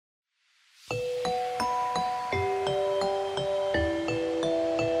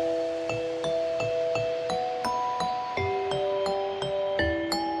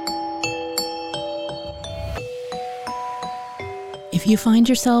you find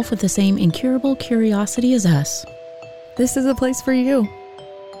yourself with the same incurable curiosity as us, this is a place for you.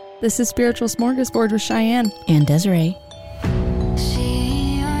 This is Spiritual Smorgasbord with Cheyenne and Desiree.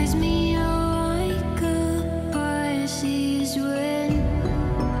 She eyes me like a Pisces when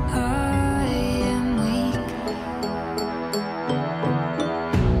I am weak.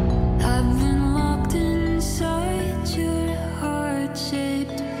 I've been locked inside your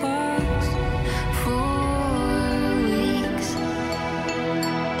heart-shaped box for weeks.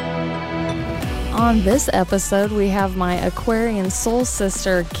 On this episode, we have my Aquarian soul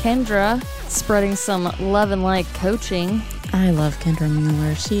sister, Kendra, spreading some love and light coaching. I love Kendra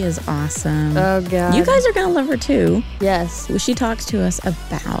Mueller. She is awesome. Oh, God. You guys are going to love her too. Yes. She talks to us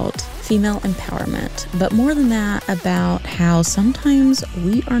about female empowerment, but more than that, about how sometimes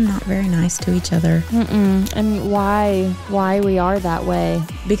we are not very nice to each other. And why we are that way.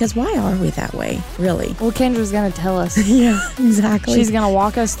 Because why are we that way, really? Well, Kendra's going to tell us. Yeah, exactly. She's going to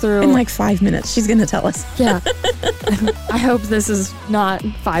walk us through. In like 5 minutes, she's going to tell us. Yeah. I hope this is not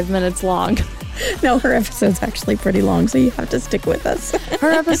 5 minutes long. No, her episode's actually pretty long, so you have to stick with us.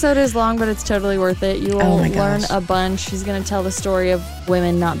 Her episode is long, but it's totally worth it. You will learn a bunch. She's going to tell the story of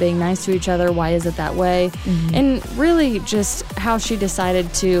women not being nice to each other. Why is it that way? And really just how she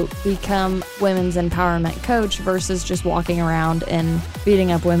decided to become women's empowerment coach versus just walking around and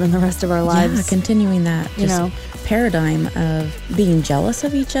beating up women the rest of our lives. Yeah, continuing that paradigm of being jealous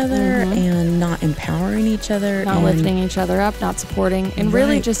of each other and not empowering each other. Not lifting each other up, not supporting, and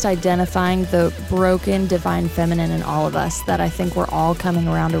really just identifying the broken divine feminine in all of us that I think we're all coming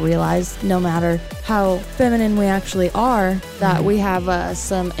around to realize, no matter how feminine we actually are, that we have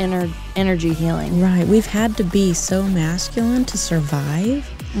some energy healing. Right. We've had to be so masculine to survive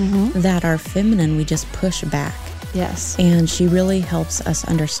that our feminine, we just push back. Yes. And she really helps us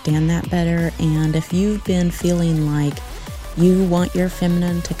understand that better. And if you've been feeling like you want your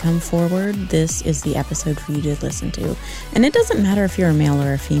feminine to come forward, this is the episode for you to listen to. And it doesn't matter if you're a male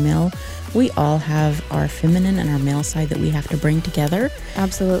or a female. We all have our feminine and our male side that we have to bring together.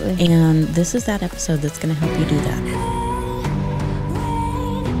 Absolutely. And this is that episode that's going to help you do that.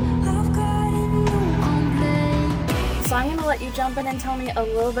 So I'm going to let you jump in and tell me a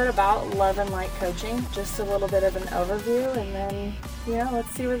little bit about Love and Light Coaching, just a little bit of an overview, and then, let's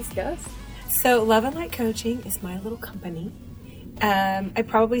see where this goes. So Love and Light Coaching is my little company. I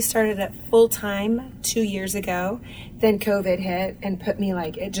probably started it full-time 2 years ago. Then COVID hit and put me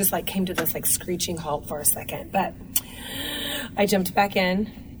it just came to this screeching halt for a second. But I jumped back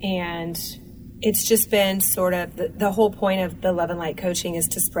in, and it's just been sort of the whole point of the Love and Light Coaching is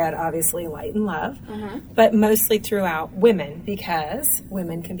to spread obviously light and love, but mostly throughout women, because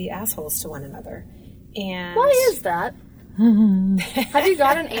women can be assholes to one another. And why is that? Have you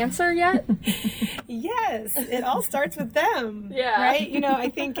got an answer yet? Yes, it all starts with them. Yeah. Right? I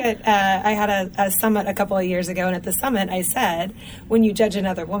think I had a summit a couple of years ago, and at the summit I said, when you judge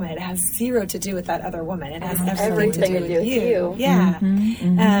another woman, it has zero to do with that other woman. It has everything to do with you. Yeah.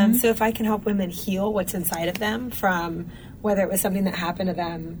 So if I can help women heal what's inside of them from whether it was something that happened to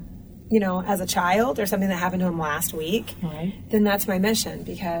them, as a child or something that happened to them last week, then that's my mission.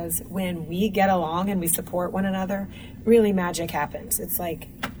 Because when we get along and we support one another, really magic happens. It's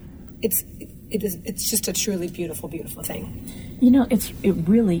it's just a truly beautiful, beautiful thing. It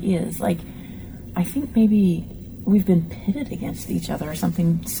really is. I think maybe we've been pitted against each other or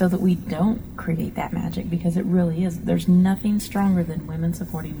something so that we don't create that magic, because it really is. There's nothing stronger than women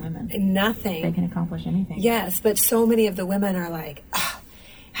supporting women. Nothing. They can accomplish anything. Yes, but so many of the women are like,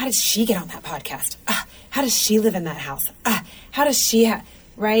 how did she get on that podcast? How does she live in that house? How does she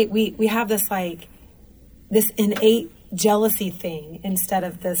right? We have this this innate jealousy thing instead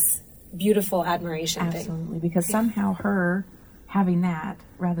of this beautiful admiration thing. Absolutely, because somehow her having that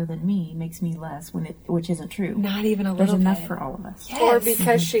rather than me makes me less, which isn't true. Not even a little There's enough bit. for all of us. Yes. Or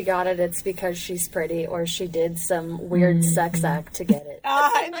because she got it, it's because she's pretty, or she did some weird sex act to get it.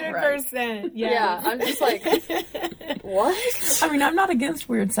 100%. Yeah, I'm just what? I mean, I'm not against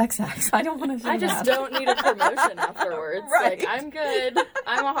weird sex acts. I don't want to say I just that. don't need a promotion afterwards. Right. I'm good.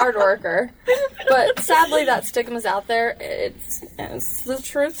 I'm a hard worker. But sadly, that stigma's out there. It's the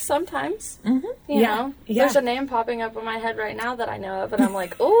truth sometimes. You know? There's a name popping up in my head right now that I know of, and I'm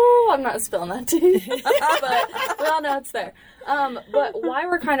like, oh, I'm not spilling that tea. But we all know it's there. But while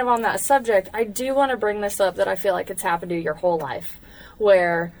we're kind of on that subject, I do want to bring this up that I feel like it's happened to you your whole life,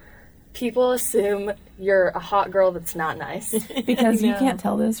 where people assume you're a hot girl that's not nice. Because you can't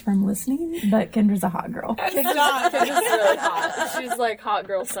tell this from listening, but Kendra's a hot girl. Kendra's really hot. She's like hot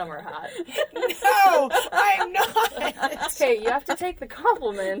girl summer hot. No, I'm not. Okay, you have to take the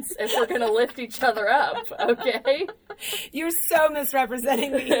compliments if we're going to lift each other up, okay? You're so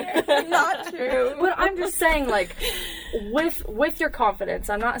misrepresenting me here. Not true. But I'm just saying, like, with your confidence,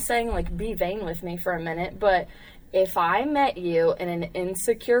 I'm not saying, like, be vain with me for a minute, but if I met you in an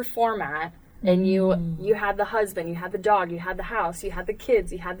insecure format and you had the husband, you had the dog, you had the house, you had the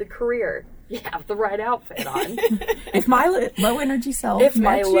kids, you had the career, you have the right outfit on. If my low energy self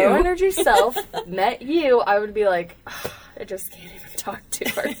low energy self met you, I would be like, I just can't even talk to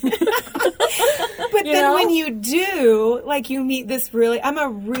her. But then when you do, like, you meet this I'm a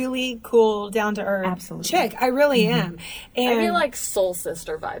really cool, down-to-earth chick. I really am. And I get, like, soul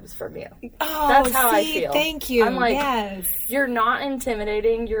sister vibes from you. Oh, that's how I feel. Thank you. I'm like, yes. You're not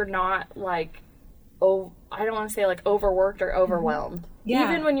intimidating. You're not, like, I don't want to say, like, overworked or overwhelmed. Yeah.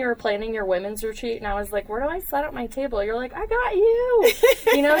 Even when you were planning your women's retreat, and I was like, where do I set up my table? You're like, I got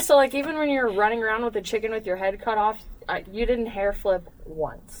you. So, like, even when you're running around with a chicken with your head cut off, you didn't hair flip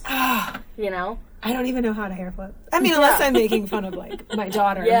once. I don't even know how to hair flip. I mean, unless I'm making fun of, like, my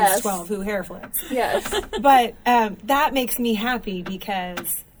daughter who's 12 who hair flips. Yes. But that makes me happy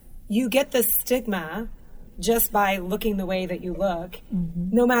because you get the stigma just by looking the way that you look,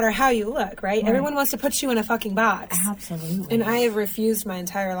 no matter how you look, right? Everyone wants to put you in a fucking box. Absolutely. And I have refused my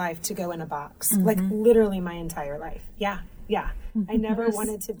entire life to go in a box. Like, literally my entire life. Yeah. I never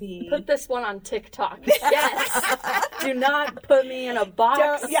wanted to be... Put this one on TikTok. Yes. Do not put me in a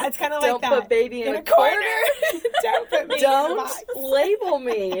box. It's kind of like that. Don't put baby in a corner. Don't put me in a box. Label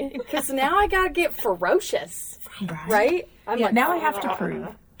me. Because now I got to get ferocious. Right? I'm like, now I have to prove.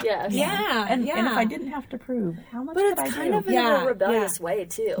 Yes. Yeah. And if I didn't have to prove, how much would I do? But it's kind of in a rebellious way,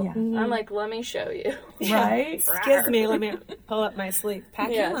 too. Yeah. I'm like, let me show you. Right? Excuse me, let me pull up my sleeve.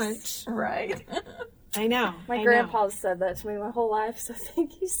 Pack your lunch. Right. I know. My grandpa said that to me my whole life, so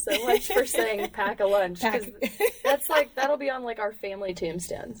thank you so much for saying pack a lunch. Because that's like, that'll be on, like, our family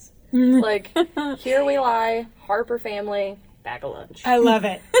tombstones. Like, here we lie, Harper family, pack a lunch. I love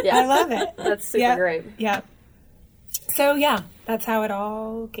it. Yeah. I love it. That's super great. Yeah. So, that's how it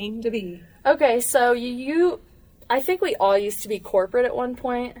all came to be. Okay, so I think we all used to be corporate at one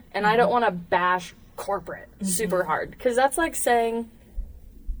point, and I don't want to bash corporate super hard, because that's like saying...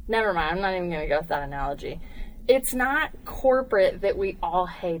 Never mind, I'm not even going to go with that analogy. It's not corporate that we all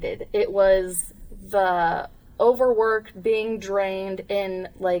hated. It was the overworked, being drained, and,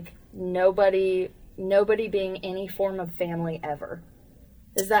 like, nobody being any form of family ever.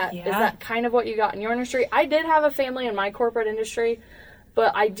 Is that kind of what you got in your industry? I did have a family in my corporate industry,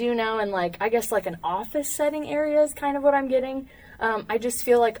 but I do now in, like, I guess, like, an office setting area is kind of what I'm getting. I just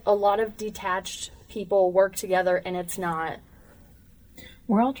feel like a lot of detached people work together, and it's not...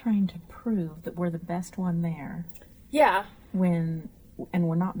 We're all trying to prove that we're the best one there. Yeah. And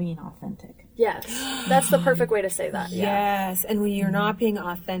we're not being authentic. Yes. That's the perfect way to say that. Yeah. Yes. And when you're not being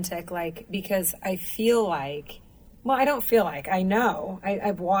authentic, like, because I feel like, well, I don't feel like, I know.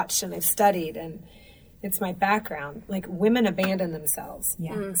 I've watched and I've studied, and it's my background. Like, women abandon themselves.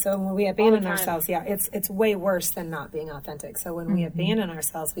 Yeah. So when we abandon ourselves, it's way worse than not being authentic. So when we abandon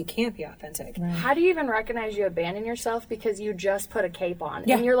ourselves, we can't be authentic. Right. How do you even recognize you abandon yourself? Because you just put a cape on.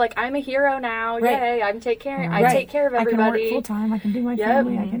 Yeah. And you're like, I'm a hero now. Right. Yay. I take care of everybody. I can work full time. I can do my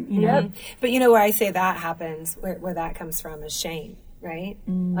family. I can, But where I say that happens, where that comes from is shame. Right?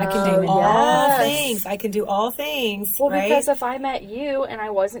 I can do all things. I can do all things. Well, right? because if I met you and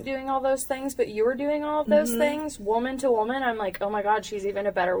I wasn't doing all those things, but you were doing all of those things, woman to woman, I'm like, oh my God, she's even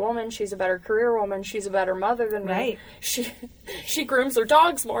a better woman. She's a better career woman. She's a better mother than me. Right. She grooms her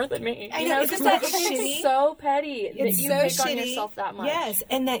dogs more than me. I know. Isn't that shitty? It's so petty that you pick on yourself that much. Yes,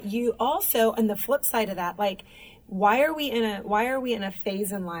 and that you also, on the flip side of that, like, why are we in a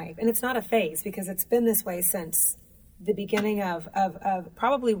phase in life? And it's not a phase, because it's been this way since the beginning of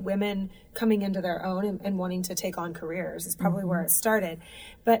probably women coming into their own and wanting to take on careers is probably where it started.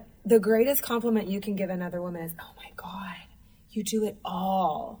 But the greatest compliment you can give another woman is, oh my God, you do it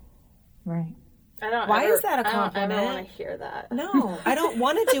all. Right. Why is that a compliment? I don't want to hear that. No, I don't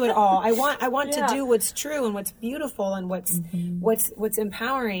want to do it all. I want to do what's true and what's beautiful and what's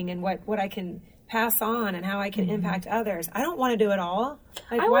empowering and what I can pass on and how I can impact others. I don't want to do it all.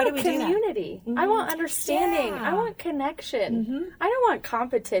 Like, why do we community. do that? I want understanding. I want connection. I don't want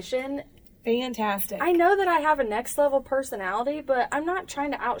competition. Fantastic. I know that I have a next level personality, but I'm not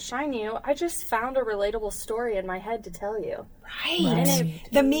trying to outshine you. I just found a relatable story in my head to tell you. Right. And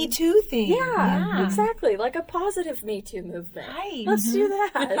the Me Too thing. Yeah, exactly. Like a positive Me Too movement. Right. Let's do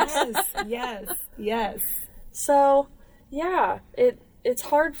that. Yes. So, yeah, it's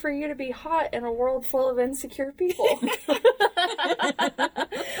hard for you to be hot in a world full of insecure people.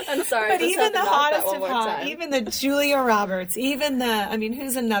 I'm sorry. But even the hottest of hot, even the Julia Roberts,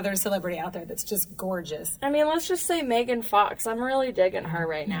 who's another celebrity out there that's just gorgeous? I mean, let's just say Megan Fox. I'm really digging her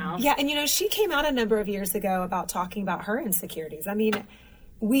right now. Yeah, and she came out a number of years ago about talking about her insecurities. I mean,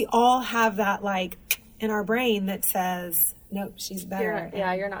 we all have that, like, in our brain that says, nope, she's better.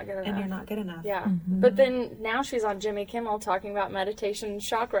 You're not good enough. And you're not good enough. Yeah. But then now she's on Jimmy Kimmel talking about meditation and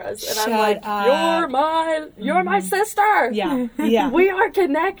chakras. And I'm like, you're my sister. Yeah. We are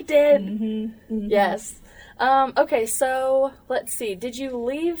connected. Yes. Okay, so let's see. Did you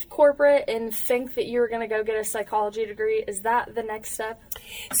leave corporate and think that you were going to go get a psychology degree? Is that the next step?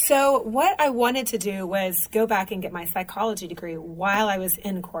 So what I wanted to do was go back and get my psychology degree while I was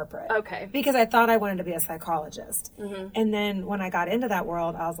in corporate. Okay. Because I thought I wanted to be a psychologist. And then when I got into that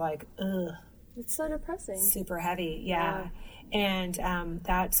world, I was like, ugh. It's so depressing. Super heavy, yeah. And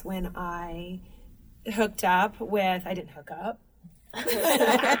that's when I hooked up with, I didn't hook up.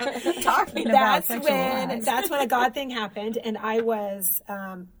 Talking about sexual acts. That's when a God thing happened, and I was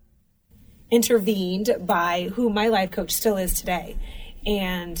intervened by who my life coach still is today,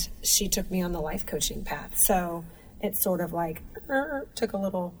 and she took me on the life coaching path. So it's sort of like took a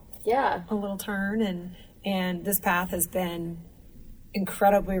little turn, and this path has been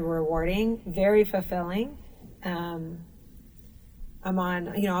incredibly rewarding, very fulfilling. I'm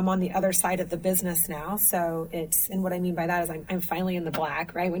on the other side of the business now. So and what I mean by that is I'm finally in the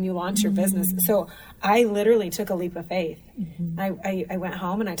black, right? When you launch your business. So I literally took a leap of faith. I went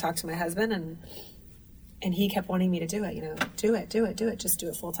home and I talked to my husband and he kept wanting me to do it, do it, just do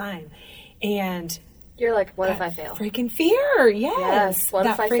it full time. And you're like, what if I fail? Freaking fear. Yes. What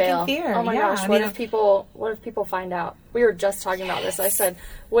if I fail? Fear. Oh my gosh. What if people find out? We were just talking about this. I said,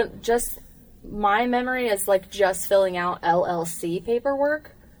 my memory is like just filling out LLC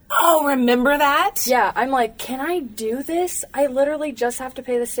paperwork. Oh, remember that? Yeah, I'm like, can I do this? I literally just have to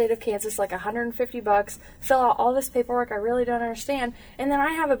pay the state of Kansas like $150, fill out all this paperwork I really don't understand, and then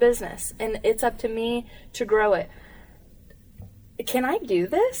I have a business, and it's up to me to grow it. Can I do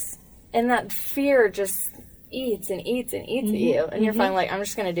this? And that fear just eats at you, and you're finally like, I'm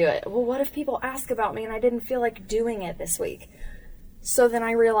just going to do it. Well, what if people ask about me and I didn't feel like doing it this week? So then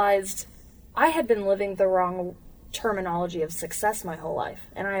I realized I had been living the wrong terminology of success my whole life,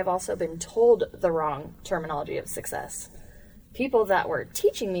 and I have also been told the wrong terminology of success. People that were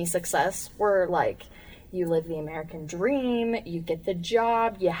teaching me success were like, you live the American dream, you get the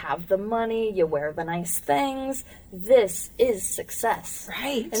job, you have the money, you wear the nice things. This is success.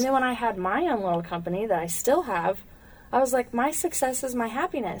 Right. And then when I had my own little company that I still have, I was like, my success is my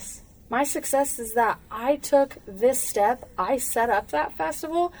happiness. My success is that I took this step, I set up that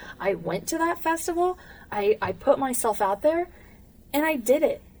festival, I went to that festival, I put myself out there, and I did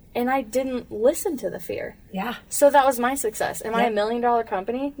it. And I didn't listen to the fear. Yeah. So that was my success. Am I $1 million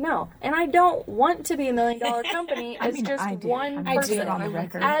company? No. And I don't want to be $1 million company as just one person. I do it on the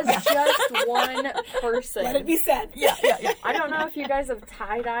record. As just one person. Let it be said. Yeah. I don't know if you guys have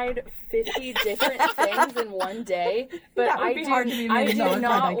tie-dyed 50 different things in one day, but That would be hard to be $1 million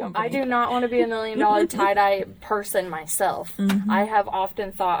tie-dye company. I do not want to be $1 million tie-dye person myself. I have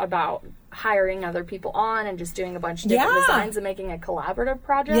often thought about hiring other people on and just doing a bunch of different designs and making a collaborative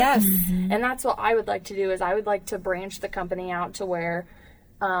project. Yes. And that's what I would like to do, is I would like to branch the company out to where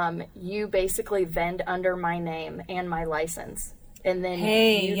you basically vend under my name and my license. And then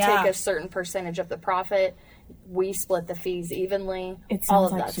you take a certain percentage of the profit. We split the fees evenly. It all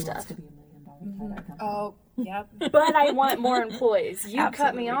sounds of like that she stuff. wants to be $1 million company. Oh, yep. But I want more employees. You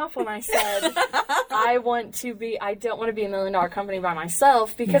cut me off when I said I don't want to be $1 million company by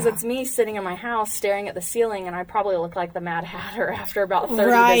myself, because it's me sitting in my house staring at the ceiling, and I probably look like the Mad Hatter after about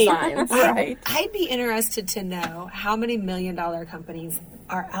 30 designs. Right. I'd be interested to know how many $1 million companies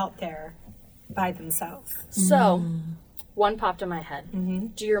are out there by themselves. So, one popped in my head.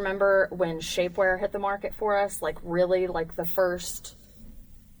 Do you remember when shapewear hit the market for us? Like really, like the first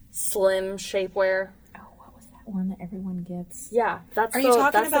slim shapewear? One that everyone gets. Yeah, that's you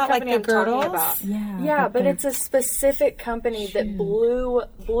talking that's about, the company like, the I'm talking girdles? about. Yeah, but it's a specific company that blew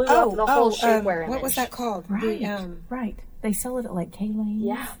up the whole shapewear image. What was that called? Right. Right. They sell it at like K-Lanes.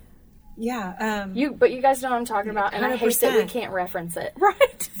 Yeah. Yeah. But you guys know what I'm talking about, and I hate that we 100%. can't reference it.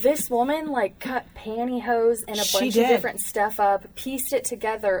 Right. This woman like cut pantyhose and a She bunch did. of different stuff up, pieced it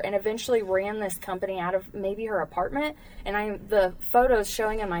together, and eventually ran this company out of maybe her apartment. And the photos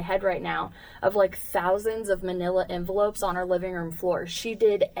showing in my head right now of like thousands of manila envelopes on her living room floor. She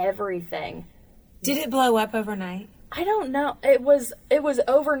did everything. Did it blow up overnight? I don't know. It was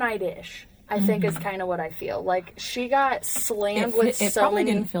overnight-ish, I think is kind of what I feel. Like, she got slammed with It so probably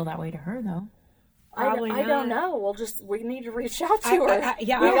many... didn't feel that way to her, though. Probably I don't not. know. We need to reach out to her. I we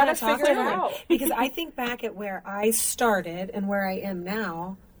want gotta to talk figure to it her out. because I think back at where I started and where I am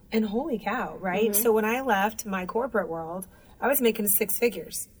now, and holy cow, right? So when I left my corporate world, I was making 6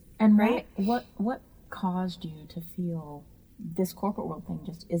 figures. And Right. what caused you to feel this corporate world thing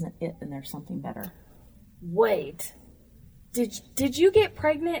just isn't it and there's something better? Wait. Did you get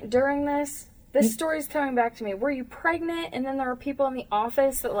pregnant during this? This story's coming back to me. Were you pregnant and then there were people in the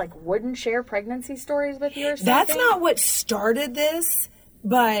office that like wouldn't share pregnancy stories with you or something? That's not what started this,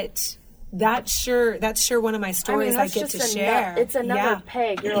 but that's sure one of my stories I that's get to just share. It's another Yeah.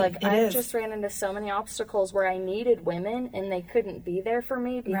 peg. You're like, It I is. just ran into so many obstacles where I needed women and they couldn't be there for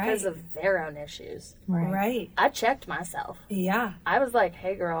me because Right. of their own issues. Right. I checked myself. Yeah. I was like,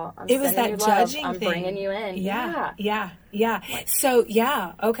 hey girl, I'm It was sending that you love. judging I'm thing. bringing you in. Yeah. So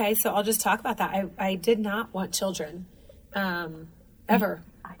yeah, okay. So I'll just talk about that. I did not want children, ever.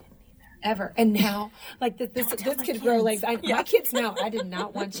 I didn't either. Ever. And now, like this could grow legs. My kids know I did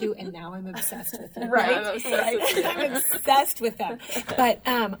not want to, and now I'm obsessed with them. Right. I'm obsessed with you. I'm obsessed with them. But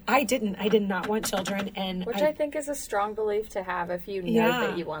I did not want children, and Which I think is a strong belief to have if you know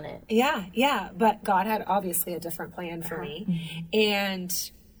that you want it. Yeah. But God had obviously a different plan for me. And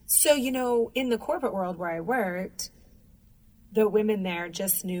so, in the corporate world where I worked, the women there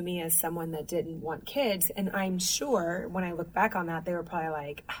just knew me as someone that didn't want kids. And I'm sure when I look back on that, they were probably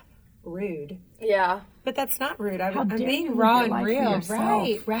like, rude. Yeah. But that's not rude. I'm dare you being live raw your and life for real.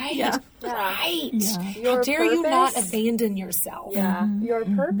 yourself. Right. Yeah. Right. Your How dare you not purpose- abandon yourself? Yeah. Your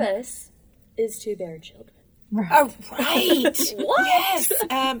purpose is to bear children. Oh, right. What? Yes.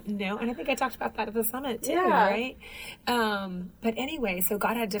 No, and I think I talked about that at the summit too, Yeah. right? But anyway, so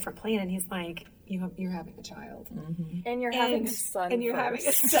God had a different plan, and He's like, you're having a child, And you're having a son. and you're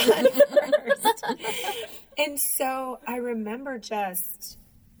first. having a son first. And so I remember just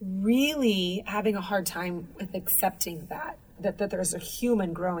really having a hard time with accepting that there's a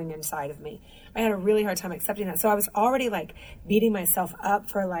human growing inside of me. I had a really hard time accepting that. So I was already like beating myself up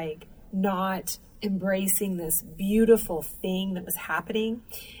for like not embracing this beautiful thing that was happening.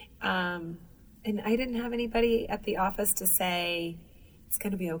 And I didn't have anybody at the office to say, it's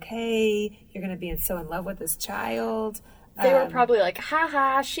going to be okay. You're going to be so in love with this child. They were probably like, ha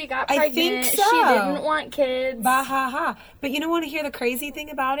ha, she got I pregnant. think so. She didn't want kids. Bah ha ha. But you want to hear the crazy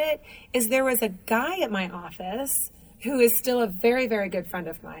thing about it? Is there was a guy at my office who is still a very, very good friend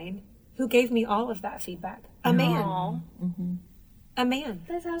of mine who gave me all of that feedback. A man. Aw. A man.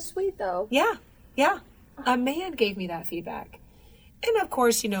 That's how sweet, though. Yeah. A man gave me that feedback. And of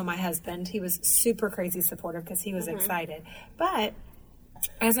course, my husband, he was super crazy supportive because he was excited. But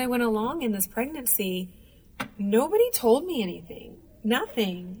as I went along in this pregnancy, nobody told me anything.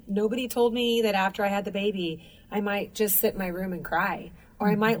 Nothing. Nobody told me that after I had the baby, I might just sit in my room and cry. Or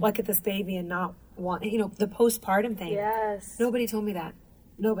I might look at this baby and not want, the postpartum thing. Yes. Nobody told me that.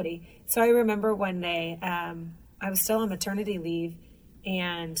 Nobody. So I remember one day, I was still on maternity leave,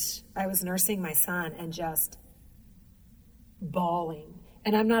 and I was nursing my son and just bawling.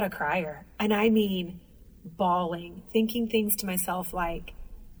 And I'm not a crier. And I mean bawling, thinking things to myself like,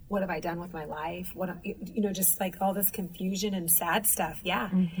 what have I done with my life? Just like all this confusion and sad stuff. Yeah.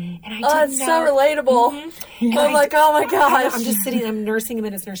 And I Oh, didn't it's so know. relatable. I'm like, oh my gosh. I'm just sitting, I'm nursing him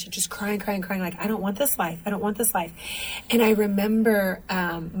in his nursery, just crying, like, I don't want this life. I don't want this life. And I remember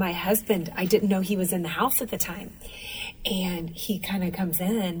my husband, I didn't know he was in the house at the time. And he kind of comes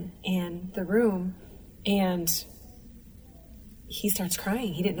in the room, and he starts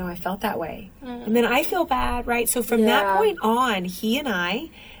crying. He didn't know I felt that way. And then I feel bad, right? So from that point on, he and I,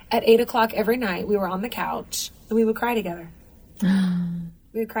 at 8:00 every night, we were on the couch, and we would cry together.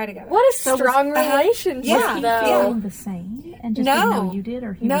 We would cry together. What a strong relationship, yeah, though. Feeling the same and just didn't know you did,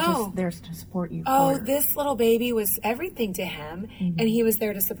 or he was just there to support you? Oh, this little baby was everything to him, and he was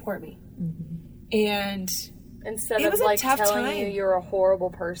there to support me. And Instead it of was a like tough telling time. you you're a horrible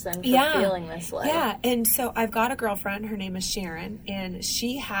person for feeling this way. Yeah, and so I've got a girlfriend, her name is Sharon, and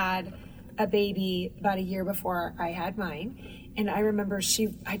she had a baby about a year before I had mine. And I remember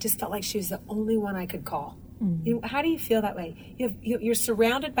I just felt like she was the only one I could call. How do you feel that way? You're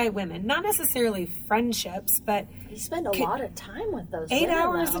surrounded by women, not necessarily friendships, but you spend a lot of time with those 8 women,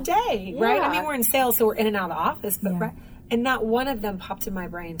 hours though. a day, right? I mean, we're in sales, so we're in and out of the office, but right, and not one of them popped in my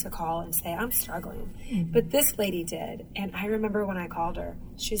brain to call and say, I'm struggling. But this lady did. And I remember when I called her,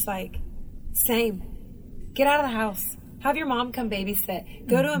 she's like, same. Get out of the house. Have your mom come babysit.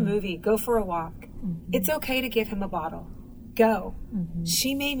 Go to a movie. Go for a walk. It's okay to give him a bottle. Go.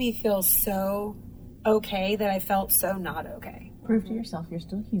 She made me feel so okay that I felt so not okay. Prove to yourself you're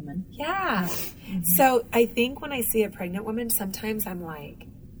still human. Yeah. So I think when I see a pregnant woman, sometimes I'm like,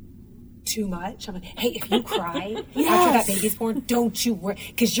 too much. I'm like, hey, if you cry after that baby's born, don't you worry,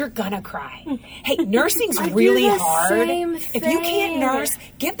 because you're gonna cry. Hey, nursing's really hard. If you can't nurse,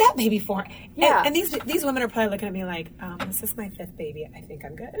 give that baby for it. Yeah. And these women are probably looking at me like, this is my 5th baby. I think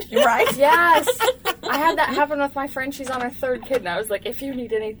I'm good. Right? Yes. I had that happen with my friend. She's on her 3rd kid, and I was like, if you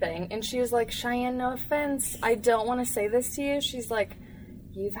need anything. And she was like, Cheyenne, no offense, I don't want to say this to you. She's like,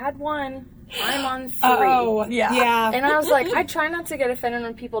 you've had 1. I'm on 3. Oh, yeah. And I was like, I try not to get offended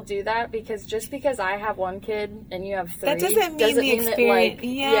when people do that, because just because I have 1 kid and you have 3 that doesn't mean the experience.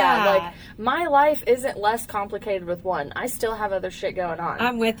 That, like, my life isn't less complicated with 1. I still have other shit going on.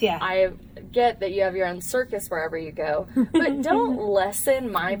 I'm with you. I get that you have your own circus wherever you go, but don't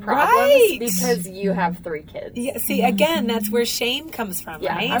lessen my problems because you have 3 kids. Yeah, see, again, that's where shame comes from,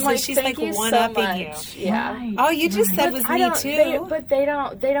 right? I'm so like, she's thank like you one-upping so you. much. Yeah. Right. All you just said was me too. But they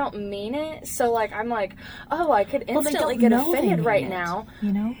don't mean it. So like, I'm like, oh, I could they instantly don't get know they offended mean right it, now.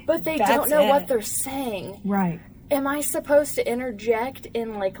 You know? But they That's don't know it. what they're saying. Right. Am I supposed to interject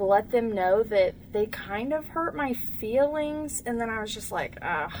and like let them know that they kind of hurt my feelings? And then I was just like,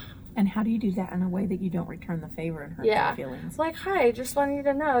 ugh. And how do you do that in a way that you don't return the favor and hurt their feelings? It's like, hi, I just want you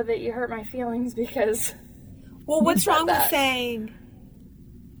to know that you hurt my feelings because... Well, what's wrong with saying,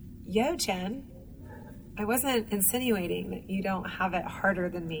 yo, Jen, I wasn't insinuating that you don't have it harder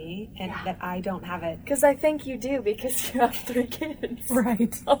than me and that I don't have it. Because I think you do, because you have 3 kids.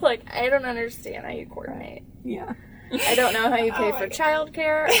 Right. I'm like, I don't understand how you coordinate. Yeah. I don't know how you pay for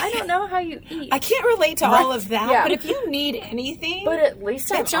childcare. I don't know how you eat. I can't relate to all of that, Yeah. but if you need anything... But at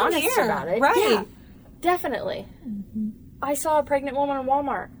least I'm bitch, I'm honest here. about it. Right. Yeah, definitely. I saw a pregnant woman in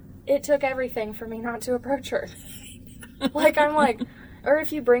Walmart. It took everything for me not to approach her. Like, I'm like... Or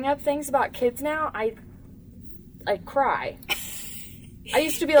if you bring up things about kids now, I cry. I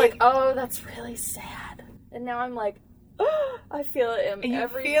used to be like, oh, that's really sad. And now I'm like, oh, I feel it in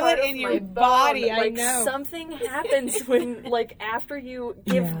every feel part it of in my your bone. body, I Like, know. something happens when, like, after you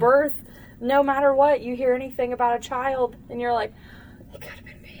give birth, no matter what, you hear anything about a child, and you're like, it could have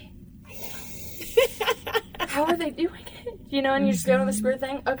been me. How are they doing it? You know, and you just go to the spirit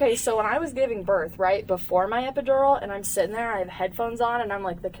thing. Okay, so when I was giving birth, right, before my epidural, and I'm sitting there, I have headphones on, and I'm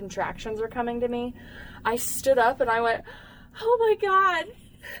like, the contractions are coming to me, I stood up and I went, oh my God,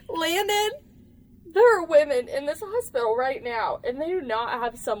 Landon, there are women in this hospital right now, and they do not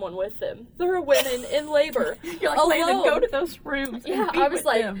have someone with them. There are women in labor. You're like, Landon, go to those rooms. Yeah, I was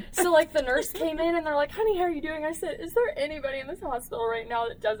like, so like the nurse came in and they're like, honey, how are you doing? I said, is there anybody in this hospital right now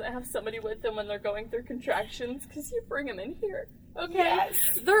that doesn't have somebody with them when they're going through contractions? Because you bring them in here. Okay. Yes.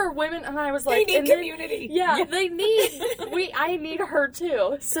 There are women, and I was like, They need community. They need, I need her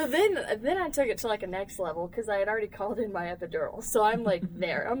too. So then I took it to like a next level because I had already called in my epidural. So I'm like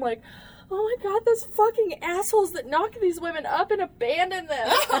there. I'm like, oh my God, those fucking assholes that knock these women up and abandon them.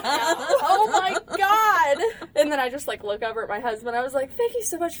 Oh my God. And then I just like look over at my husband. I was like, thank you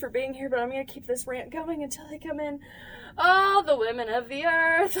so much for being here, but I'm going to keep this rant going until they come in. Oh, the women of the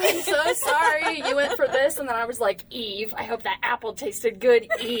earth, I'm so sorry you went for this. And then I was like, Eve, I hope that apple tasted good,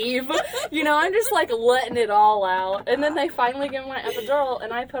 Eve. You know, I'm just like letting it all out. And then they finally give me my epidural,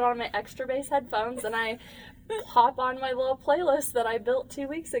 and I put on my extra bass headphones, and I hop on my little playlist that I built 2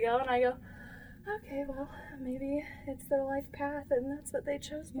 weeks ago, and I go, okay, well, maybe it's their life path, and that's what they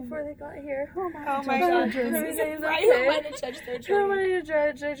chose before they got here. Oh my God. Everything's Right? okay. Who am I to judge their Who am journey? I to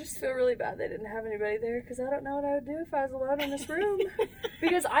judge? I just feel really bad they didn't have anybody there, because I don't know what I would do if I was alone in this room.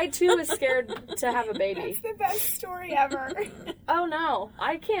 Because I, too, was scared to have a baby. It's the best story ever. Oh, no.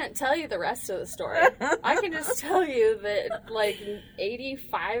 I can't tell you the rest of the story. I can just tell you that, like,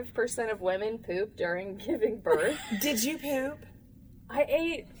 85% of women poop during giving birth. Did you poop? I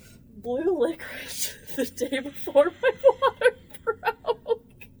ate blue licorice the day before my water broke.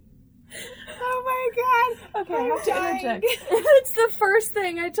 Oh my God. Okay, I have to interject. It's the first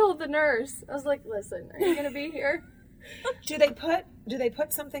thing I told the nurse. I was like, listen, are you going to be here? Do they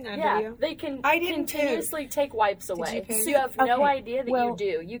put something under you? They can I didn't continuously take wipes away. poop? So you have no Okay, idea that well- you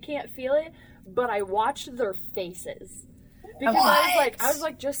do. You can't feel it, but I watched their faces. Because I was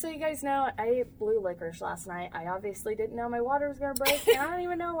like, just so you guys know, I ate blue licorice last night. I obviously didn't know my water was going to break. And I don't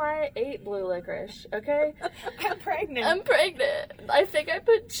even know why I ate blue licorice, okay? I'm pregnant. I think I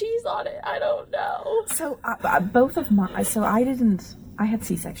put cheese on it. I don't know. So both of my, I had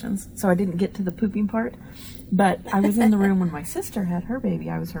C-sections, so I didn't get to the pooping part. But I was in the room when my sister had her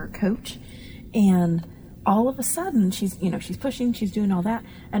baby. I was her coach. And all of a sudden, she's pushing, she's doing all that.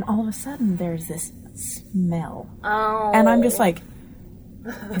 And all of a sudden, there's this smell. Oh. And I'm just like,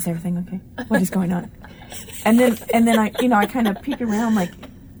 is everything okay? What is going on? And then I kind of peek around like,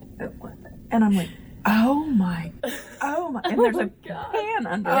 and I'm like, oh my, and there's a pan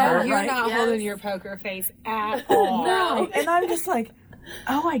under her. You're right? not holding your poker face at all. No, and I'm just like,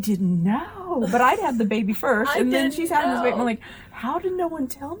 oh, I didn't know. But I'd had the baby first, and then she's having this baby. I'm like, how did no one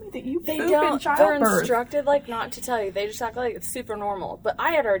tell me that you poop in childbirth? They're instructed like not to tell you. They just act like it's super normal. But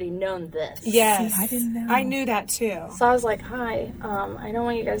I had already known this. Yes. See, I didn't know. I knew that too. So I was like, hi, I don't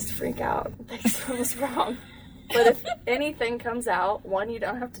want you guys to freak out. Thanks, I was wrong. But if anything comes out, one, you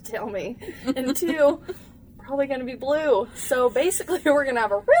don't have to tell me. And two, probably going to be blue. So basically, we're going to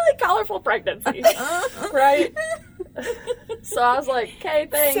have a really colorful pregnancy. Right? So I was like, okay,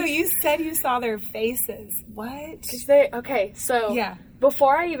 thanks. So you said you saw their faces. What? So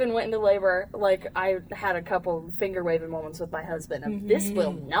before I even went into labor, like, I had a couple finger waving moments with my husband of this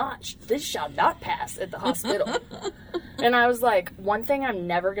shall not pass at the hospital. And I was like, one thing I'm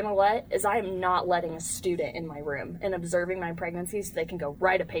never going to let is I am not letting a student in my room and observing my pregnancy so they can go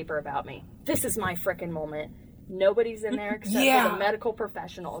write a paper about me. This is my frickin' moment. Nobody's in there except for the medical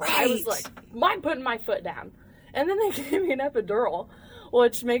professionals. Right. I was like, I'm putting my foot down. And then they gave me an epidural,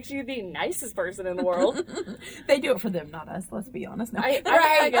 which makes you the nicest person in the world. They do it for them, not us. Let's be honest. No.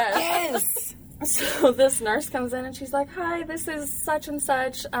 I guess. Yes. So this nurse comes in and she's like, hi, this is such and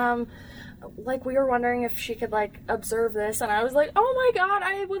such. Like, we were wondering if she could, like, observe this. And I was like, oh, my God,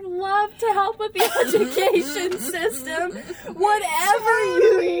 I would love to help with the education system. Whatever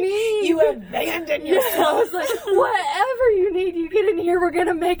you need. You abandoned yourself. I was like, whatever you need, you get in here. We're going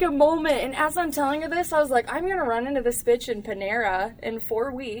to make a moment. And as I'm telling her this, I was like, I'm going to run into this bitch in Panera in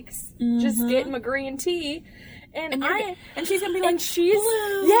 4 weeks. Just getting my green tea. And she's gonna be like, and she's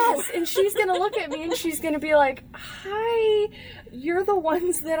blue. Yes, and she's gonna look at me and she's gonna be like, hi, you're the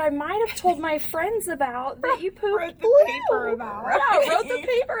ones that I might have told my friends about that you pooped wrote the blue. paper about. Yeah, wrote the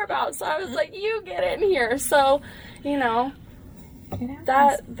paper about. So I was like, you get in here. So,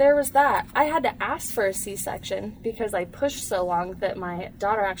 there was that. I had to ask for a C-section because I pushed so long that my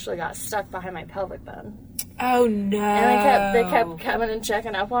daughter actually got stuck behind my pelvic bone. Oh no! And they kept coming and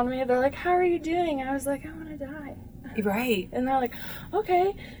checking up on me. They're like, "How are you doing?" I was like, "I want to die." Right. And they're like,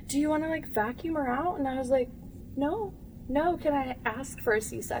 "Okay, do you want to like vacuum her out?" And I was like, "No. Can I ask for a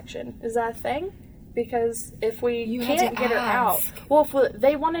C-section? Is that a thing?" Because if we can't get her out, well, if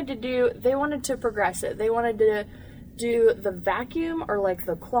they wanted to progress it. They wanted to do the vacuum or like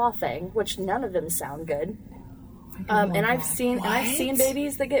the claw thing, which none of them sound good. And I've seen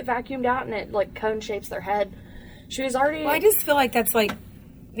babies that get vacuumed out and it like cone shapes their head. She was already. Well, I just feel like that's like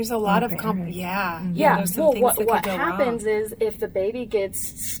there's a lot of Yeah. There's some things that what could go happens wrong. is if the baby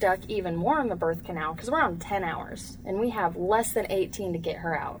gets stuck even more in the birth canal, because we're on 10 hours and we have less than 18 to get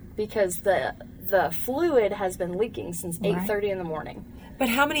her out because the fluid has been leaking since 8:30 in the morning. But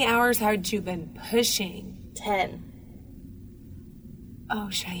how many hours had you been pushing? 10. Oh,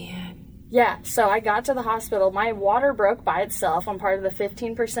 Cheyenne. Yeah, so I got to the hospital. My water broke by itself. I'm part of the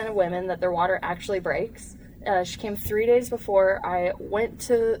 15% of women that their water actually breaks. She came 3 days before. I went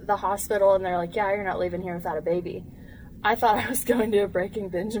to the hospital, and they're like, yeah, you're not leaving here without a baby. I thought I was going to a Breaking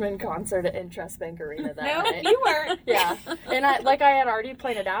Benjamin concert at Intrust Bank Arena that night. No, you weren't. Yeah, and I had already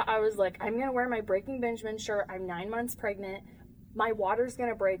planned it out. I was like, I'm going to wear my Breaking Benjamin shirt. I'm 9 months pregnant. My water's going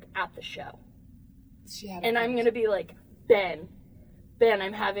to break at the show. And I'm going to be like, Ben,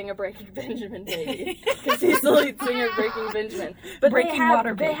 I'm having a Breaking Benjamin baby because he's the lead singer of Breaking Benjamin. But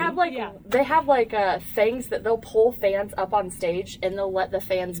they have things that they'll pull fans up on stage and they'll let the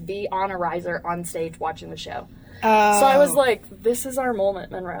fans be on a riser on stage watching the show. So I was like, this is our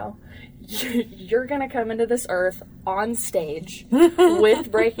moment, Monroe. You're gonna come into this earth on stage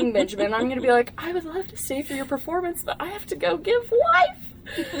with Breaking Benjamin. I'm gonna be like, I would love to stay for your performance, but I have to go give life.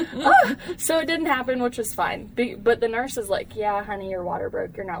 So it didn't happen, which was fine. But the nurse is like, yeah, honey, your water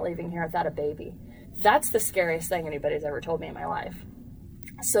broke. You're not leaving here without a baby. That's the scariest thing anybody's ever told me in my life.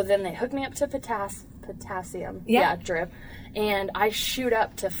 So then they hooked me up to potassium drip, and I shoot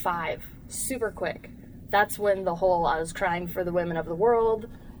up to 5 super quick. That's when I was crying for the women of the world.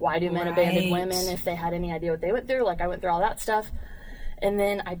 Why do men abandon women if they had any idea what they went through? Like, I went through all that stuff. And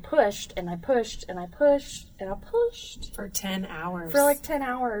then I pushed and I pushed and I pushed and I pushed For 10 hours. for like 10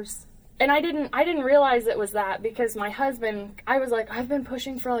 hours. And I didn't realize it was that because my husband, I was like, I've been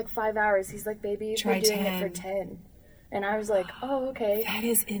pushing for like 5 hours. He's like, baby, you've Try been doing 10. it for 10. And I was like, oh, okay. That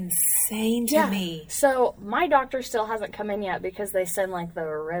is insane to me. So my doctor still hasn't come in yet because they send like the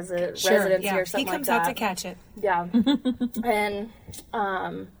residency or something like that. He comes out to catch it. Yeah. And,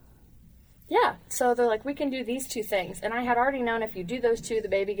 yeah, so they're like, we can do these 2 things. And I had already known if you do those 2, the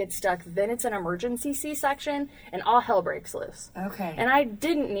baby gets stuck, then it's an emergency C-section, and all hell breaks loose. Okay. And I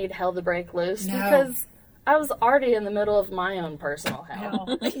didn't need hell to break loose No. because I was already in the middle of my own personal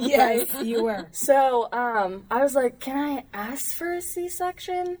hell. Yes, you were. So I was like, can I ask for a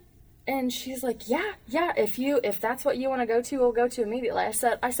C-section? And she's like, yeah, if that's what you want to go to, we'll go to immediately. I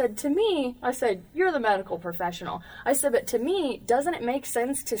said, to me, you're the medical professional. I said, but to me, doesn't it make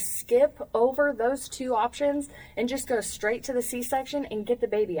sense to skip over those 2 options and just go straight to the C-section and get the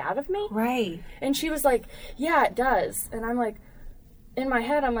baby out of me? Right. And she was like, yeah, it does. And I'm like, in my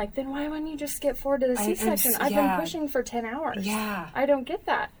head, I'm like, then why wouldn't you just skip forward to the C-section? I've been pushing for 10 hours. Yeah. I don't get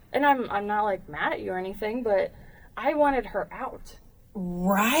that. And I'm not like mad at you or anything, but I wanted her out.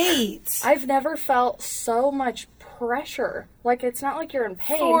 Right. I've never felt so much pressure. Like, it's not like you're in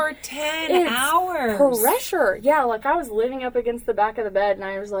pain. For 10 It's hours. Pressure. Yeah, like I was leaning up against the back of the bed and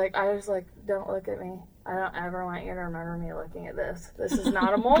I was like, don't look at me. I don't ever want you to remember me looking at this. This is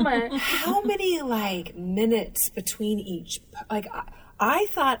not a moment. How many, like, minutes between each? Like, I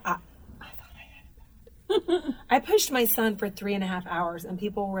thought I had it. I pushed my son for 3.5 hours and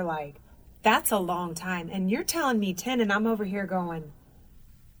people were like, that's a long time. And you're telling me 10 and I'm over here going,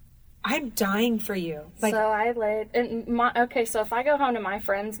 I'm dying for you. Like, So I laid, and so if I go home to my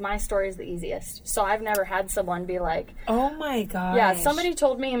friends, my story is the easiest. So I've never had someone be like, oh my gosh. yeah, somebody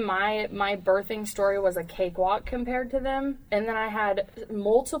told me my birthing story was a cakewalk compared to them. And then I had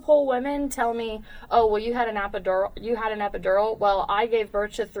multiple women tell me, oh, well, you had an epidural. Well, I gave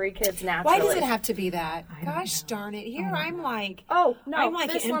birth to 3 kids naturally. Why does it have to be that? Gosh darn it. Here I'm like, Oh, no, I'm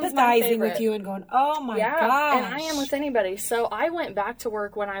like this one's my empathizing favorite. with you and going, oh my Yeah, gosh. and I am with anybody. So I went back to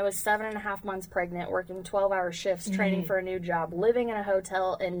work when I was 7.5 months pregnant, working 12-hour shifts, training for a new job, living in a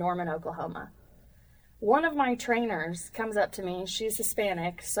hotel in Norman, Oklahoma. One of my trainers comes up to me. She's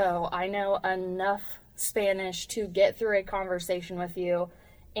Hispanic, so I know enough Spanish to get through a conversation with you,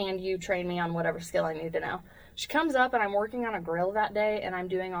 and you train me on whatever skill I need to know. She comes up, and I'm working on a grill that day, and I'm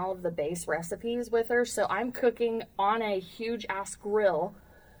doing all of the base recipes with her, so I'm cooking on a huge-ass grill.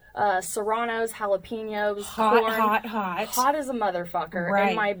 Serranos, jalapenos, corn, hot as a motherfucker, Right.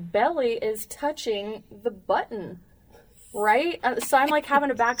 and my belly is touching the button, right? So I'm like having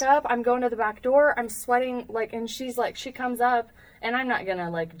to back up. I'm going to the back door. I'm sweating, like, and she's like, she comes up, and I'm not gonna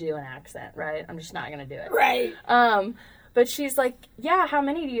like do an accent, right? I'm just not gonna do it, Right. But she's like, yeah, how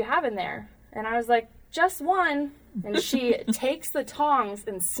many do you have in there? And I was like, just one. And she takes the tongs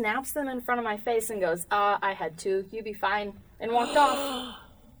and snaps them in front of my face and goes, I had 2. You be fine, and walked off.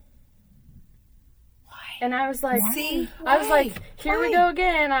 And I was like, here we go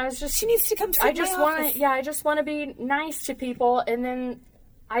again. I was just, She needs to come sit I in just my want office. to, I just want to be nice to people. And then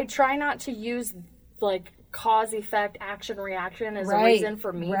I try not to use like cause, effect, action, reaction as a Right, reason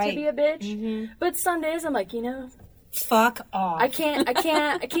for me right. to be a bitch. But some days I'm like, Fuck off. I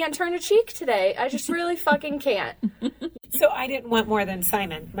can't turn a cheek today. I just really fucking can't. So I didn't want more than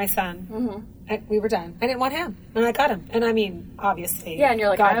Simon, my son. We were done. I didn't want him, and I got him. And I mean, obviously, Yeah, and you're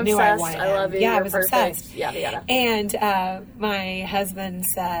like, God I'm knew obsessed. wanted I him. love you. Yeah, I You're was perfect. obsessed. Yada yada. And my husband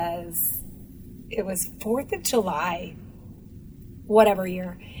says it was 4th of July, whatever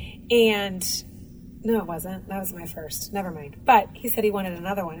year, and no, it wasn't. That was my first. Never mind. But he said he wanted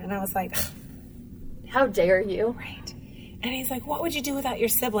another one, and I was like, How dare you? right. And he's like, what would you do without your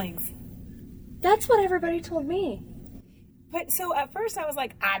siblings? That's what everybody told me. But so at first I was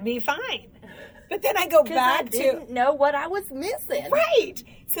like, I'd be fine. But then I go Because I back to didn't know what I was missing. right.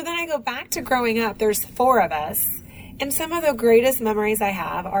 So then I go back to growing up. There's 4 of us, and some of the greatest memories I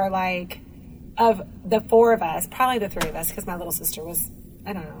have are like of the 4 of us, probably the 3 of us, because my little sister was.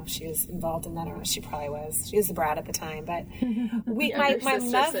 I don't know if she was involved in that or not. She probably was. She was a brat at the time, but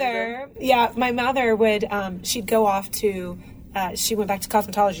my mother would. She'd go off to. She went back to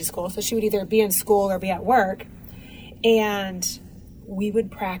cosmetology school, so she would either be in school or be at work, and we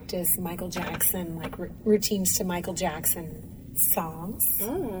would practice Michael Jackson, like routines to Michael Jackson songs.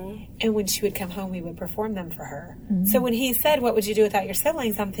 And when she would come home, we would perform them for her. So when he said, "What would you do without your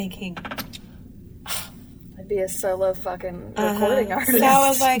siblings?" I'm thinking, I'd be a solo fucking recording artist. So I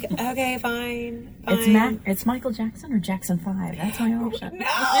was like, okay, fine. It's Michael Jackson or Jackson 5. That's my option.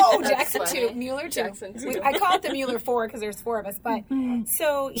 No, Jackson funny. 2, Mueller 2. Jackson 2. I call it the Mueller 4 because there's 4 of us. But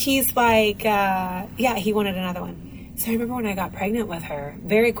so he's like, he wanted another one. So I remember when I got pregnant with her,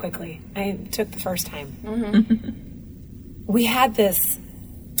 very quickly. I took the first time. We had this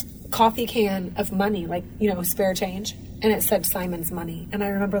coffee can of money, like, spare change. And it said Simon's money. And I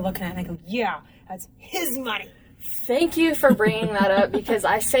remember looking at it and I go, yeah, that's his money. Thank you for bringing that up, because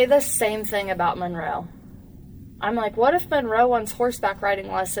I say the same thing about Monroe. I'm like, what if Monroe wants horseback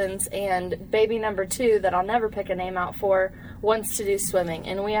riding lessons and baby number 2, that I'll never pick a name out for, wants to do swimming,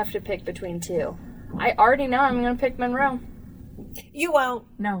 and we have to pick between 2? I already know I'm going to pick Monroe. You won't.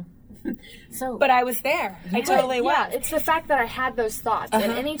 No. But I was there. I totally was. Yeah, it's the fact that I had those thoughts.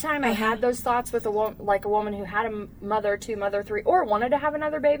 And anytime I had those thoughts with a woman who had a mother 2, mother 3, or wanted to have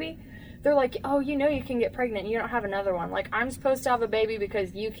another baby, they're like, oh, you can get pregnant. You don't have another one. Like, I'm supposed to have a baby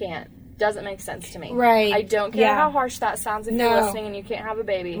because you can't. Doesn't make sense to me. Right. I don't care how harsh that sounds if you're listening and you can't have a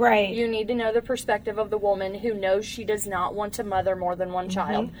baby. Right. You need to know the perspective of the woman who knows she does not want to mother more than one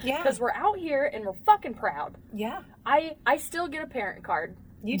child. Yeah. Because we're out here and we're fucking proud. Yeah. I still get a parent card.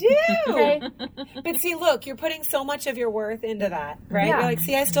 You do. Okay. But see, look, you're putting so much of your worth into that, right? Yeah. You're like,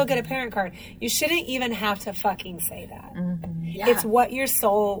 see, I still get a parent card. You shouldn't even have to fucking say that. Yeah. It's what your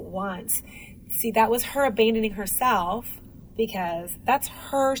soul wants. See, that was her abandoning herself, because that's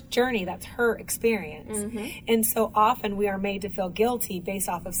her journey, that's her experience. And so often we are made to feel guilty based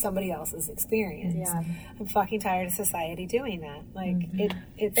off of somebody else's experience. Yeah. I'm fucking tired of society doing that. Like,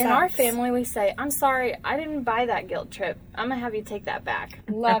 it In our sucks. family, we say, I'm sorry, I didn't buy that guilt trip. I'm going to have you take that back.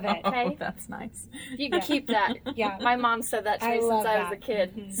 Love it. Okay? Oh, that's nice. You can keep that. Yeah. My mom said that to I me love since I was that. a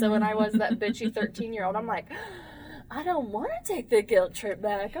kid. So when I was that bitchy 13-year-old, I'm like, I don't want to take the guilt trip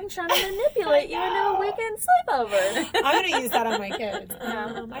back. I'm trying to manipulate you into a weekend sleepover. I'm going to use that on my kids.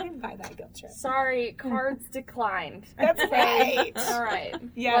 I didn't buy that guilt trip. Sorry, cards declined. That's right. All right.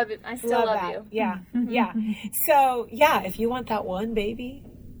 Yeah. Love it. I still love that. you. Yeah. Yeah. So, yeah, if you want that one baby,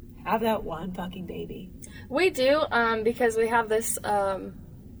 have that one fucking baby. We do, because we have this, I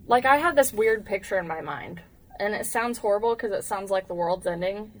had this weird picture in my mind. And it sounds horrible because it sounds like the world's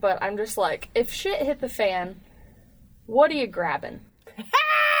ending. But I'm just like, if shit hit the fan, what are you grabbing?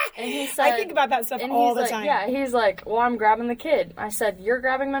 And he said, I think about that stuff all the time. Yeah, he's like, well, I'm grabbing the kid. I said, you're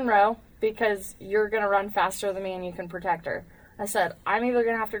grabbing Monroe because you're going to run faster than me and you can protect her. I said, I'm either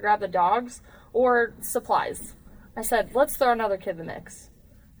going to have to grab the dogs or supplies. I said, let's throw another kid in the mix.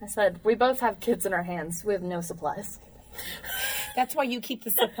 I said, we both have kids in our hands. We have no supplies. That's why you keep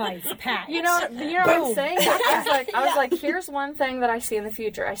the supplies packed. You know what I'm saying? I was like, here's one thing that I see in the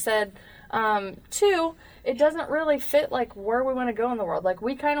future. I said, 2, it doesn't really fit like where we want to go in the world. Like,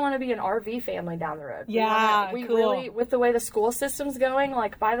 we kind of want to be an RV family down the road. We cool. really, with the way the school system's going,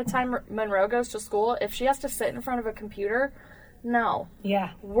 like by the time Monroe goes to school, if she has to sit in front of a computer, no.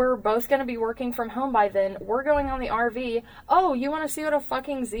 Yeah. We're both going to be working from home by then. We're going on the RV. Oh, you want to see what a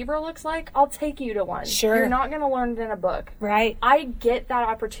fucking zebra looks like? I'll take you to one. Sure. You're not going to learn it in a book. Right. I get that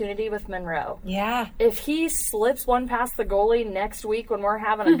opportunity with Monroe. Yeah. If he slips one past the goalie next week when we're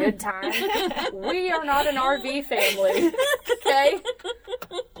having a good time, we are not an RV family. Okay?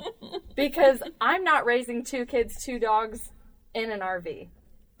 Because I'm not raising 2 kids, 2 dogs in an RV.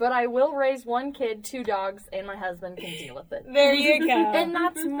 But I will raise 1 kid, 2 dogs, and my husband can deal with it. There you go. And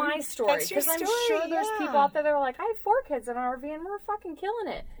that's my story. That's your Because I'm story, sure there's yeah. people out there that are like, I have 4 kids in an RV and we're fucking killing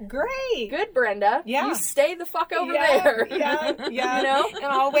it. Great. Good, Brenda. Yeah. You stay the fuck over Yeah, there. Yeah. You know? And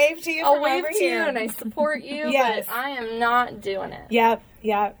I'll wave to you I'll from wave over to here. you and I support you, Yes. but I am not doing it. Yep.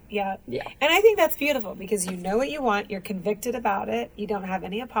 Yeah. And I think that's beautiful because you know what you want. You're convicted about it. You don't have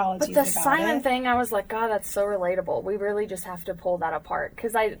any apologies But the about Simon it. thing, I was like, God, that's so relatable. We really just have to pull that apart.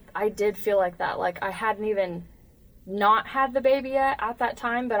 Because I did feel like that. Like, I hadn't even not had the baby yet at that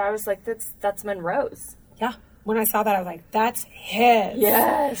time, but I was like, that's Monroe's. Yeah. When I saw that, I was like, that's his.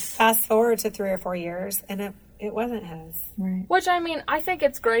 Yes. Fast forward to 3 or 4 years, and it wasn't his. Right. Which, I mean, I think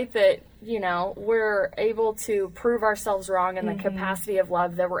it's great that, you know, we're able to prove ourselves wrong in the capacity of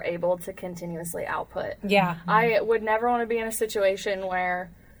love that we're able to continuously output. Yeah. I would never want to be in a situation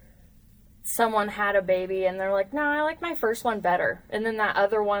where someone had a baby and they're like, no, I like my first one better. And then that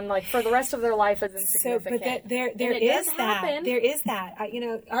other one, like, for the rest of their life is So, insignificant. but there And is it does that. happen. There is that.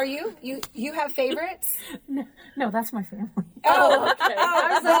 Are you have favorites? No, that's my family. Oh, okay.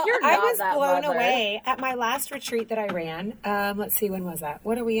 I was like, you're not I was that blown mother. away at my last retreat that I ran. Let's see, when was that?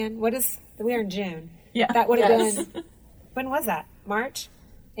 What are we in? We are in June. Yeah. That would have Yes. been, when was that? March?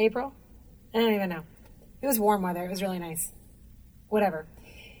 April? I don't even know. It was warm weather. It was really nice. Whatever.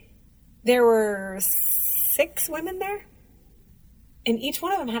 There were 6 women there, and each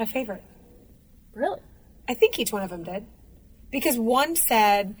one of them had a favorite. Really? I think each one of them did. Because one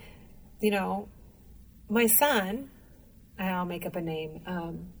said, my son, I'll make up a name,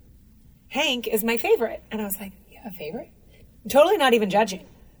 Hank is my favorite. And I was like, you have a favorite? Totally not even judging.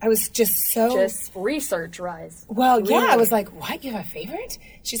 I was just so... Just research rise. Well, really? Yeah, I was like, what? You have a favorite?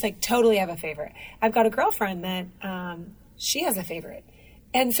 She's like, totally have a favorite. I've got a girlfriend that she has a favorite.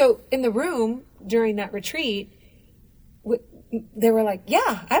 And so in the room during that retreat, they were like,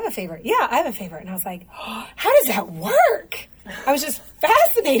 yeah, I have a favorite. Yeah, I have a favorite. And I was like, oh, how does that work? I was just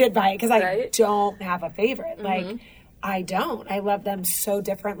fascinated by it because I don't have a favorite. Mm-hmm. Like, I don't. I love them so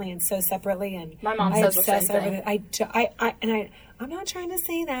differently and so separately. And my mom says the same thing. I'm not trying to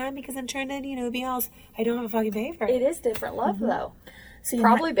say that because I'm trying to, be all. I don't have a fucking favorite. It is different love, though. See,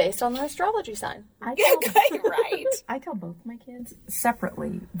 probably based on the astrology sign. Right. I tell both my kids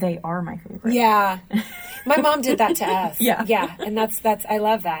separately they are my favorite. Yeah, my mom did that to us. Yeah, and that's. I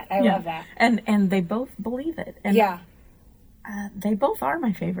love that. I love that. And they both believe it. And they both are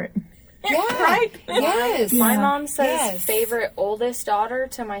my favorite. Yeah. Right. Yes. My mom says favorite oldest daughter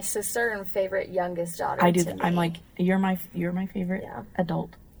to my sister and favorite youngest daughter. I do. To me. I'm like, you're my favorite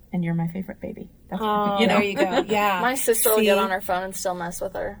adult, and you're my favorite baby. That's there you go. Yeah. My sister will get on her phone and still mess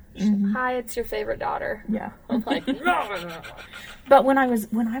with her. Mm-hmm. Hi, it's your favorite daughter. Yeah. I'm like, no. But when I was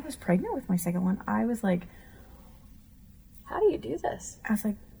pregnant with my second one, I was like, how do you do this? I was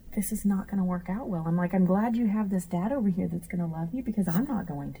like, this is not going to work out well. I'm like, I'm glad you have this dad over here that's going to love you because I'm not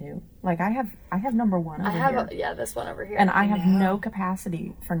going to. Like, I have number one over here. This one over here. And I have no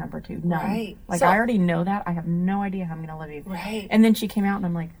capacity for number 2. None. Right. Like, I already know that. I have no idea how I'm going to love you. Right. And then she came out and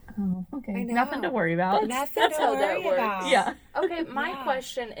I'm like, oh, okay. Nothing to worry about. That's how that works. Yeah. Okay, my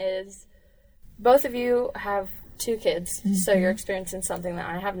question is, both of you have 2 kids, so you're experiencing something that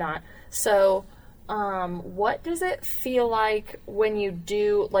I have not. So... what does it feel like when you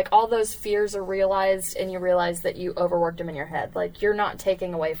do, like, all those fears are realized and you realize that you overworked them in your head? Like, you're not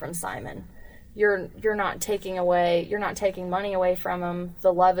taking away from Simon. You're not taking money away from him.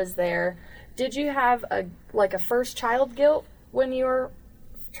 The love is there. Did you have a first child guilt when you were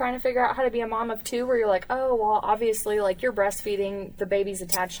trying to figure out how to be a mom of 2 where you're like, oh, well, obviously, like, you're breastfeeding, the baby's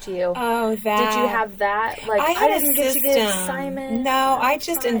attached to you. Oh, that. Did you have that? Like, I didn't get to get Simon. No, I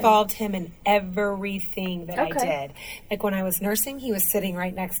just involved him in everything that I did. Like, when I was nursing, he was sitting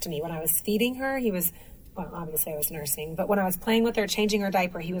right next to me. When I was feeding her, obviously I was nursing, but when I was playing with her, changing her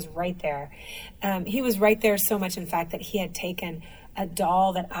diaper, he was right there. He was right there so much, in fact, that he had taken a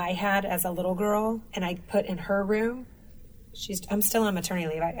doll that I had as a little girl, and I put in her room. I'm still on maternity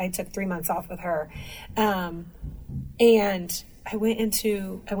leave. I took 3 months off with her. And I went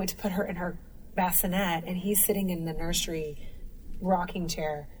to put her in her bassinet, and he's sitting in the nursery rocking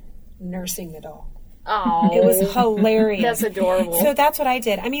chair nursing the doll. Oh, it was hilarious. That's adorable. So that's what I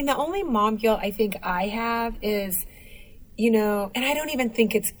did. I mean, the only mom guilt I think I have is, and I don't even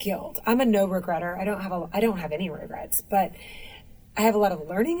think it's guilt. I'm a no regretter. I don't have any regrets, but I have a lot of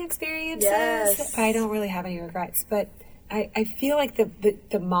learning experiences. Yes. But I don't really have any regrets, but I feel like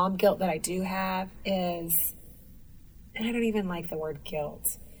the mom guilt that I do have is, and I don't even like the word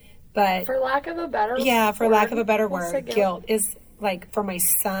guilt, but for lack of a better word, guilt is like, for my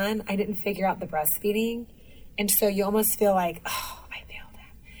son, I didn't figure out the breastfeeding, and so you almost feel like, oh, I failed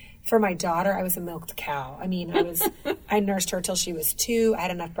him. For my daughter, I was a milked cow. I mean, I nursed her till she was 2. I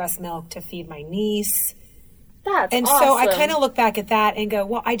had enough breast milk to feed my niece. That's and awesome. So I kind of look back at that and go,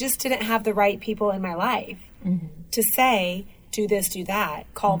 well, I just didn't have the right people in my life to say, do this, do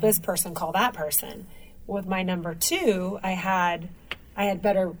that, call this person, call that person. With my number 2, I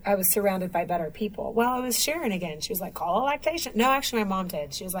was surrounded by better people. Well, it was Sharon again. She was like, call a lactation. No, actually, my mom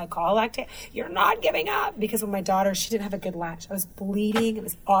did. She was like, call a lactation. You're not giving up. Because with my daughter, she didn't have a good latch. I was bleeding. It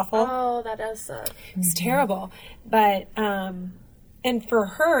was awful. Oh, that does suck. It's terrible. But, and for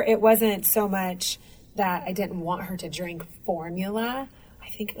her, it wasn't so much that I didn't want her to drink formula. I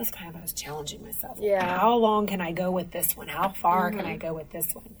think it was kind of, I was challenging myself. Yeah. How long can I go with this one? How far can I go with this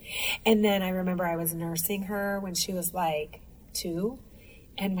one? And then I remember I was nursing her when she was like 2,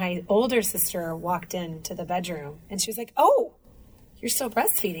 and my older sister walked into the bedroom, and she was like, oh, you're still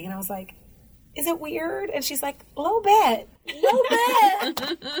breastfeeding. And I was like, is it weird? And she's like, a little bit. Oh,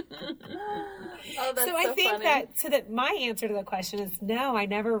 that's so I think funny. that my answer to the question is no, I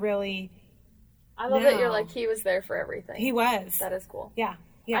never really. I love that you're like, he was there for everything. He was. That is cool. Yeah.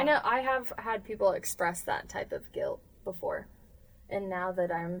 I know I have had people express that type of guilt before. And now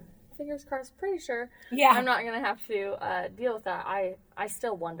that I'm, fingers crossed, pretty sure I'm not going to have to deal with that, I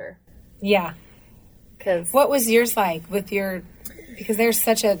still wonder. Yeah. Because What was yours like with your? Because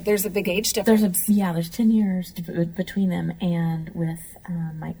there's a big age difference. There's 10 years between them, and with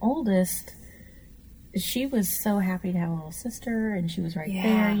my oldest, she was so happy to have a little sister, and she was right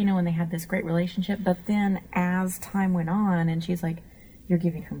there, and they had this great relationship. But then as time went on, and she's like, you're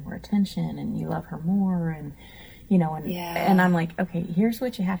giving her more attention, and you love her more, and and I'm like, okay, here's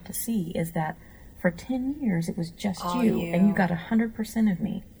what you have to see is that for 10 years it was just you, and you got 100% of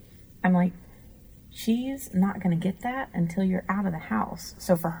me. I'm like, she's not going to get that until you're out of the house.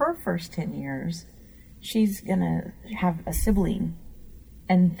 So for her first 10 years, she's going to have a sibling,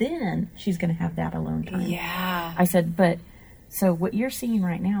 and then she's going to have that alone time. Yeah. I said, but so what you're seeing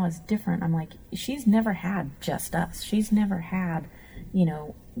right now is different. I'm like, she's never had just us. She's never had,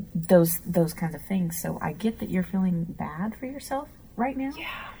 those kinds of things. So I get that you're feeling bad for yourself right now.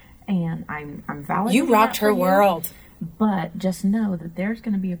 Yeah. And I'm validating You rocked that for her you. world. But just know that there's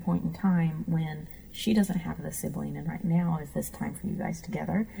going to be a point in time when she doesn't have the sibling, and right now is this time for you guys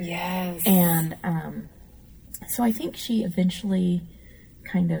together. Yes. And so I think she eventually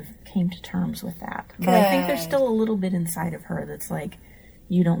kind of came to terms with that. But I think there's still a little bit inside of her that's like,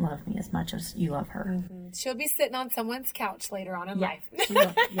 you don't love me as much as you love her. Mm-hmm. She'll be sitting on someone's couch later on in life. She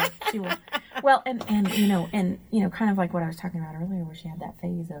will. Yeah, she will. Well, and kind of like what I was talking about earlier, where she had that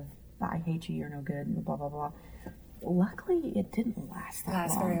phase of, I hate you, you're no good, and blah, blah, blah. Luckily, it didn't last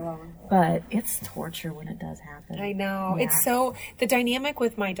very long. But it's torture when it does happen. I know. Yeah. It's so, the dynamic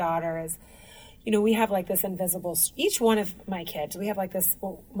with my daughter is, we have like this invisible, each one of my kids, we have like this,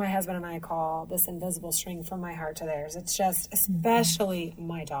 my husband and I call this invisible string from my heart to theirs. It's just, especially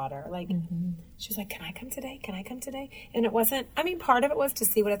my daughter. Like, she was like, can I come today? Can I come today? And it wasn't, part of it was to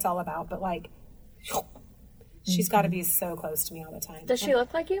see what it's all about, but like, she's got to be so close to me all the time. Does she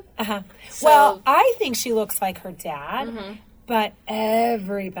look like you? Uh-huh. So- Well, I think she looks like her dad, but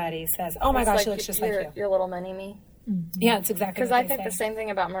everybody says, oh my gosh, she looks just like you. Your little mini-me. Yeah, it's exactly Because what I they think say. the same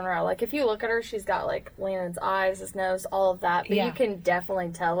thing about Monroe. Like, if you look at her, she's got, like, Landon's eyes, his nose, all of that. But you can definitely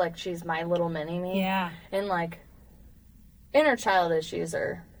tell, like, she's my little mini-me. Yeah. And, like, inner child issues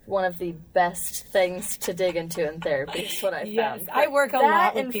are one of the best things to dig into in therapy, is what I Yes, found. I work a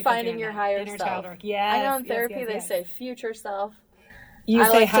lot with and people finding doing your that. higher Inner self. child work. Yes, I know in yes, therapy yes, they yes. say future self. You I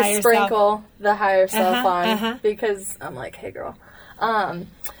say like higher to sprinkle the higher self Uh-huh, on uh-huh. because I'm like, hey, girl.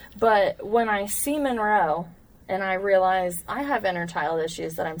 But when I see Monroe and I realize I have inner child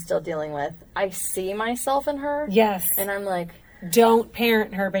issues that I'm still dealing with, I see myself in her. Yes. And I'm like, Don't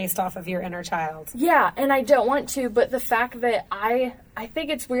parent her based off of your inner child. yeah, and I don't want to, but the fact that I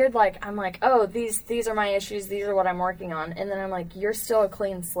think it's weird, like, I'm like, oh, these are my issues, these are what I'm working on, and then I'm like, you're still a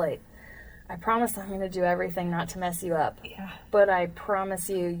clean slate. I promise I'm going to do everything not to mess you up. Yeah. But I promise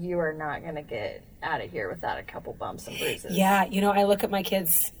you are not going to get out of here without a couple bumps and bruises. Yeah, I look at my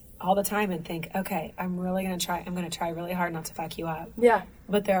kids all the time and think, okay, I'm going to try really hard not to fuck you up. Yeah.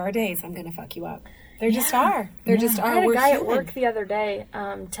 But there are days I'm going to fuck you up. There just are. There just are. I had a We're guy human. at work the other day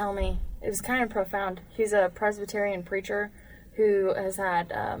tell me, it was kind of profound. He's a Presbyterian preacher who has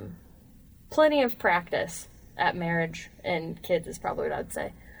had plenty of practice at marriage and kids is probably what I'd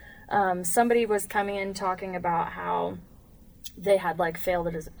say. Somebody was coming in talking about how they had like failed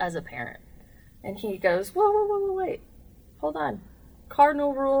it as a parent. And he goes, whoa, wait. Hold on.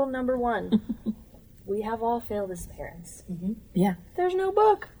 Cardinal rule number 1. We have all failed as parents. Yeah. There's no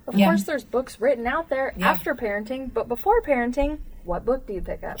book. Of course there's books written out there after parenting, but before parenting, what book do you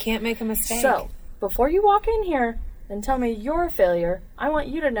pick up? Can't make a mistake. So, before you walk in here and tell me you're a failure, I want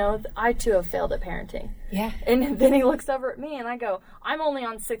you to know that I too have failed at parenting. Yeah. And then he looks over at me and I go, I'm only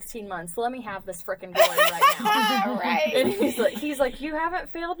on 16 months. Let me have this frickin' glory right now. Right. And he's like, you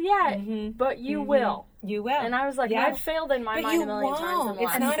haven't failed yet, but you will. You will. And I was like, Yeah. I've failed in my But mind you a million times won't. in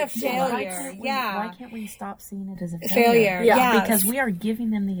It's life. not a Why failure. can't we, Yeah. Why can't we stop seeing it as a Failure. Yeah. Yes. Because we are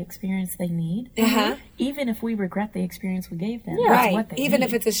giving them the experience they need. Uh-huh. Even if we regret the experience we gave them. Yeah. That's Right. what they Even need.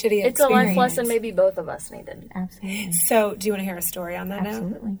 if it's a shitty It's a life experience. lesson maybe both of us needed. Absolutely. So, do you want to hear a story on that note?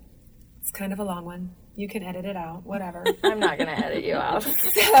 Absolutely. It's kind of a long one. You can edit it out, whatever. I'm not going to edit you out.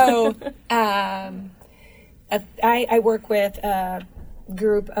 So, I work with a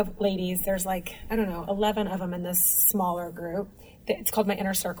group of ladies. There's 11 of them in this smaller group. It's called my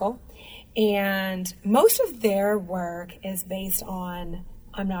Inner Circle. And most of their work is based on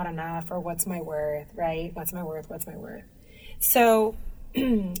I'm not enough or what's my worth, right? What's my worth? So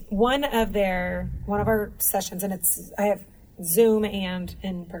one of our sessions, and I have Zoom and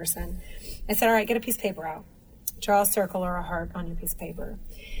in person, I said, all right, get a piece of paper out. Draw a circle or a heart on your piece of paper.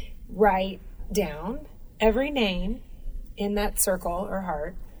 Write down every name in that circle or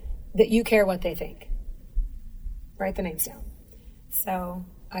heart that you care what they think. Write the names down. So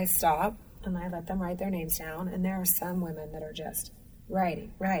I stop and I let them write their names down. And there are some women that are just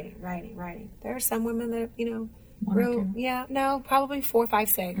writing. There are some women that, wrote, probably 4, 5,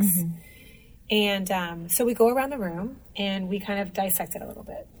 6. And so we go around the room and we kind of dissect it a little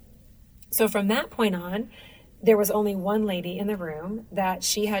bit. So from that point on, there was only one lady in the room that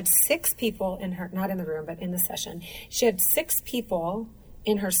she had 6 people in her, not in the room, but in the session. She had 6 people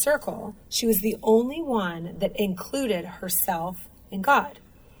in her circle. She was the only one that included herself and God.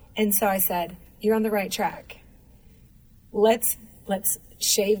 And so I said, you're on the right track. Let's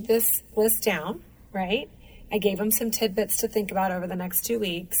shave this list down, right? I gave them some tidbits to think about over the next 2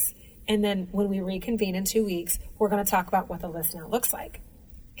 weeks. And then when we reconvene in 2 weeks, we're going to talk about what the list now looks like.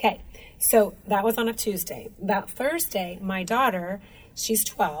 Okay, so that was on a Tuesday. That Thursday, my daughter, she's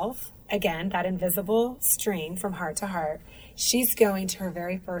 12, again, that invisible stream from heart to heart, she's going to her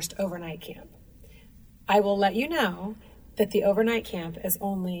very first overnight camp. I will let you know that the overnight camp is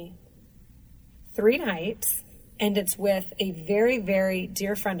only 3 nights, and it's with a very, very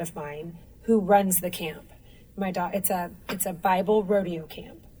dear friend of mine who runs the camp. It's a Bible rodeo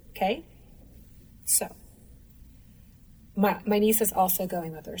camp, okay? So my niece is also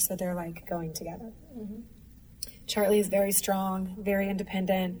going with her, so they're like going together. Charlie is very strong, very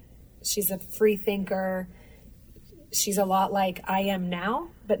independent. She's a free thinker. She's a lot like I am now,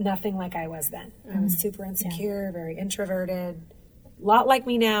 but nothing like I was then. I was super insecure, very introverted. A lot like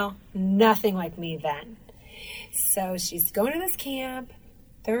me now, nothing like me then. So she's going to this camp.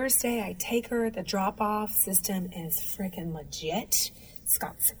 Thursday, I take her. The drop-off system is freaking legit. It's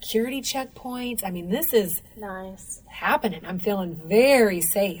got security checkpoints. I mean, this is nice happening. I'm feeling very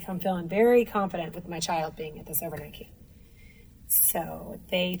safe. I'm feeling very confident with my child being at this overnight camp. So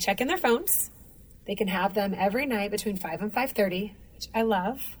they check in their phones. They can have them every night between 5 and 5:30, which I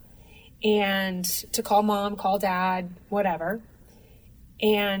love. And to call mom, call dad, whatever.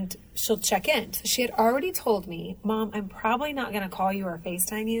 And she'll check in. So she had already told me, Mom, I'm probably not going to call you or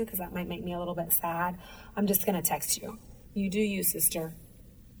FaceTime you because that might make me a little bit sad. I'm just going to text you. You do you, sister.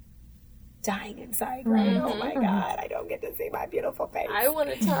 Dying inside, right? Oh my God, I don't get to see my beautiful face. I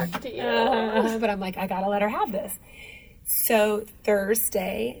want to talk to you. But I'm like, I got to let her have this. So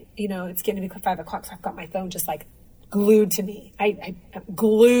Thursday, it's getting to be 5 o'clock, so I've got my phone just like glued to me. I'm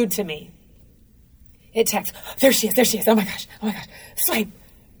glued to me. It texts, there she is. Oh my gosh. Swipe.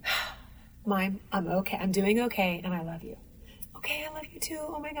 Mom, I'm okay. I'm doing okay, and I love you. Okay, I love you too.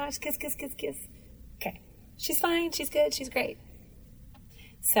 Oh my gosh, kiss. Okay. She's fine. She's good. She's great.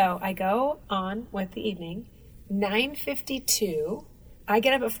 So I go on with the evening. 9:52. I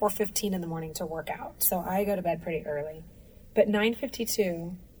get up at 4:15 in the morning to work out. So I go to bed pretty early. But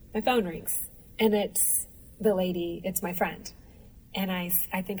 9:52, my phone rings. And it's the lady, it's my friend. And I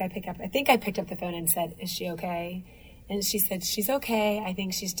think I picked up the phone and said, is she okay? And she said, she's okay. I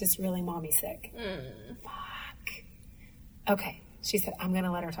think she's just really mommy sick. Fuck. Okay. She said, I'm going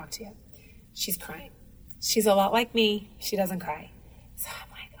to let her talk to you. She's crying. She's a lot like me. She doesn't cry. So I'm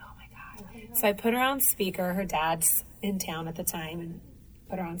like, oh my God. So I put her on speaker. Her dad's in town at the time and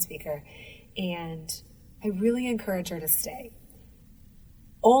put her on speaker. And I really encourage her to stay.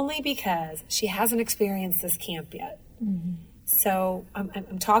 Only because she hasn't experienced this camp yet. So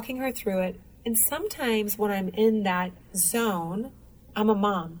I'm talking her through it. And sometimes when I'm in that zone, I'm a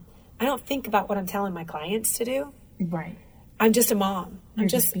mom. I don't think about what I'm telling my clients to do. Right. I'm just a mom. I'm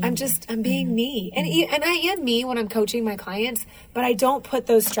being me. And I am me when I'm coaching my clients, but I don't put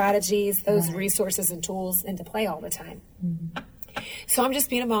those strategies, those resources and tools into play all the time. So I'm just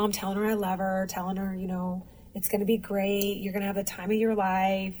being a mom, telling her I love her, telling her, it's going to be great. You're going to have the time of your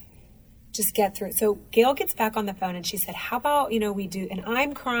life. Just get through it. So Gail gets back on the phone and she said, how about, we do, and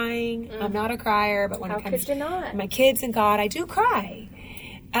I'm crying. I'm not a crier, but when it comes to my kids and God, I do cry.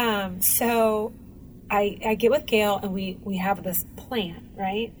 So I get with Gail and we have this plan,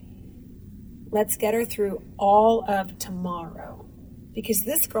 right? Let's get her through all of tomorrow because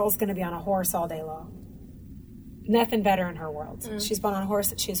this girl's going to be on a horse all day long. Nothing better in her world. She's been on a horse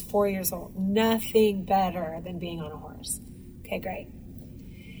since she was 4 years old. Nothing better than being on a horse. Okay, great.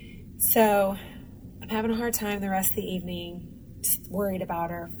 So I'm having a hard time the rest of the evening, just worried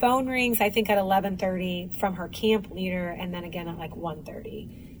about her. Phone rings, I think at 11:30 from her camp leader, and then again at like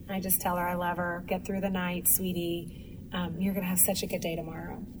 1:30. I just tell her I love her. Get through the night, sweetie. You're going to have such a good day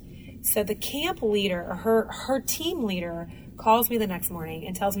tomorrow. So the camp leader, or her team leader, calls me the next morning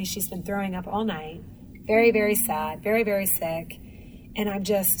and tells me she's been throwing up all night. Very, very sad, very, very sick. And I'm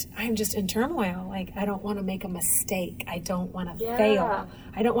just in turmoil. Like, I don't want to make a mistake. I don't want to fail.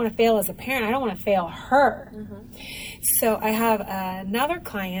 I don't want to fail as a parent. I don't want to fail her. So I have another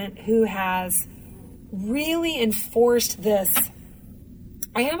client who has really enforced this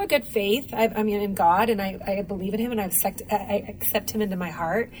I have a good faith. I mean, in God, and I believe in Him, and I accept Him into my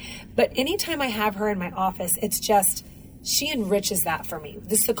heart. But anytime I have her in my office, it's just, she enriches that for me.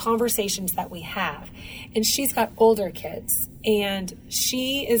 This is the conversations that we have. And she's got older kids, and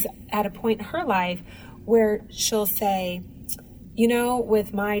she is at a point in her life where she'll say, you know,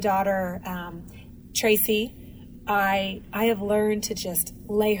 with my daughter, Tracy, I have learned to just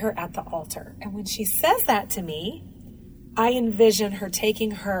lay her at the altar. And when she says that to me, I envision her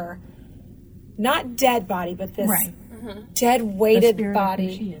taking her, not dead body, but this dead weighted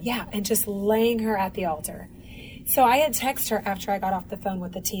body. Yeah, and just laying her at the altar. So I had texted her after I got off the phone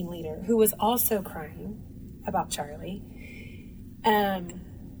with the team leader, who was also crying about Charlie.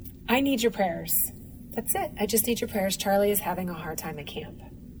 I need your prayers. That's it. I just need your prayers. Charlie is having a hard time at camp.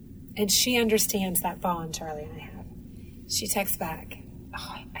 And she understands that bond Charlie and I have. She texts back,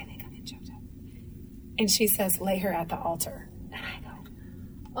 oh, I think I'm in choked up. And she says, lay her at the altar. And I go,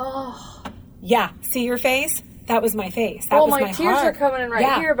 oh. Yeah, see your face? That was my face. That was my tears heart. are coming in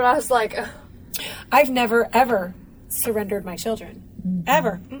right here, but I was like... I've never, ever surrendered my children. Mm-hmm.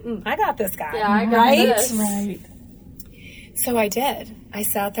 Ever. I got this guy. Yeah, I got this. Right. So I did. I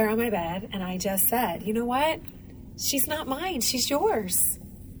sat there on my bed, and I just said, you know what? She's not mine. She's yours.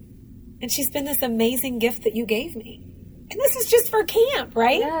 And she's been this amazing gift that you gave me. And this is just for camp,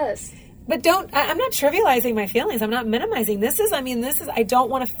 right? Yes. But I'm not trivializing my feelings. I'm not minimizing. I don't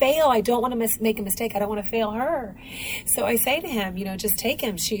want to fail. I don't want to make a mistake. I don't want to fail her. So I say to him, you know, just take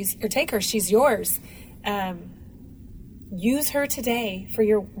him. Take her. She's yours. Use her today for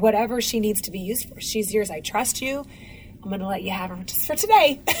your, whatever she needs to be used for. She's yours. I trust you. I'm going to let you have her just for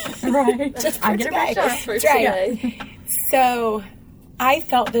today. Right. Just for I today. Just for today. Right. So I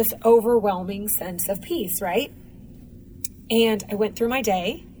felt this overwhelming sense of peace, right? And I went through my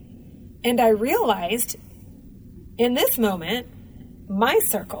day, and I realized in this moment, my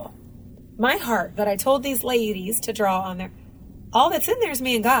circle, my heart that I told these ladies to draw on there, all that's in there is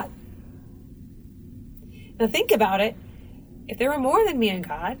me and God. Now think about it. If there were more than me and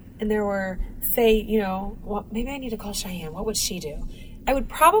God, and there were, say, you know, well, maybe I need to call Cheyenne. What would she do? I would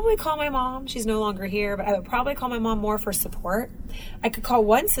probably call my mom. She's no longer here, but I would probably call my mom more for support. I could call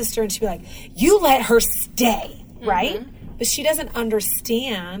one sister, and she'd be like, you let her stay, right? But she doesn't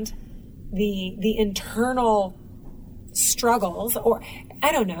understand the internal struggles, or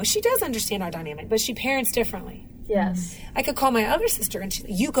I don't know. She does understand our dynamic, but she parents differently. Yes. I could call my other sister, and she's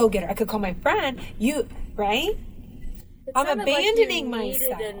like, you go get her. I could call my friend. Right? I'm abandoning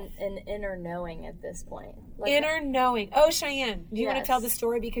myself. An inner knowing at this point. Inner knowing. Oh, Cheyenne, do you want to tell the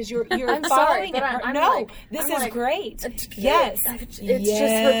story because you're I'm following sorry, it? I'm no, like, this I'm is like, great. Yes, it's just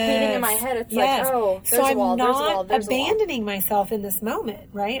repeating in my head. It's like, oh, there's so a wall. I'm There's a not wall. There's abandoning myself in this moment,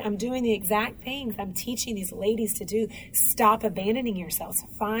 right? I'm doing the exact things I'm teaching these ladies to do. Stop abandoning yourselves.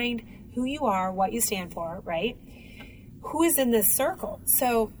 Find who you are, what you stand for, right? Who is in this circle?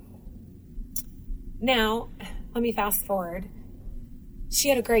 So now, let me fast forward. She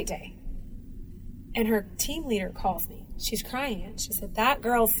had a great day. And her team leader calls me. She's crying, and she said, that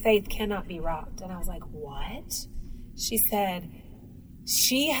girl's faith cannot be rocked. And I was like, what? She said,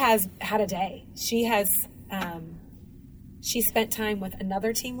 she has had a day. She spent time with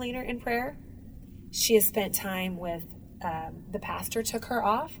another team leader in prayer. She has spent time with, the pastor took her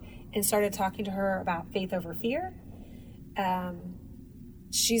off and started talking to her about faith over fear. And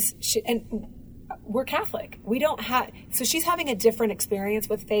we're Catholic. We don't have, so she's having a different experience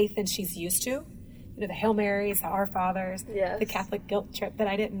with faith than she's used to. You know, the Hail Marys, the Our Fathers, the Catholic guilt trip that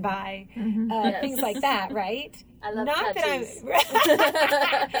I didn't buy, things like that, right? I love Not tattoos.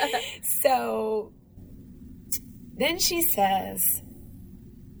 that I'm. So then she says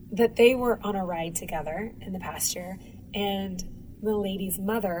that they were on a ride together in the past year, and the lady's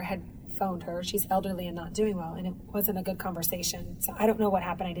mother had phoned her. She's elderly and not doing well, and it wasn't a good conversation. So I don't know what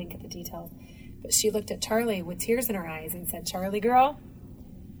happened. I didn't get the details. But she looked at Charlie with tears in her eyes and said, Charlie girl,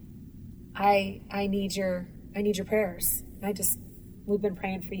 I need your prayers. We've been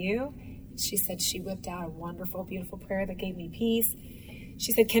praying for you. She said she whipped out a wonderful, beautiful prayer that gave me peace.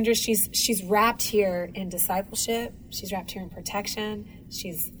 She said, Kendra, she's wrapped here in discipleship. She's wrapped here in protection.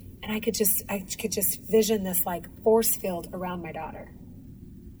 And I could just vision this like force field around my daughter.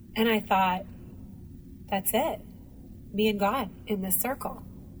 And I thought, that's it. Me and God in this circle.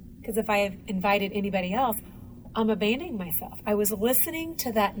 Because if I have invited anybody else, I'm abandoning myself. I was listening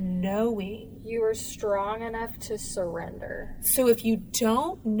to that knowing. You were strong enough to surrender. So if you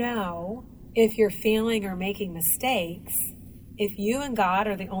don't know if you're failing or making mistakes, if you and God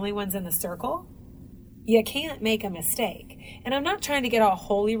are the only ones in the circle, you can't make a mistake. And I'm not trying to get a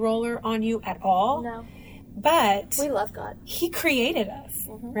holy roller on you at all. No. But We love God. He created us,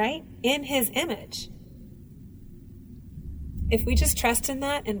 right? In His image. If we just trust in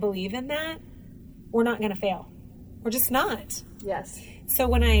that and believe in that, we're not going to fail. We're just not. Yes. So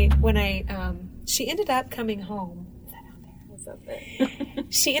when she ended up coming home. Is that out there? What's up there?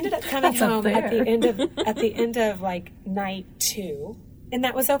 She ended up coming That's up home at there. the end of like night 2, and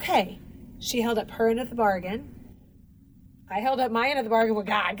that was okay. She held up her end of the bargain. I held up my end of the bargain with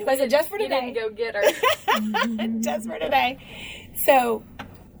God because I said, just for You today. didn't go get her. Just for today. So,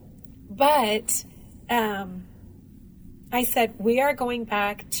 but I said, we are going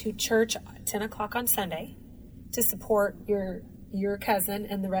back to church at 10 o'clock on Sunday to support your cousin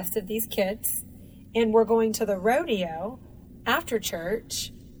and the rest of these kids. And we're going to the rodeo after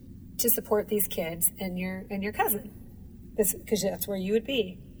church to support these kids and your cousin. Because that's where you would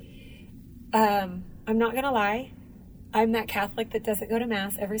be. I'm not going to lie. I'm that Catholic that doesn't go to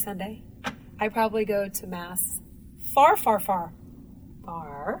Mass every Sunday. I probably go to Mass far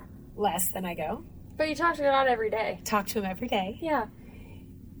less than I go. But you talk to God every day. Talk to Him every day. Yeah.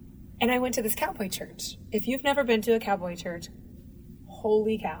 And I went to this cowboy church. If you've never been to a cowboy church,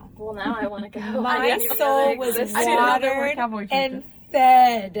 holy cow. Well, now I want to go. I My didn't even know soul they was existed. I didn't know there were watered cowboy and churches.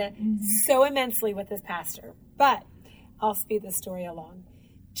 fed so immensely with this pastor. But I'll speed the story along.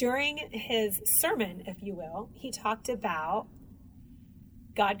 During his sermon, if you will, he talked about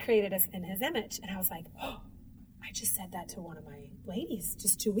God created us in His image. And I was like, oh, I just said that to one of my ladies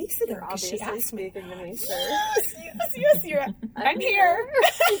just 2 weeks ago You're because she obviously asked me. speaking to me, sir. Yes, I'm here.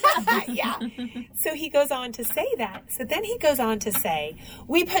 Yeah. So he goes on to say that. So then he goes on to say,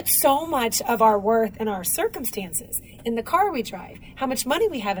 we put so much of our worth in our circumstances, in the car we drive, how much money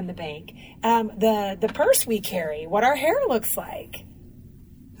we have in the bank, the purse we carry, what our hair looks like,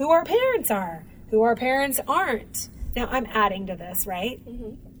 who our parents are, who our parents aren't. Now I'm adding to this, right?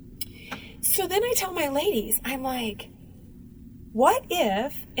 Mm-hmm. So then I tell my ladies, I'm like, what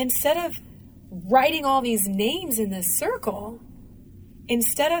if instead of writing all these names in this circle,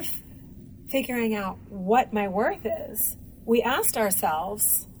 instead of figuring out what my worth is, we asked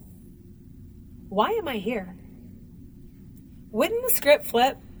ourselves, why am I here? Wouldn't the script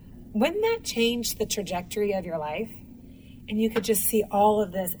flip? Wouldn't that change the trajectory of your life? And you could just see all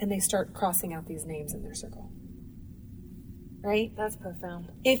of this, and they start crossing out these names in their circle. Right? That's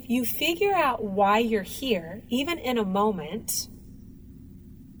profound. If you figure out why you're here, even in a moment,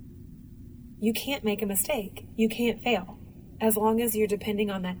 you can't make a mistake. You can't fail. As long as you're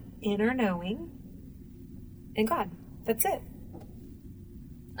depending on that inner knowing and God. That's it.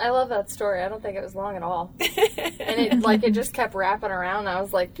 I love that story. I don't think it was long at all. And it just kept wrapping around. I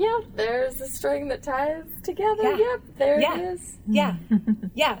was like, yeah, there's a string that ties together. Yeah. Yep, there Yeah. it is. Yeah.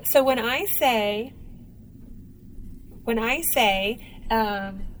 Yeah. So when I say,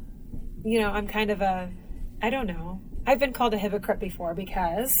 I'm kind of I don't know. I've been called a hypocrite before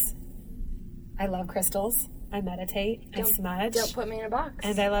because I love crystals. I meditate. I smudge. Don't put me in a box.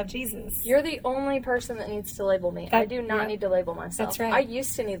 And I love Jesus. You're the only person that needs to label me. I do not yeah. need to label myself. That's right. I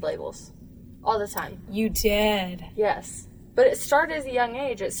used to need labels all the time. You did. Yes. But it started at a young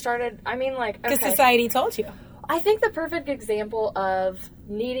age. Because Society told you. I think the perfect example of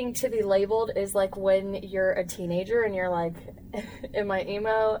needing to be labeled is like when you're a teenager and you're like, am I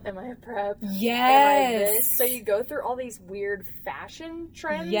emo? Am I a prep? Yes. Am I this? So you go through all these weird fashion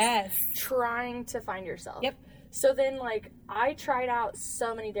trends. Yes. Trying to find yourself. Yep. So then, I tried out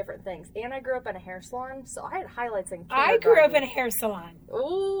so many different things. And I grew up in a hair salon, so I had highlights in kindergarten. I grew up in a hair salon.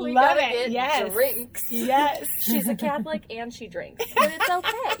 Ooh, we Love gotta it. get Yes. drinks. Yes. She's a Catholic and she drinks. But it's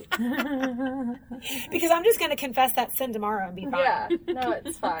okay. Because I'm just going to confess that sin tomorrow and be fine. Yeah. No,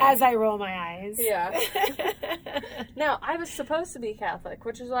 it's fine. As I roll my eyes. Yeah. Now, I was supposed to be Catholic,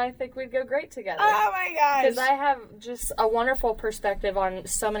 which is why I think we'd go great together. Oh my gosh. Because I have just a wonderful perspective on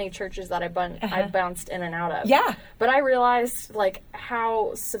so many churches that I've bounced in and out of. Yeah. But I realized,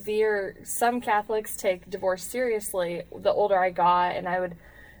 how severe some Catholics take divorce seriously the older I got, and I would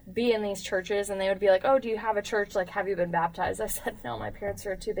be in these churches, and they would be like, oh, do you have a church? Have you been baptized? I said, no, my parents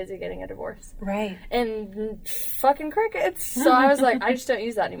are too busy getting a divorce. Right. And fucking crickets. So I was like, I just don't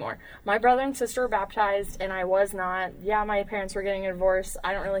use that anymore. My brother and sister were baptized, and I was not. Yeah, my parents were getting a divorce.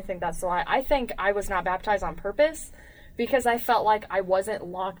 I don't really think that's why. I think I was not baptized on purpose because I felt like I wasn't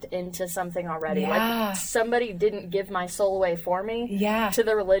locked into something already. Yeah. Like somebody didn't give my soul away for me Yeah. to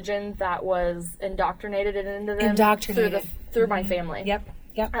the religion that was indoctrinated into them through my family. Yep.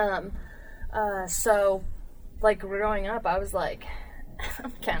 Yep. So, growing up, I was like,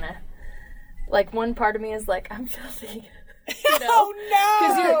 I'm kind of, one part of me is like, I'm filthy. You know? Oh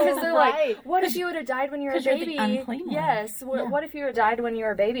no! Because they're like, Right. like, what if you would have died when you were a 'Cause you're the baby? unclean one. Yes. What if you had died when you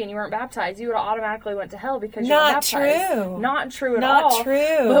were a baby and you weren't baptized? You would have automatically went to hell because you Not were baptized. true. Not true at Not all.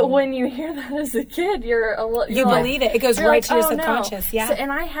 true. But when you hear that as a kid, you're You like, believe it. It goes you're right like, to your oh, no. subconscious. Yeah. So,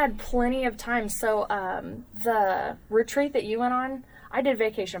 and I had plenty of time. So the retreat that you went on, I did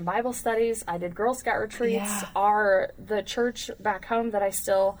vacation Bible studies. I did Girl Scout retreats. Yeah. The church back home that I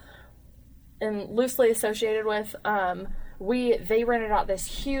still am loosely associated with, they rented out this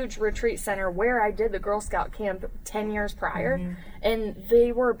huge retreat center where I did the Girl Scout camp 10 years prior, and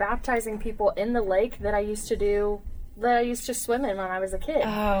they were baptizing people in the lake that I used to swim in when I was a kid.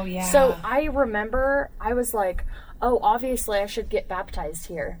 Oh, yeah. So I remember I was like, oh, obviously I should get baptized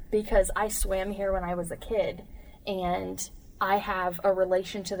here because I swam here when I was a kid, and I have a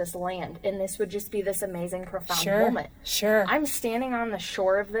relation to this land, and this would just be this amazing, profound moment. Sure. I'm standing on the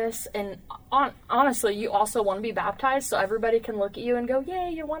shore of this, and honestly, you also want to be baptized, so everybody can look at you and go,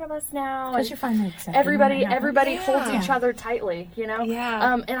 "Yay, you're one of us now!" Because And you're finally accepted. everybody Yeah. holds each other tightly, you know.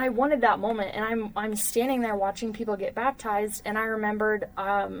 Yeah. And I wanted that moment, and I'm standing there watching people get baptized, and I remembered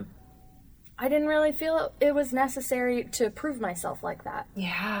I didn't really feel it was necessary to prove myself like that.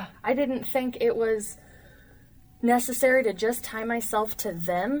 Yeah. I didn't think it was necessary to just tie myself to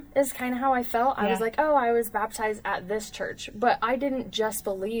them is kind of how I felt. I was Yeah. like, oh, I was baptized at this church, but I didn't just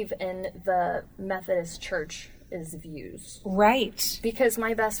believe in the Methodist church's views Right. because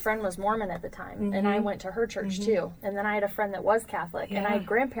my best friend was Mormon at the time, and I went to her church too. And then I had a friend that was Catholic, and I Yeah. had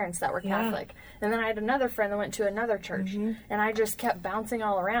grandparents that were Catholic, and then I had another friend that went to another church, and I just kept bouncing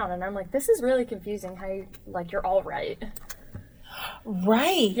all around. And I'm like, this is really confusing. How you're all right.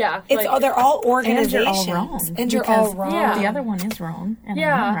 Right. Yeah, It's like- they're all And organizations. you're all wrong. And you're because all wrong. Yeah. The other one is wrong. And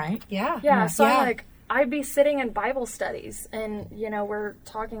Yeah. I'm right. Yeah. Yeah, so Yeah. I'm like, I'd be sitting in Bible studies, and we're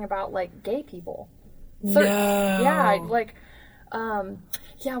talking about like gay people. No. Yeah, like,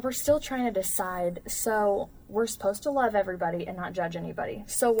 we're still trying to decide. So we're supposed to love everybody and not judge anybody.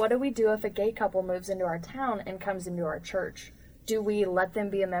 So what do we do if a gay couple moves into our town and comes into our church? Do we let them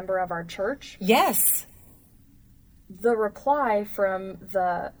be a member of our church? Yes. The reply from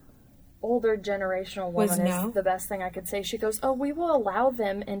the older generational Was woman no? is the best thing I could say. She goes, oh, we will allow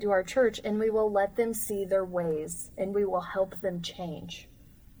them into our church, and we will let them see their ways, and we will help them change.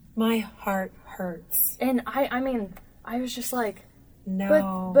 My heart hurts. And I mean, I was just like,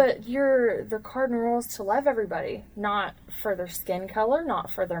 No. but the cardinal rule is to love everybody, not for their skin color,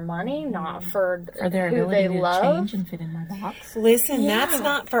 not for their money, not for For their who ability they to love. change and fit in my box. Listen, Yeah. that's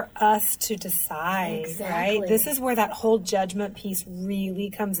not for us to decide, Exactly. right? This is where that whole judgment piece really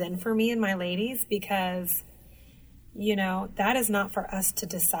comes in for me and my ladies, because, that is not for us to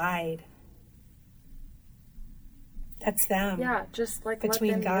decide. That's them. Yeah, just like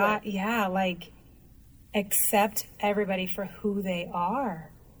Between let them God, do it. yeah, like, accept everybody for who they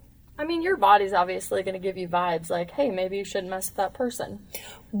are. I mean, your body's obviously going to give you vibes like, hey, maybe you shouldn't mess with that person.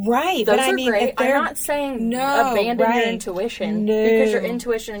 Right. Those but are I mean, great. if they're I'm not saying No, abandon your right. intuition No. because your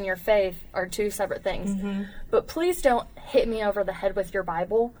intuition and your faith are two separate things. Mm-hmm. But please don't hit me over the head with your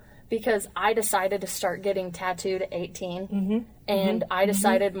Bible, because I decided to start getting tattooed at 18, Mm-hmm. and I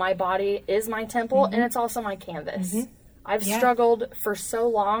decided my body is my temple and it's also my canvas. I've Mm-hmm. Yeah. struggled for so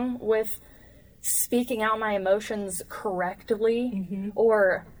long with speaking out my emotions correctly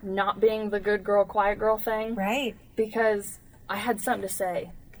or not being the good girl, quiet girl thing Right. because I had something to say.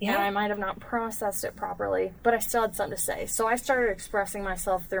 Yeah. And I might have not processed it properly, but I still had something to say. So I started expressing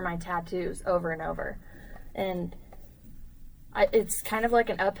myself through my tattoos over and over. And it's kind of like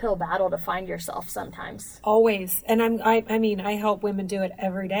an uphill battle to find yourself sometimes. Always. And I mean, I help women do it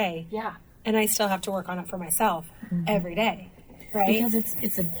every day. Yeah. And I still have to work on it for myself every day. Right? Because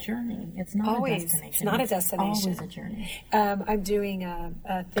it's a journey. It's not Always. a destination. It's not a destination. Always a journey. I'm doing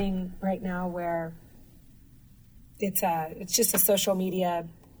a thing right now where it's just a social media,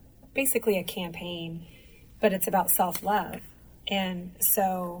 basically a campaign, but it's about self-love. And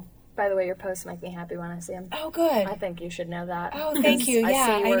so, By the way, your posts make me happy when I see them. oh, good. I think you should know that. Oh, thank you. I Yeah,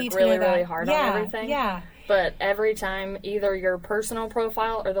 see you I work need to really, know that. really hard Yeah, on everything. yeah. But every time, either your personal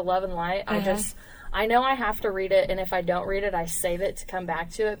profile or the Love and Light, I know I have to read it, and if I don't read it, I save it to come back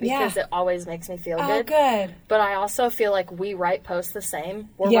to it because Yeah. it always makes me feel Oh, good. good. But I also feel like we write posts the same,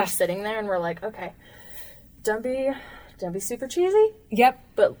 where Yeah. we're sitting there and we're like, okay, don't be super cheesy, Yep.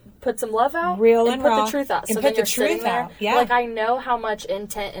 but put some love out, Real and and put raw. the truth out. And So put then the you're sitting truth there, out. Yeah. like I know how much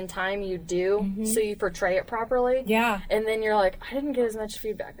intent and time you do, so you portray it properly. Yeah. And then you're like, I didn't get as much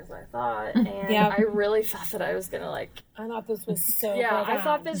feedback as I thought, and Yep. I really thought that I was gonna like, I thought this was so yeah, profound. I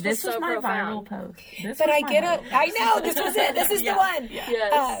thought this This was was so my profound. viral post. This But was I my get viral it. I know. This was it. This is the one.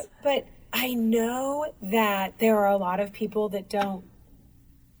 Yes. But I know that there are a lot of people that don't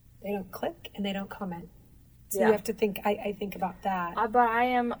They don't click and they don't comment. So Yeah. you have to think, I think about that. But I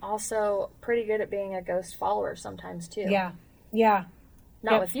am also pretty good at being a ghost follower sometimes too. Yeah. Yeah.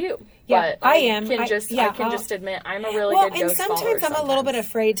 Not Yep. with you. Yeah, but I am. I can I'll- just admit I'm a really Well, good and ghost follower. sometimes I'm a little bit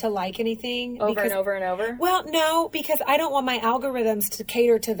afraid to like anything. over because, and over and over. Well, no, because I don't want my algorithms to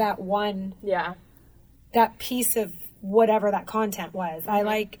cater to that one, Yeah. that piece of whatever that content was.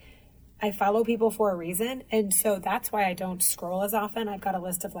 I follow people for a reason. And so that's why I don't scroll as often. I've got a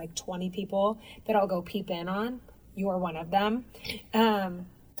list of like 20 people that I'll go peep in on. You're one of them.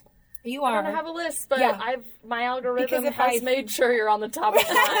 You are. I don't have a list, but Yeah. my algorithm Because if has I- made sure you're on the top of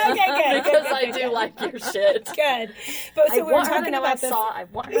mine. Okay, good, because good, I good, do good. like your shit. Good. But I so we were want her to talking know I about this. saw. I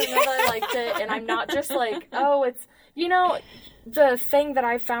want her to know that I liked it, and I'm not just like, oh, it's the thing that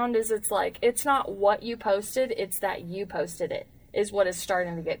I found is it's like it's not what you posted, it's that you posted it is what is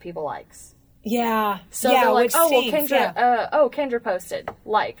starting to get people likes. Yeah. So yeah, they're like, which oh well, stinks, Kendra, yeah. Kendra posted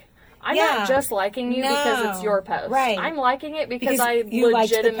like. I'm Yeah. not just liking you because it's No. your post. Right. I'm liking it because Because I you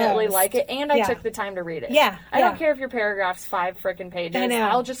liked the legitimately post. like it and I Yeah. took the time to read it. Yeah, I yeah. don't care if your paragraph's 5 frickin' pages. I know.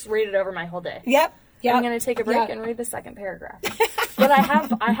 I'll just read it over my whole day. Yep. Yep. I'm going to take a break Yep. and read the second paragraph. But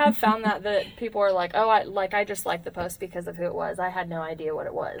I have found that people are like, oh, I just liked the post because of who it was. I had no idea what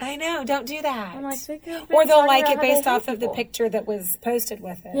it was. I know. Don't do that. I'm like, they could have or been they'll talking like about it how they based hate off of the people. picture that was posted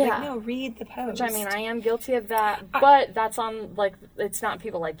with it. Yeah. Like, no, read the post. Which, I mean, I am guilty of that, but that's on, like, it's not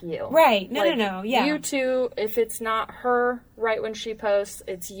people like you. Right. No, Like, no. Yeah. You two, if it's not her right when she posts,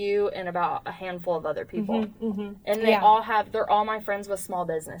 it's you and about a handful of other people. And they Yeah. they're all my friends with small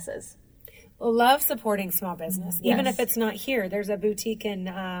businesses. Love supporting small business, even Yes. if it's not here. There's a boutique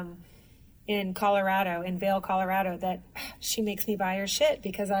in Colorado, in Vail, Colorado, that she makes me buy her shit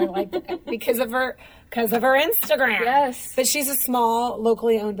because I like because of her Instagram. Yes. But she's a small,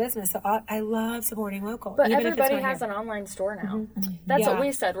 locally owned business, so I love supporting local. But even if it's everybody not has here. an online store now. That's what Yeah.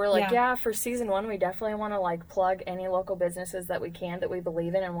 we said. We're like, Yeah. yeah, for season 1, we definitely want to like plug any local businesses that we can, that we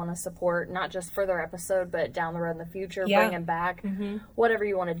believe in and want to support, not just for their episode, but down the road in the future, Yeah. bring them back, whatever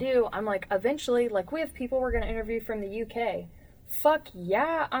you want to do. I'm like, eventually, like we have people we're going to interview from the UK. Fuck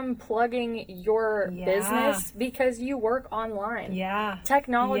yeah, I'm plugging your Yeah. business because you work online. Yeah.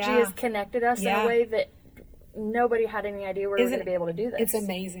 Technology Yeah. has connected us in Yeah. a way that nobody had any idea we were Isn't- going to be able to do this. It's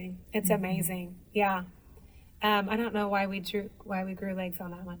amazing. It's amazing. Yeah. I don't know why we grew legs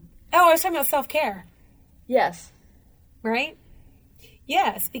on that one. Oh, I was talking about self-care, Yes. right?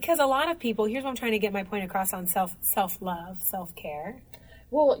 Yes, because a lot of people, here's what I'm trying to get my point across on self-love, self-care.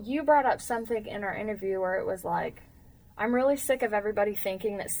 Well, you brought up something in our interview where it was like, I'm really sick of everybody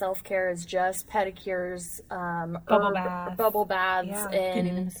thinking that self-care is just pedicures, bubble baths, Yeah. Getting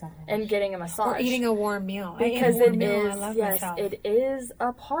a and massage. getting a massage. Or eating a warm meal. because I eat a warm it meal. is, I love yes, myself. it is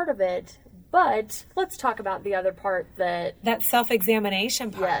a part of it. But let's talk about the other part that, That self-examination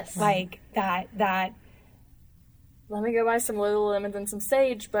part. Yes. Like that let me go buy some Lululemons and some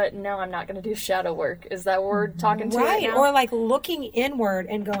sage, but no, I'm not going to do shadow work. Is that what we're talking to right. now? Or like looking inward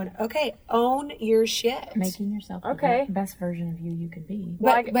and going, okay, own your shit. Making yourself Okay. the best version of you can be.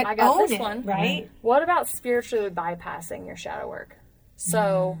 Well, but I got own this it, one. right? What about spiritually bypassing your shadow work?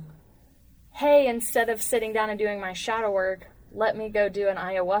 So, hey, instead of sitting down and doing my shadow work, let me go do an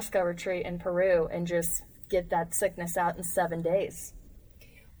ayahuasca retreat in Peru and just get that sickness out in 7 days.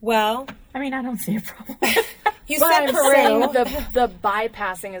 Well, I mean, I don't see a problem. you But said I'm Peru. saying the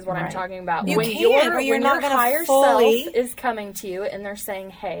bypassing is what I'm Right. talking about. You when can, your, but you're when not your gonna higher fully- self is coming to you and they're saying,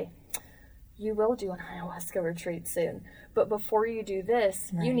 hey, you will do an ayahuasca retreat soon. But before you do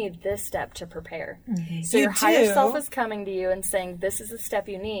this, you need this step to prepare. So You your higher do. self is coming to you and saying, this is the step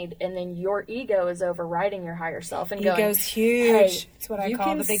you need. And then your ego is overriding your higher self and going, Ego's huge. hey, It's what I you call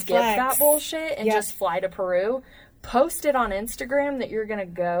can the big skip flex. that bullshit and Yep. just fly to Peru. Post it on Instagram that you're going to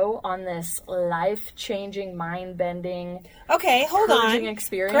go on this life-changing, mind-bending. Okay, hold purging on.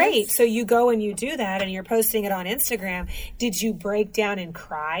 experience. Great. So you go and you do that and you're posting it on Instagram. Did you break down and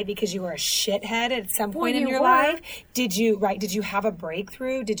cry because you were a shithead at some point in you your were. life? Did you have a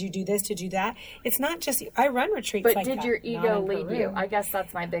breakthrough? Did you do this? Did you do that? It's not just, I run retreats But like did that. your Not ego in lead Peru. you? I guess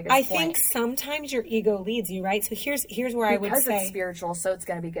that's my biggest I point. think sometimes your ego leads you, right? So here's where I would Because say, it's spiritual, so it's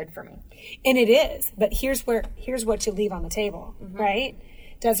going to be good for me. and it is, but here's what you leave on the table, Mm-hmm. right?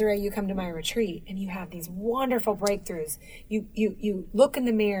 Desiree, you come to my retreat and you have these wonderful breakthroughs. You look in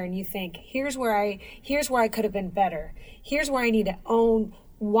the mirror and you think, here's where I could have been better. Here's where I need to own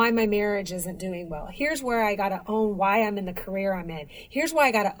why my marriage isn't doing well. Here's where I got to own why I'm in the career I'm in. Here's why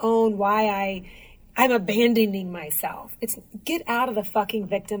I got to own why I'm abandoning myself. It's get out of the fucking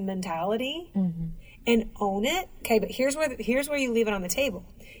victim mentality and own it. Okay, but here's where you leave it on the table.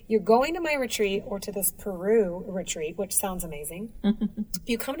 You're going to my retreat or to this Peru retreat, which sounds amazing.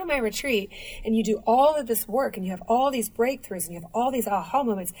 You come to my retreat and you do all of this work and you have all these breakthroughs and you have all these aha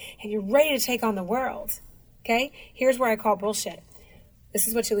moments and you're ready to take on the world. Okay? Here's where I call bullshit. This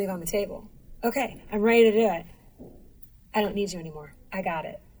is what you leave on the table. Okay, I'm ready to do it. I don't need you anymore. I got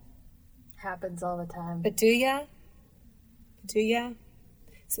it. Happens all the time. But do ya? Do ya?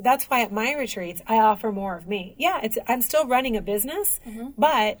 So that's why at my retreats, I offer more of me. Yeah, I'm still running a business,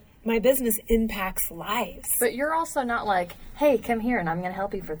 but my business impacts lives. But you're also not like, hey, come here and I'm going to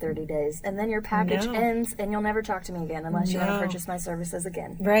help you for 30 days. And then your package ends and you'll never talk to me again unless you want to purchase my services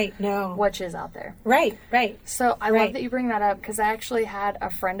again. Right, no. Which is out there. Right. So I love that you bring that up because I actually had a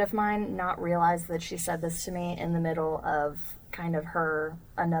friend of mine not realize that she said this to me in the middle of kind of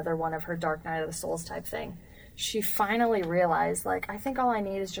another one of her Dark Night of the Souls type thing. She finally realized, like, I think all I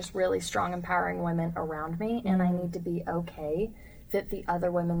need is just really strong, empowering women around me, and I need to be okay that the other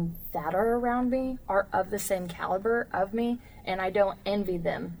women that are around me are of the same caliber of me, and I don't envy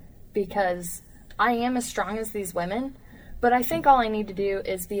them because I am as strong as these women, but I think all I need to do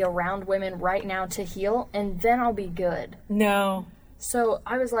is be around women right now to heal, and then I'll be good. No. So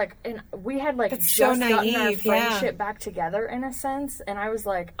I was like, and we had like That's just so gotten our naive, friendship back together in a sense. And I was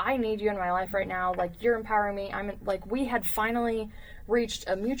like, I need you in my life right now. Like, you're empowering me. We had finally reached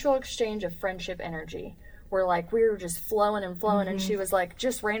a mutual exchange of friendship energy where like we were just flowing and flowing. And she was like,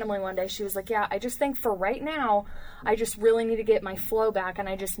 just randomly one day, she was like, yeah, I just think for right now, I just really need to get my flow back. And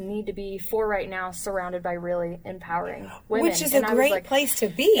I just need to be for right now surrounded by really empowering women. Which is a great place to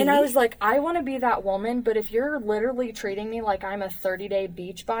be. And I was like, I want to be that woman, but if you're literally treating me like I'm a 30-day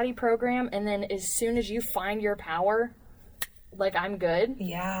beach body program, and then as soon as you find your power, like I'm good.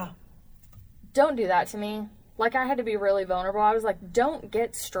 Yeah. Don't do that to me. Like, I had to be really vulnerable. I was like, don't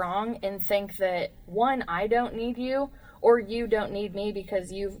get strong and think that, one, I don't need you, or you don't need me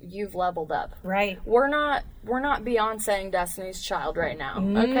because you've leveled up. Right. We're not Beyonce and Destiny's Child right now,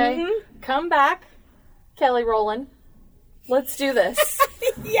 okay? Come back, Kelly Rowland. Let's do this.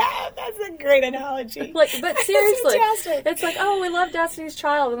 Yeah, that's a great analogy. Like, but seriously, fantastic. it's like, oh, we love Destiny's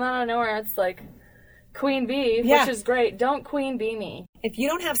Child, and then out of nowhere, it's like Queen Bee, Yeah. which is great. Don't Queen Bee me. If you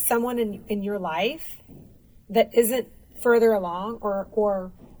don't have someone in your life that isn't further along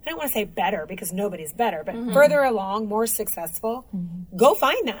or I don't want to say better because nobody's better, but further along, more successful, go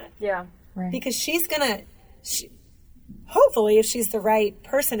find that. Yeah. Right. Because she's going to, hopefully, if she's the right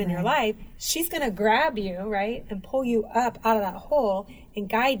person in your life, she's going to grab you, right, and pull you up out of that hole and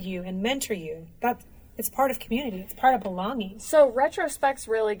guide you and mentor you. It's part of community. It's part of belonging. So retrospect's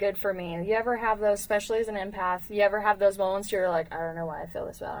really good for me. You ever have those, especially as an empath, you ever have those moments where you're like, I don't know why I feel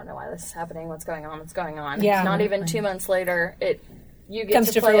this way. I don't know why this is happening. What's going on? Yeah. Not even 2 months later, you get Comes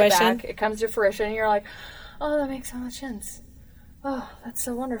to to play fruition. it back. It comes to fruition, and you're like, oh, that makes so much sense. Oh, that's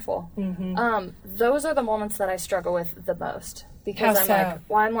so wonderful. Those are the moments that I struggle with the most because I'm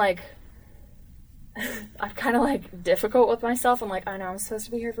kind of like difficult with myself. I'm like, I know I'm supposed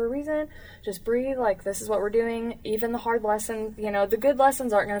to be here for a reason. Just breathe. Like, this is what we're doing. Even the hard lessons, the good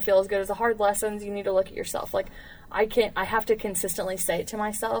lessons aren't going to feel as good as the hard lessons. You need to look at yourself. Like, I have to consistently say it to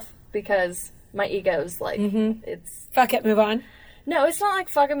myself because my ego's like, it's Fuck it, move on. no, it's not like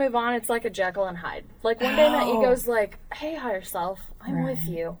fucking move on. It's like a Jekyll and Hyde. Like, one day my ego's like, hey, higher self, I'm with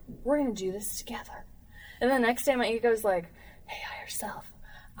you. We're going to do this together. And the next day my ego's like, hey, higher self,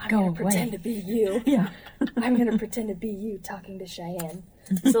 I'm going to pretend to be you. Yeah. I'm going to pretend to be you talking to Cheyenne.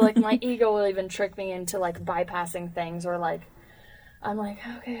 So, like, my ego will even trick me into, like, bypassing things or, like, I'm like,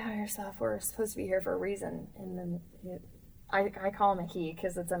 okay, higher self, we're supposed to be here for a reason. And then I call him a he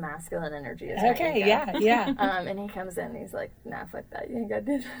because it's a masculine energy. Is my Okay, ego. yeah. And he comes in and he's like, nah, fuck that. You ain't got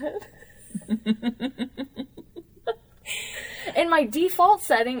to do that. And my default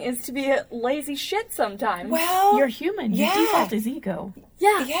setting is to be a lazy shit sometimes. Well, You're human. Your yeah. default is ego.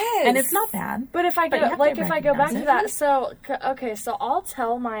 Yeah. yes. And it's not bad. But if I But go, you have like, to if I go back recognize to it. that, so I'll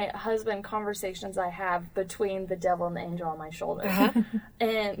tell my husband conversations I have between the devil and the angel on my shoulder.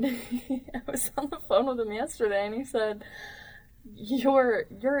 And I was on the phone with him yesterday, and he said, your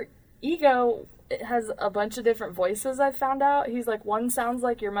ego has a bunch of different voices, I've found out. He's like, one sounds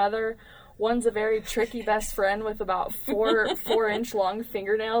like your mother. One's a very tricky best friend with about 4-inch long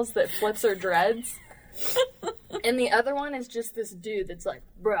fingernails that flips her dreads. And the other one is just this dude that's like,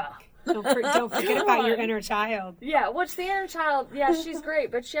 bruh. Don't forget about your inner child. Yeah, which the inner child, yeah, she's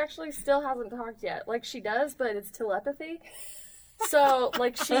great, but she actually still hasn't talked yet. Like, she does, but it's telepathy. So,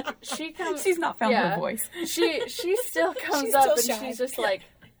 like, she comes... She's not found her voice. She still comes She's up still and shy. she's just like...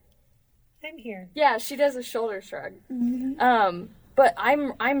 I'm here. Yeah, she does a shoulder shrug. But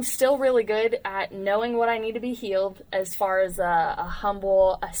I'm still really good at knowing what I need to be healed as far as a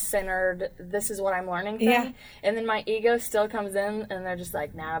humble, a centered, this is what I'm learning thing. Yeah. And then my ego still comes in and they're just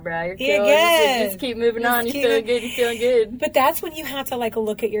like, nah, bro, you're cool. Just keep moving on. You're feeling good. You're feeling good. But that's when you have to like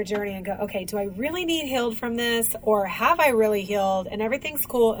look at your journey and go, okay, do I really need healed from this? Or have I really healed and everything's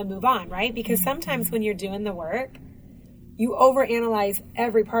cool and move on, right? Because sometimes when you're doing the work, you overanalyze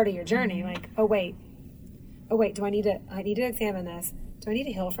every part of your journey. Like, oh wait, I need to examine this. Do I need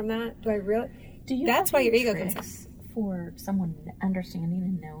to heal from that? Do I really? That's why your ego comes in. For someone understanding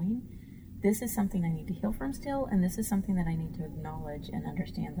and knowing, this is something I need to heal from still, and this is something that I need to acknowledge and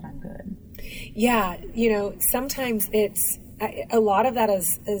understand that I'm good. Yeah, sometimes a lot of that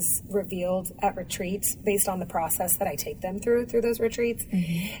is revealed at retreats based on the process that I take them through those retreats.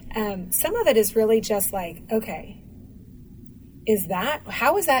 Mm-hmm. Some of it is really just like, okay,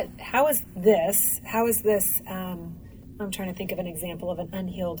 how is this, I'm trying to think of an example of an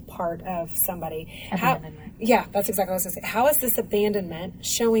unhealed part of somebody. Abandonment. Yeah, that's exactly what I was going to say. How is this abandonment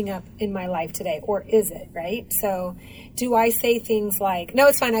showing up in my life today? Or is it, right? So do I say things like, no,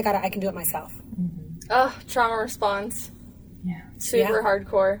 it's fine, I can do it myself. Mm-hmm. Oh, trauma response. Yeah. Super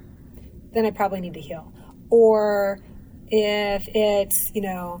hardcore. Then I probably need to heal. Or if it's,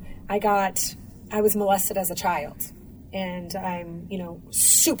 I was molested as a child. And I'm,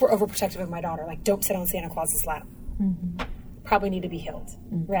 super overprotective of my daughter. Like, don't sit on Santa Claus's lap. Mm-hmm. Probably need to be healed,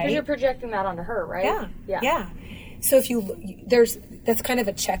 right? Because you're projecting that onto her, right? Yeah. So if that's kind of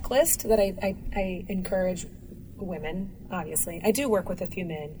a checklist that I encourage women. Obviously, I do work with a few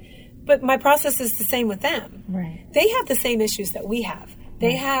men, but my process is the same with them. Right? They have the same issues that we have.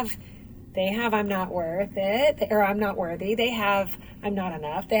 They have I'm not worth it, or I'm not worthy. They have I'm not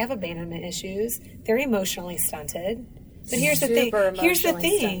enough. They have abandonment issues. They're emotionally stunted. But here's the thing.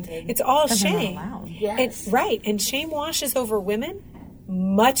 Stunted. It's all shame. Yes. Right. And shame washes over women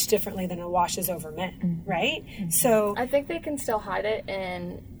much differently than it washes over men. Right? Mm-hmm. So I think they can still hide it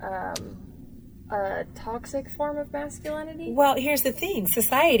in a toxic form of masculinity. Well, here's the thing.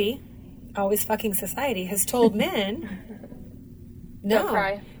 Society, always fucking society, has told men, no.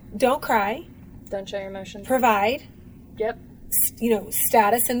 Don't cry. Don't show your emotions. Provide. Yep.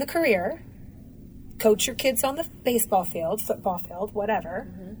 Status in the career. Coach your kids on the baseball field, football field, whatever.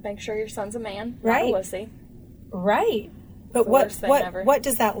 Mm-hmm. Make sure your son's a man, right? Not a wussy. Right. But what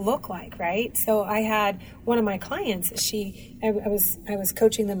does that look like, right? So I had one of my clients. I was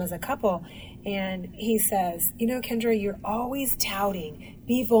coaching them as a couple, and he says, Kendra, you're always touting,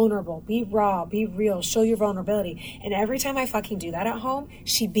 be vulnerable, be raw, be real, show your vulnerability. And every time I fucking do that at home,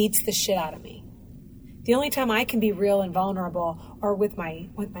 she beats the shit out of me. The only time I can be real and vulnerable are with my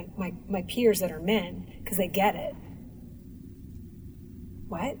peers that are men, because they get it.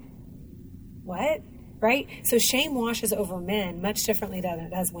 What? Right? So shame washes over men much differently than it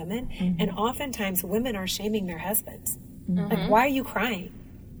does women. Mm-hmm. And oftentimes women are shaming their husbands. Mm-hmm. Like, why are you crying?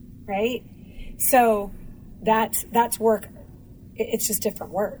 Right? So that's work. It's just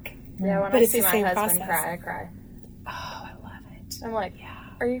different work. Yeah, when I see my husband cry, I cry. Oh, I love it. I'm like,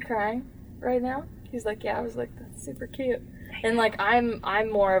 are you crying right now? He's like, yeah. I was like, that's super cute. And like, I'm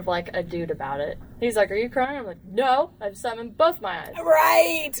more of like a dude about it. He's like, are you crying? I'm like, no, I've summoned both my eyes.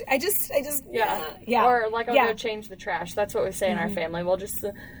 Right. I just, yeah. Or like, I'll go change the trash. That's what we say in our family. We'll just,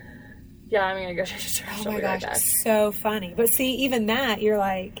 I'm going to go change the trash. Oh my gosh, so funny. But see, even that, you're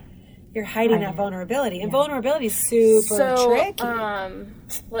like, you're hiding that vulnerability. And vulnerability is super tricky.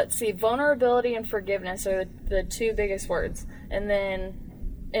 Let's see, vulnerability and forgiveness are the two biggest words. And then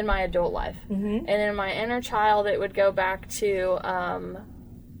in my adult life. Mm-hmm. And in my inner child, it would go back to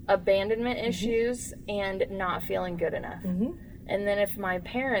abandonment issues and not feeling good enough. Mm-hmm. And then if my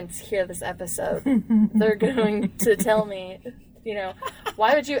parents hear this episode, they're going to tell me,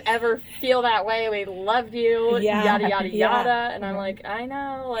 why would you ever feel that way? We loved you, yada, yada, yada. And I'm like, I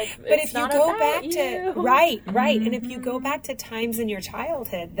know. Like, but if you go back to, right. And if you go back to times in your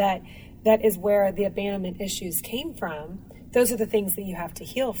childhood, that is where the abandonment issues came from. Those are the things that you have to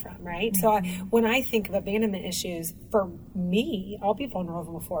heal from, right? Mm-hmm. So when I think of abandonment issues, for me, I'll be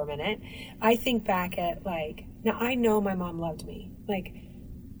vulnerable for a minute. I think back at now I know my mom loved me. Like,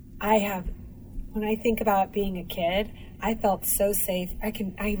 when I think about being a kid, I felt so safe.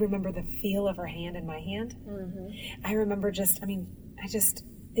 I remember the feel of her hand in my hand. Mm-hmm. I remember the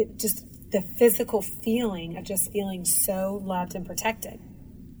physical feeling of just feeling so loved and protected.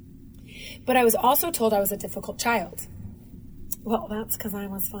 But I was also told I was a difficult child. Well, that's because I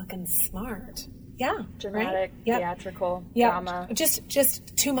was fucking smart. Yeah. Dramatic, right? Yep. theatrical, Yeah, drama.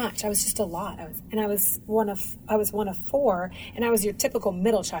 just too much. I was just a lot. I was one of 4, and I was your typical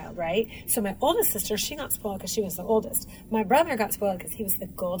middle child, right? So my oldest sister, she got spoiled because she was the oldest. My brother got spoiled because he was the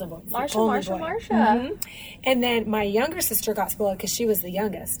golden boy. Marsha. And then my younger sister got spoiled because she was the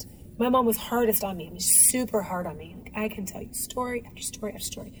youngest. My mom was hardest on me. I mean, super hard on me. I can tell you story after story after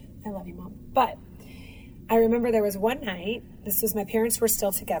story. I love you, Mom. But I remember there was one night. My parents were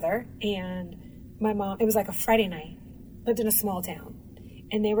still together, and my mom, it was like a Friday night, lived in a small town,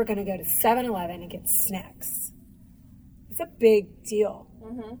 and they were going to go to 7-Eleven and get snacks. It's a big deal.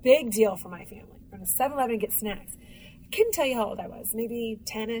 Big deal for my family. We're going to 7-Eleven and get snacks. I couldn't tell you how old I was. Maybe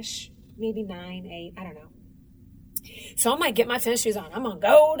 10-ish, maybe 9, 8, I don't know. So I'm going to get my tennis shoes on. I'm going to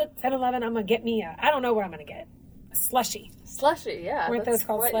go to 7-Eleven. I'm going to get me I don't know what I'm going to get. A slushie. Slushie, yeah. Weren't those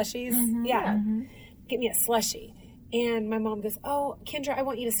called slushies? Yeah. Get me a slushie. And my mom goes, oh, Kendra, I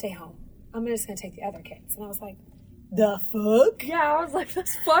want you to stay home. I'm just going to take the other kids. And I was like, the fuck? Yeah, I was like,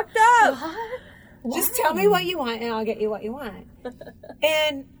 that's fucked up. Just tell me what you want and I'll get you what you want.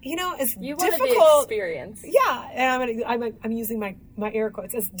 And, it's You difficult. wanted the experience. Yeah. And I'm using my air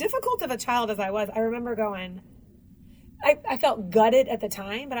quotes. As difficult of a child as I was, I remember going, I felt gutted at the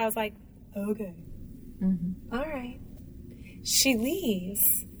time, but I was like, okay. All right. She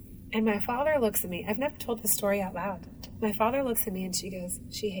leaves. And my father looks at me. I've never told this story out loud. My father looks at me and she goes,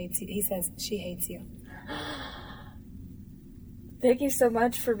 she hates you. He says, she hates you. Thank you so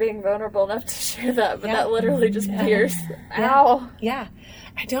much for being vulnerable enough to share that, but that literally just pierced. Ow. Yeah.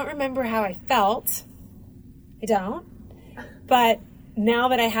 I don't remember how I felt. I don't. But now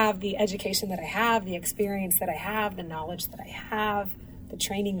that I have the education that I have, the experience that I have, the knowledge that I have, the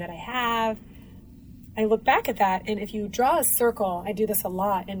training that I have, I look back at that, and if you draw a circle, I do this a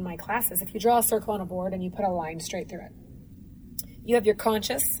lot in my classes, if you draw a circle on a board and you put a line straight through it, you have your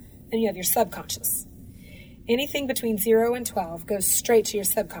conscious and you have your subconscious. Anything between 0 and 12 goes straight to your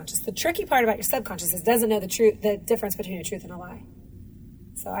subconscious. The tricky part about your subconscious is it doesn't know the difference between a truth and a lie.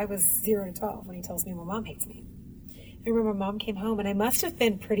 So I was 0 to 12 when he tells me my mom hates me. I remember Mom came home, and I must have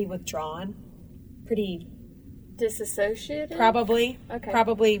been pretty withdrawn, pretty... Disassociated? Probably. Okay.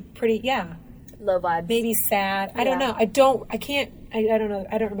 Probably pretty, yeah. Low vibes. Maybe sad. I don't know. I don't know.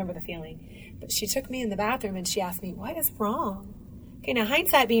 I don't remember the feeling. But she took me in the bathroom and she asked me, what is wrong? Okay, now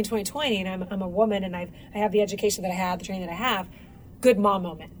hindsight being 20/20, and I'm a woman and I have the education that I have, the training that I have, good mom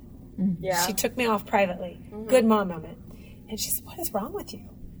moment. Yeah. She took me off privately. Good mom moment. And she said, what is wrong with you?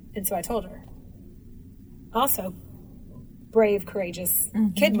 And so I told her. Also, brave, courageous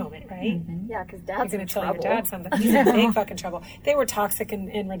kid moment, right? Yeah, because You're Dad's going in to tell trouble. your dad something. He's in big fucking trouble. They were toxic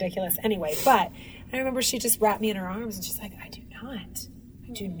and ridiculous anyway. But I remember she just wrapped me in her arms and she's like, I do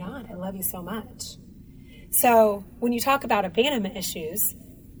not. I love you so much. So when you talk about abandonment issues,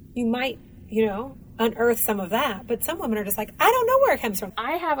 you might, unearth some of that. But some women are just like, I don't know where it comes from.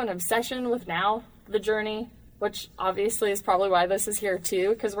 I have an obsession with now, the journey, which obviously is probably why this is here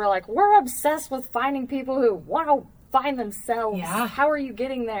too, because we're obsessed with finding people who want to find themselves. Yeah. How are you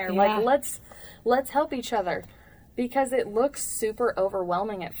getting there? Yeah. Like, let's help each other, because it looks super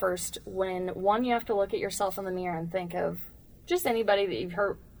overwhelming at first when, one, you have to look at yourself in the mirror and think of just anybody that you've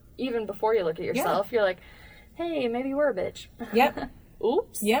hurt. Even before you look at yourself, you're like, hey, maybe we're a bitch. Yep.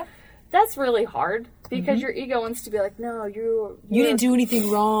 Oops. Yep. That's really hard because your ego wants to be like, no, you didn't do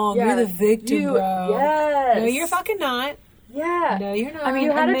anything wrong. Yeah, You're the victim, bro. Yes. No, you're fucking not. Yeah. No, you're not. I mean,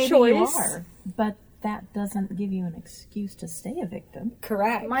 You had and a maybe choice. you are, but that doesn't give you an excuse to stay a victim.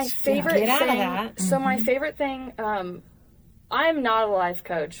 Correct. My favorite Get out thing. of that. So my favorite thing. I'm not a life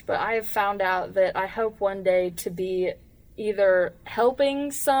coach, but I have found out that I hope one day to be either helping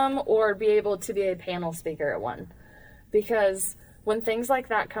some or be able to be a panel speaker at one, because when things like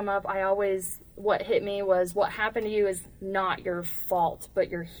that come up, what hit me was what happened to you is not your fault, but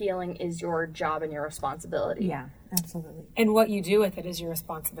your healing is your job and your responsibility. Yeah, absolutely. And what you do with it is your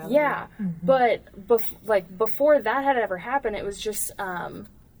responsibility. Yeah, but before that had ever happened, it was just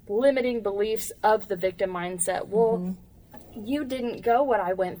limiting beliefs of the victim mindset. Well, you didn't go what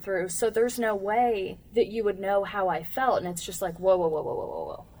I went through, so there's no way that you would know how I felt. And it's just like,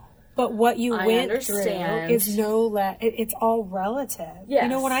 whoa. But what you I went understand. through is it's all relative.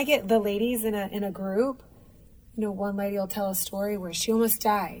 Yes. When I get the ladies in a group, one lady will tell a story where she almost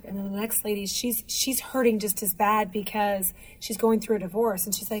died, and then the next lady, she's hurting just as bad because she's going through a divorce,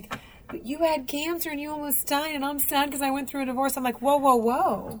 and she's like, but you had cancer and you almost died, and I'm sad because I went through a divorce. I'm like,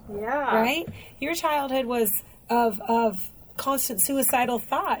 whoa. Yeah. Right? Your childhood was of constant suicidal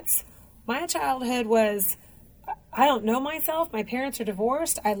thoughts. My childhood was, I don't know myself. My parents are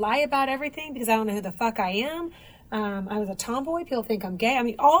divorced. I lie about everything because I don't know who the fuck I am. I was a tomboy. People think I'm gay. I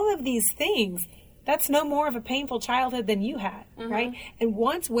mean, all of these things That's no more of a painful childhood than you had, right? And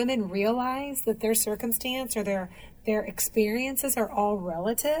once women realize that their circumstance or their experiences are all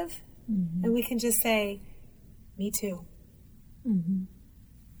relative, and we can just say, me too.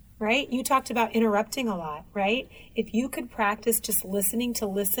 Right? You talked about interrupting a lot, right? If you could practice just listening to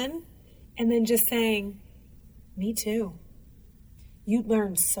listen and then just saying, me too, you'd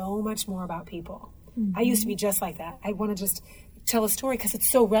learn so much more about people. I used to be just like that. I want to just tell a story because it's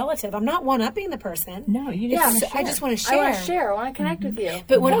so relative. I'm not one-upping the person. No, you just I just want to share. I want to share. I want to connect with you.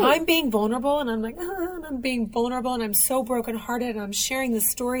 But when I'm being vulnerable and I'm like, and I'm being vulnerable and I'm so brokenhearted and I'm sharing the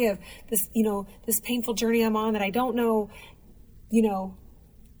story of this, this painful journey I'm on that I don't know,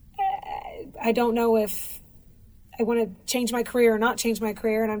 I don't know if I want to change my career or not change my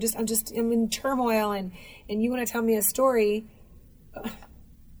career. And I'm in turmoil and you want to tell me a story.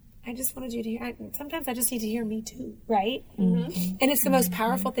 I just wanted you to hear. Sometimes I just need to hear me too, right? And it's the most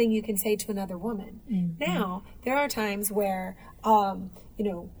powerful thing you can say to another woman. Now, there are times where, I'll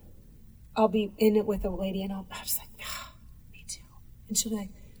be in it with a lady and I'll just like, me too. And she'll be like,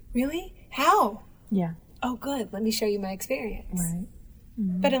 really? How? Yeah. Oh, good. Let me show you my experience. Right.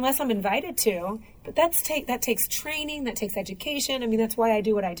 But unless I'm invited to, but that takes training, that takes education. I mean, that's why I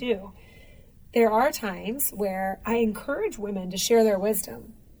do what I do. There are times where I encourage women to share their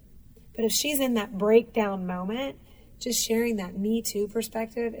wisdom. But if she's in that breakdown moment, just sharing that Me Too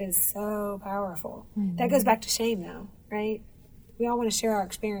perspective is so powerful. That goes back to shame, though, right? We all want to share our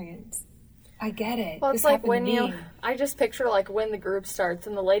experience. I get it. Well, This it's like happened to when me. I just picture like when the group starts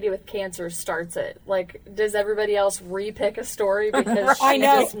and the lady with cancer starts it. Like, does everybody else re-pick a story because she's I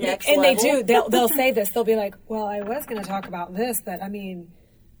know, just next and level? they do. They'll say this. They'll be like, "Well, I was going to talk about this, but I mean,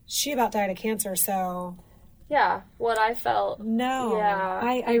 she about died of cancer, so." Yeah, what I felt. No. Yeah,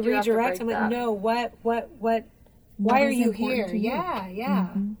 I you do have to redirect. break I'm like, that. no, what, why are is you important here? to you? Yeah.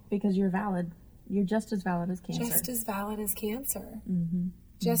 Because you're valid. You're just as valid as cancer. Just as valid as cancer.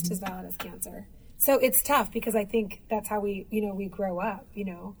 Just as valid as cancer. So it's tough because I think that's how we grow up,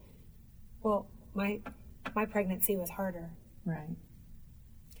 Well, my pregnancy was harder. Right.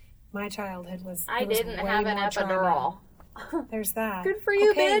 My childhood was. I there was didn't way have an more epidural. trauma. There's that. Good for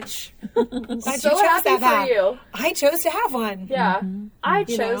you, Okay. bitch. Glad So you chose happy that for path. you. I chose to have one. Yeah, I You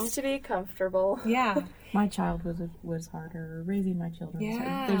chose know? to be comfortable. Yeah. My child was harder. Raising my children. was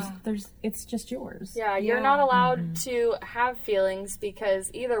hard. Yeah. There's it's just yours. Yeah, you're Yeah. not allowed to have feelings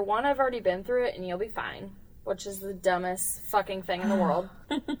because either one, I've already been through it and you'll be fine, which is the dumbest fucking thing in the world.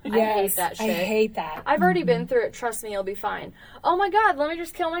 I hate that shit. I hate that. I've already been through it. Trust me, you'll be fine. Oh my God, let me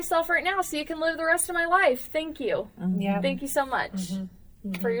just kill myself right now so you can live the rest of my life. Thank you. Yeah. Thank you so much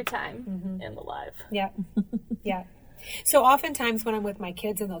for your time in the life. Yeah. Yeah. So oftentimes when I'm with my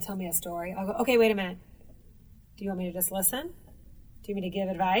kids and they'll tell me a story, I'll go, okay, wait a minute. Do you want me to just listen? Do you want me to give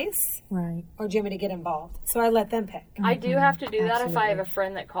advice? Right. Or do you want me to get involved? So I let them pick. I do have to do that if I have Absolutely. a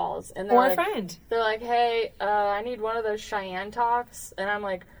friend that calls. And they're Or a like, friend. They're like, hey, I need one of those Cheyenne talks. And I'm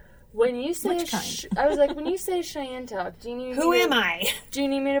like, when you say, Which kind? I was like, when you say Cheyenne talk, do you need Who me to, am I? Do you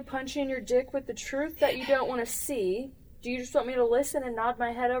need me to punch you in your dick with the truth that you don't want to see? Do you just want me to listen and nod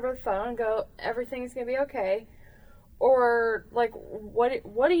my head over the phone and go, everything's going to be okay? Or, like,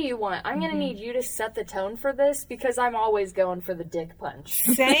 what do you want? I'm going to need you to set the tone for this because I'm always going for the dick punch.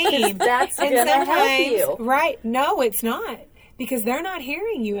 Same. That's And going to help sometimes, you. right? No, it's not. Because they're not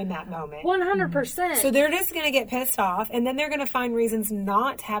hearing you in that moment. 100%. So they're just going to get pissed off, and then they're going to find reasons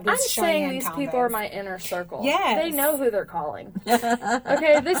not to have I'm this saying Cheyenne these combos. people are my inner circle. Yes. They know who they're calling.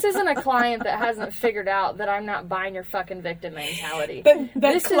 Okay, this isn't a client that hasn't figured out that I'm not buying your fucking victim mentality. But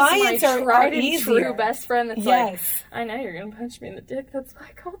this clients is my are tried and easier. true best friend that's Yes. like, I know you're going to punch me in the dick. That's why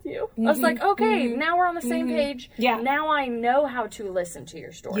I called you. I was like, okay, now we're on the same page. Yeah. Now I know how to listen to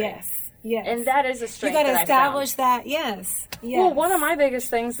your story. Yes. Yes. And that is a you strength got to that I establish found. that. Yes. Yes. Well, one of my biggest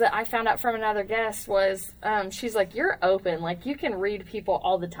things that I found out from another guest was she's like, you're open. Like, you can read people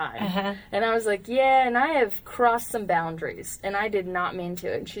all the time. Uh-huh. And I was like, yeah, and I have crossed some boundaries. And I did not mean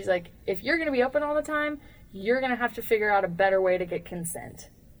to. And she's like, if you're going to be open all the time, you're going to have to figure out a better way to get consent.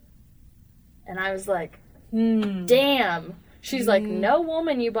 And I was like, damn. She's like, no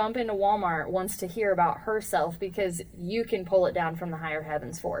woman you bump into Walmart wants to hear about herself because you can pull it down from the higher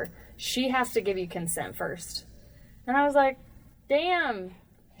heavens for her. She has to give you consent first. And I was like, damn,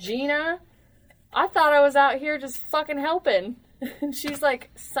 Gina, I thought I was out here just fucking helping. And she's like,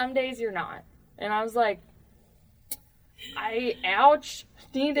 some days you're not. And I was like, ouch,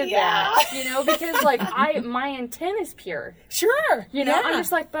 needed that, because like my intent is pure. Sure. I'm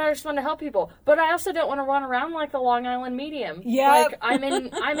just like, but I just want to help people. But I also don't want to run around like a Long Island medium. Yep. Like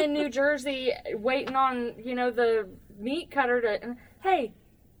I'm in New Jersey waiting on, the meat cutter to, hey,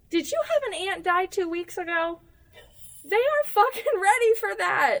 Did you have an aunt die 2 weeks ago? They are fucking ready for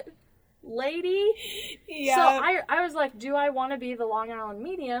that, lady. Yeah. So I was like, do I want to be the Long Island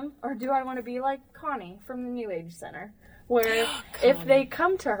medium, or do I want to be like Connie from the New Age Center, where if they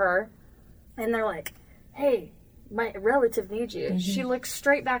come to her and they're like, hey, my relative needs you, she looks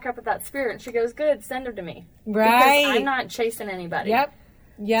straight back up at that spirit and she goes, good, send her to me. Right. Because I'm not chasing anybody.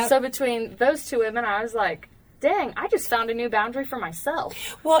 Yep. So between those two women, I was like, dang, I just found a new boundary for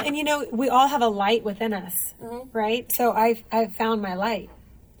myself. Well, and you know, we all have a light within us, right? So I've found my light.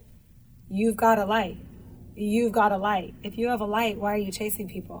 You've got a light. You've got a light. If you have a light, why are you chasing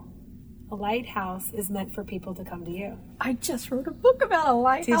people? A lighthouse is meant for people to come to you. I just wrote a book about a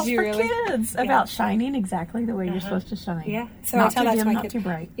lighthouse you for really? kids. About shining exactly the way you're supposed to shine. Yeah. So not I tell too that dim, to my not kids. too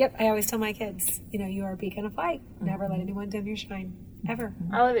bright. Yep. I always tell my kids, you know, you are a beacon of light. Never let anyone dim your shine. Ever.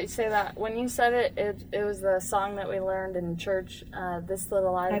 I love that you say that. When you said it was the song that we learned in church, This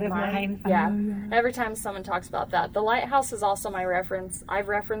Little Light of Mine. Yeah. Every time someone talks about that. The lighthouse is also my reference. I've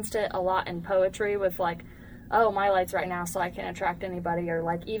referenced it a lot in poetry with like, oh, my light's right now so I can attract anybody, or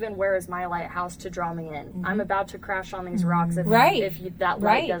like, even where is my lighthouse to draw me in? I'm about to crash on these rocks if that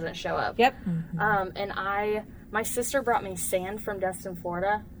light doesn't show up. Yep. And my sister brought me sand from Destin,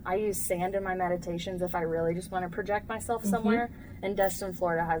 Florida. I use sand in my meditations if I really just want to project myself somewhere. And Destin,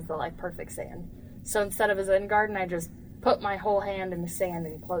 Florida has the like perfect sand. So instead of a Zen garden, I just put my whole hand in the sand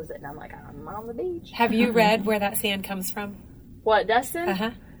and close it. And I'm like, I'm on the beach. Have you read where that sand comes from? What, Destin?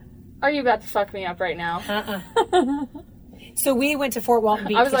 Uh-huh. Are you about to fuck me up right now? So we went to Fort Walton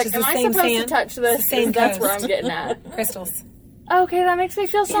Beach, I was which like, is am the I same supposed sand. to touch this? It's the same That's coast. where I'm getting at. Crystals. Okay, that makes me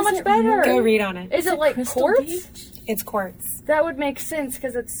feel so much better. Go read on it. Is it like Crystal quartz? Beach? It's quartz. That would make sense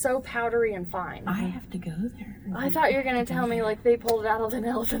because it's so powdery and fine. I have to go there. I thought you were going to tell me like they pulled it out of an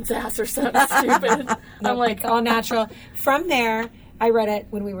elephant's ass or something stupid. I'm like, It's all natural. From there, I read it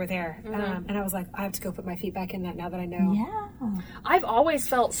when we were there. And I was like, I have to go put my feet back in that now that I know. Yeah. I've always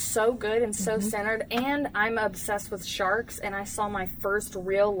felt so good and so centered, and I'm obsessed with sharks, and I saw my first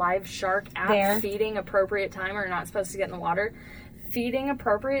real live shark at There. feeding appropriate time, or not supposed to get in the water. Feeding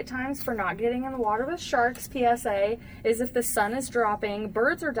appropriate times for not getting in the water with sharks, PSA, is if the sun is dropping,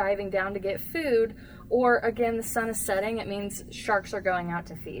 birds are diving down to get food, or again, the sun is setting, it means sharks are going out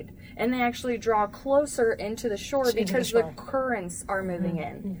to feed. And they actually draw closer into the shore because the currents are moving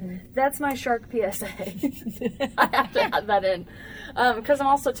in. That's my shark PSA. I have to add that in. Because I'm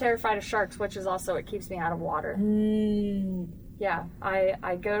also terrified of sharks, which is also what keeps me out of water. Yeah,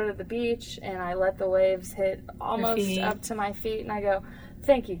 I go to the beach and I let the waves hit almost up to my feet, and I go,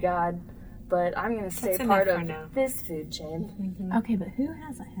 thank you, God, but I'm going to stay part of this food chain. Okay, but who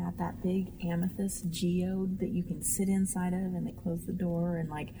hasn't had that big amethyst geode that you can sit inside of and they close the door and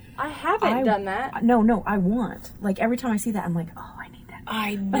like... I haven't done that. No, I want. Like every time I see that, I'm like, oh, I need that.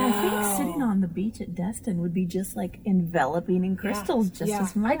 I know. But I think sitting on the beach at Destin would be just like enveloping in crystals just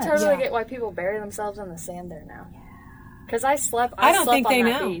as much. I totally get why people bury themselves in the sand there now. Because I slept I don't slept think on they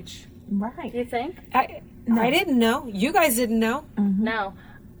that know. beach. Right. You think? I didn't know. You guys didn't know. No.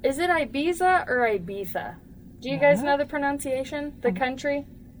 Is it Ibiza or Ibiza? Do you guys know the pronunciation? The country?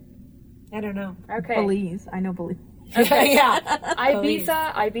 I don't know. Okay. Belize. I know Belize. Yeah.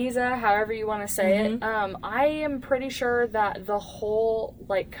 Ibiza, however you want to say it. I am pretty sure that the whole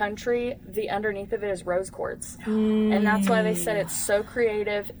like country, the underneath of it is rose quartz, and that's why they said it's so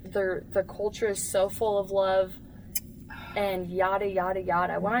creative. The culture is so full of love, and yada yada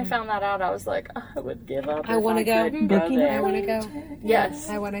yada. When I found that out, I was like, I would give up. I want to go. there. I want to go. Yes,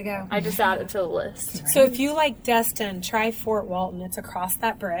 I want to go. I just added to the list. So if you like Destin, try Fort Walton. It's across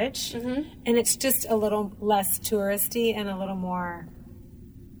that bridge, and it's just a little less touristy and a little more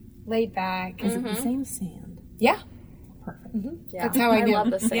laid back. Is it the same sand? Yeah, Perfect. Yeah, That's how I knew.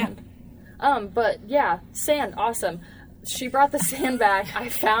 love the sand. But yeah, sand, awesome. She brought the sand back. I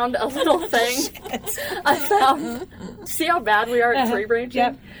found a little thing. See how bad we are at tree branching?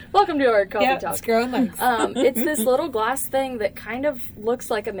 Yep. Welcome to our coffee talk. it's growing legs. It's this little glass thing that kind of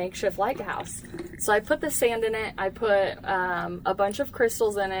looks like a makeshift lighthouse. So I put the sand in it. I put a bunch of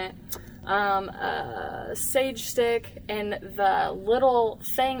crystals in it, a sage stick, and the little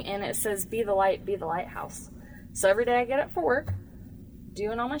thing in it says, be the light, be the lighthouse. So every day I get up for work,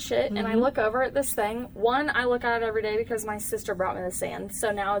 doing all my shit, and I look over at this thing. One, I look at it every day because my sister brought me the sand,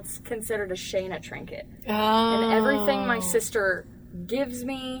 so now it's considered a Shayna trinket. And everything my sister gives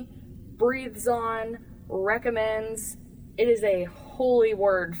me, breathes on, recommends, it is a holy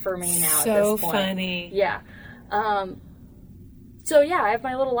word for me now at So this point. funny. Yeah. So yeah, I have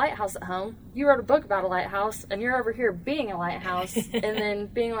my little lighthouse at home. You wrote a book about a lighthouse, and you're over here being a lighthouse, and then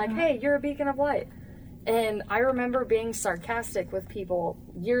being like, hey, you're a beacon of light. And I remember being sarcastic with people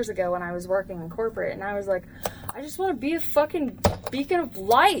years ago when I was working in corporate, and I was like, I just want to be a fucking beacon of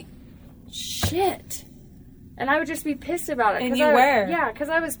light. Shit. And I would just be pissed about it. And you were. Yeah, because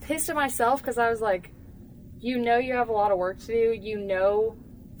I was pissed at myself because I was like, you know you have a lot of work to do. You know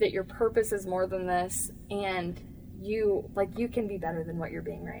that your purpose is more than this, and you can be better than what you're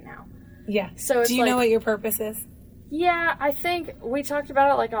being right now. Yeah. So it's do you know what your purpose is? Yeah, I think we talked about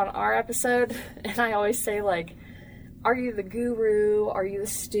it like on our episode, and I always say like, are you the guru? Are you the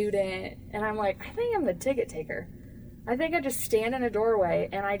student? And I'm like, I think I'm the ticket taker. I think I just stand in a doorway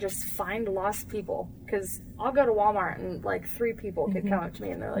and I just find lost people. Because I'll go to Walmart and like 3 people could come up to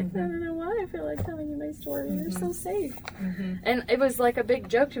me and they're like, I don't know why I feel like telling you my story. You're so safe. And it was like a big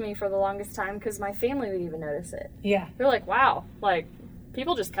joke to me for the longest time because my family would even notice it. Yeah. They're like, wow, like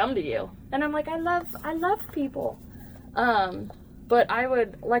people just come to you. And I'm like, I love people. But I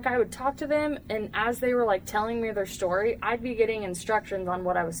would talk to them, and as they were like telling me their story, I'd be getting instructions on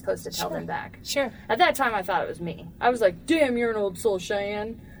what I was supposed to tell them back. Sure. At that time, I thought it was me. I was like, damn, you're an old soul,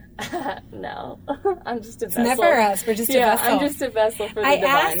 Cheyenne. No, I'm just a vessel. Never us. We're just a vessel. I'm just a vessel for the I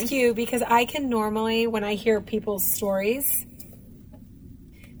divine. ask you because I can normally, when I hear people's stories,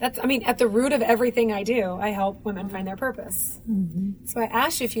 at the root of everything I do, I help women find their purpose. So I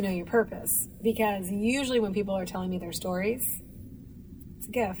asked you if you know your purpose, because usually when people are telling me their stories, it's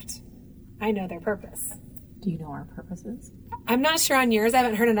a gift. I know their purpose. Do you know our purposes? I'm not sure on yours. I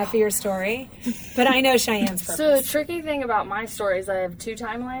haven't heard enough of your story, but I know Cheyenne's purpose. So the tricky thing about my story is I have 2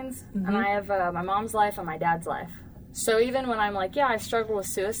 timelines, and I have my mom's life and my dad's life. So even when I'm like, yeah, I struggled with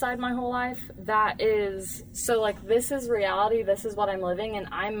suicide my whole life, that is, so like this is reality, this is what I'm living, and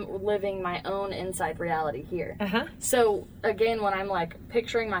I'm living my own inside reality here. So again, when I'm like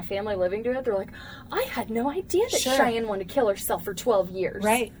picturing my family living to it, they're like, I had no idea that Cheyenne wanted to kill herself for 12 years.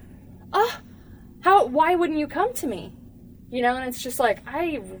 Right. Why wouldn't you come to me? You know, and it's just like,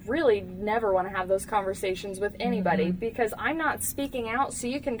 I really never want to have those conversations with anybody because I'm not speaking out so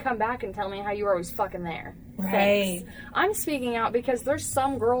you can come back and tell me how you were always fucking there. Right. Thanks. I'm speaking out because there's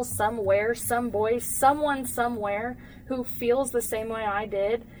some girl somewhere, some boy, someone somewhere who feels the same way I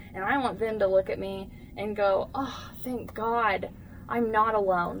did, and I want them to look at me and go, oh, thank God I'm not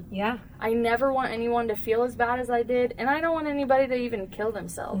alone. Yeah. I never want anyone to feel as bad as I did, and I don't want anybody to even kill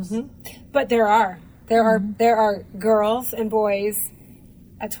themselves. But there are girls and boys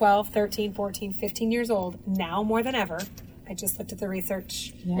at 12, 13, 14, 15 years old, now more than ever. I just looked at the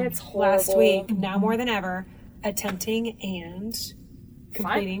research It's horrible. last week. Now more than ever, attempting and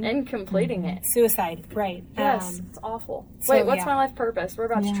completing it. Suicide, right. Yes, it's awful. so, Wait, what's yeah. my life purpose? We're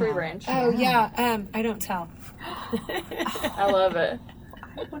about to tree branch. Oh, yeah. I don't tell. I love it.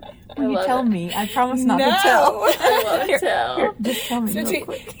 Will you tell me? I promise not to No. tell. I love to tell. Just tell me real Between-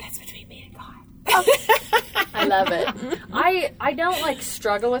 quick. That's between me and God. I love it. I don't like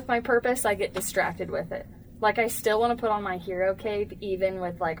struggle with my purpose. I get distracted with it. Like I still want to put on my hero cape even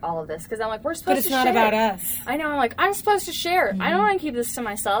with like all of this because I'm like, we're supposed But it's to not share. about us. I know. I'm like, I'm supposed to share. I don't want to keep this to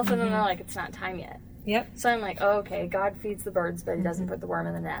myself. And then they're like, it's not time yet. Yep. So I'm like, oh, okay, God feeds the birds, but he doesn't put the worm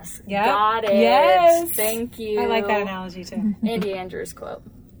in the nest. Yep. Got it. Yes. Thank you. I like that analogy too. Andy Andrews quote.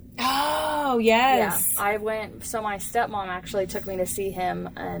 Oh, yes. Yeah, I went, so my stepmom actually took me to see him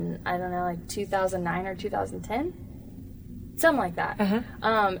in, I don't know, like 2009 or 2010? Something like that.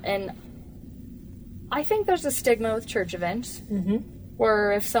 And I think there's a stigma with church events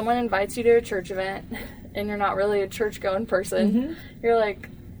where if someone invites you to a church event and you're not really a church-going person, you're like,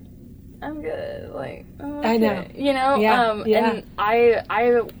 I'm good. Like, oh, okay. I know. You know? Yeah. And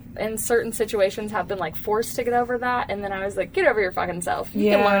I in certain situations have been like forced to get over that, and then I was like, get over your fucking self.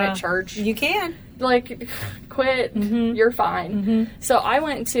 You can learn at church. You can. Like, quit. You're fine. So I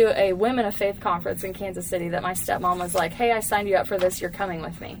went to a Women of Faith conference in Kansas City that my stepmom was like, hey, I signed you up for this. You're coming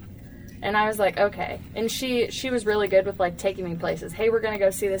with me. And I was like, okay. And she was really good with like taking me places. Hey, we're going to go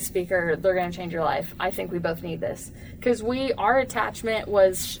see this speaker. They're going to change your life. I think we both need this. Because our attachment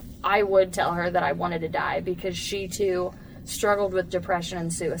was, I would tell her that I wanted to die because she too struggled with depression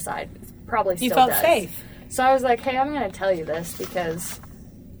and suicide. Probably still does. You felt safe. So I was like, hey, I'm going to tell you this because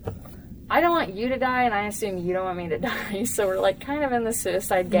I don't want you to die, and I assume you don't want me to die. So we're like kind of in the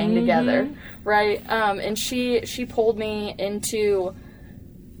suicide gang together, right? And she pulled me into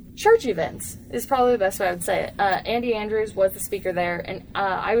church events is probably the best way I would say it. Andy Andrews was the speaker there, and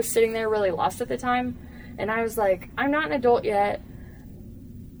I was sitting there really lost at the time, and I was like, I'm not an adult yet.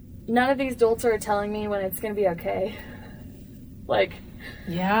 None of these adults are telling me when it's going to be okay. Like,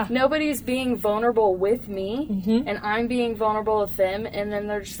 Yeah. nobody's being vulnerable with me, and I'm being vulnerable with them, and then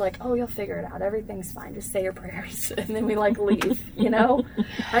they're just like, oh, you'll figure it out. Everything's fine. Just say your prayers. And then we, like, leave, you know?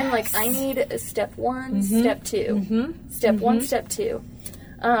 I'm like, I need a step one, step two. Step one, step two.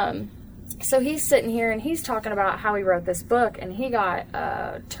 So he's sitting here, and he's talking about how he wrote this book, and he got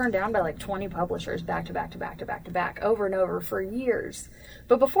turned down by, like, 20 publishers back to back to back to back to back, over and over for years.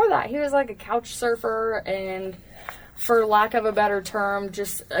 But before that, he was, like, a couch surfer and, for lack of a better term,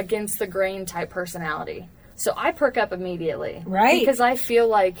 just against the grain type personality. So I perk up immediately. Right. Because I feel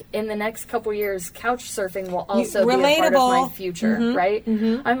like in the next couple years, couch surfing will also be a part of my future, right?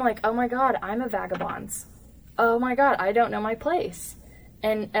 I'm like, oh my God, I'm a vagabond. Oh my God, I don't know my place.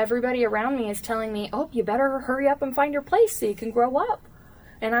 And everybody around me is telling me, oh, you better hurry up and find your place so you can grow up.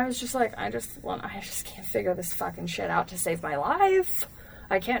 And I was just like, I just can't figure this fucking shit out to save my life.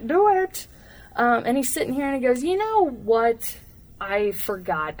 I can't do it. And he's sitting here and he goes, you know what I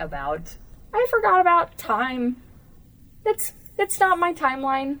forgot about? I forgot about time. It's not my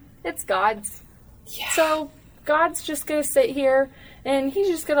timeline. It's God's. Yeah. So God's just going to sit here and he's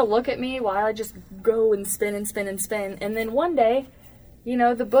just going to look at me while I just go and spin and spin and spin. And then one day, you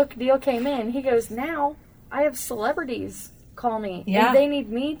know, the book deal came in. He goes, now I have celebrities call me. Yeah. And they need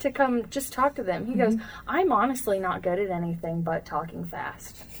me to come just talk to them. He goes, I'm honestly not good at anything but talking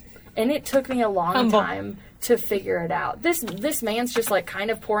fast. And it took me a long time to figure it out. This man's just like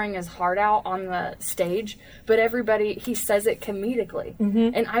kind of pouring his heart out on the stage, but he says it comedically.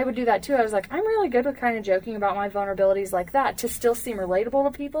 And I would do that too. I was like, I'm really good with kind of joking about my vulnerabilities like that to still seem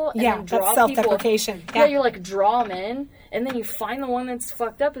relatable to people. And then draw that's self-deprecation. Yeah, you like draw them in, and then you find the one that's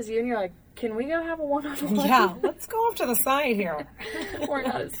fucked up as you, and you're like, can we go have a one-on-one? Yeah, let's go off to the side here. We're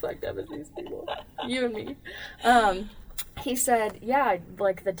not as fucked up as these people. You and me. He said, yeah,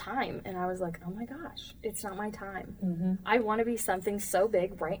 like the time. And I was like, oh my gosh, it's not my time. I want to be something so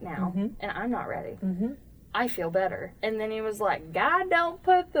big right now, and I'm not ready. I feel better. And then he was like, God don't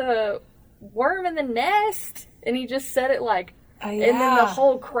put the worm in the nest. And he just said it like, and then the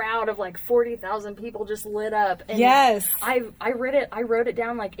whole crowd of like 40,000 people just lit up. And I wrote it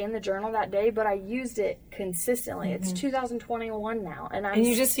down like in the journal that day, but I used it consistently. It's 2021 now, and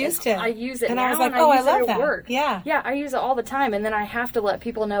you just used it. I use it and now, I was like, and I use love it that. at work. Yeah, I use it all the time, and then I have to let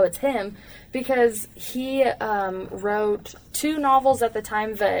people know it's him because he wrote 2 novels at the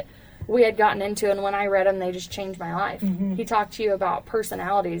time that we had gotten into, and when I read them, they just changed my life. He talked to you about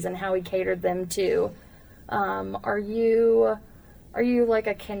personalities and how he catered them to. Are you like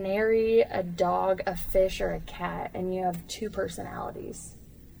a canary, a dog, a fish, or a cat, and you have 2 personalities?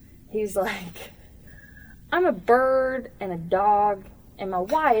 He's like, I'm a bird and a dog, and my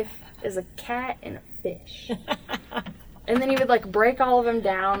wife is a cat and a fish. And then he would like break all of them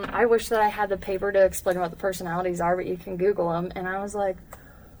down. I wish that I had the paper to explain what the personalities are, but you can Google them. And I was like,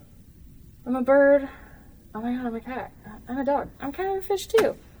 I'm a bird. Oh my God, I'm a cat. I'm a dog. I'm kind of a fish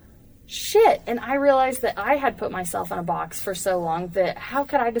too. Shit. And I realized that I had put myself in a box for so long that how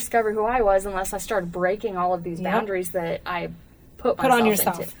could I discover who I was unless I started breaking all of these boundaries that I put myself on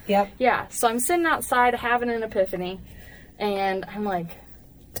yourself into. Yep. Yeah. So I'm sitting outside having an epiphany, and I'm like,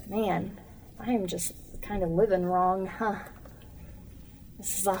 man, I am just kind of living wrong, huh?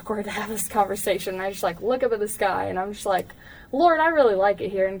 This is awkward to have this conversation. And I just like look up at the sky, and I'm just like, Lord, I really like it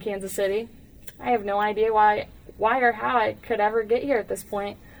here in Kansas City. I have no idea why or how I could ever get here at this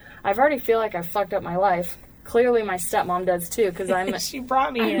point. I've already feel like I've fucked up my life. Clearly my stepmom does too, because I'm... She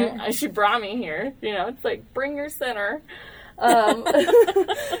brought me here. She brought me here. You know, it's like, bring your sinner.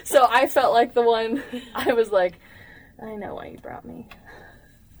 So I felt like the one, I was like, I know why you brought me.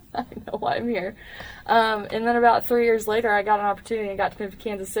 I know why I'm here. And then about 3 years later, I got an opportunity and got to move to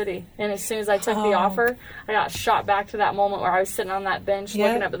Kansas City. And as soon as I took the offer, I got shot back to that moment where I was sitting on that bench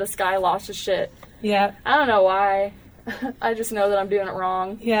looking up at the sky, lost as shit. Yeah. I don't know why. I just know that I'm doing it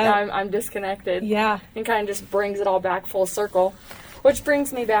wrong. Yeah. I'm disconnected. Yeah. And kind of just brings it all back full circle. Which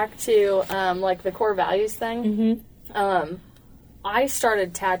brings me back to, like, the core values thing. I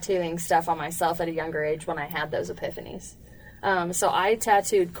started tattooing stuff on myself at a younger age when I had those epiphanies. So I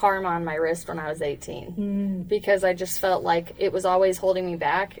tattooed karma on my wrist when I was 18. Because I just felt like it was always holding me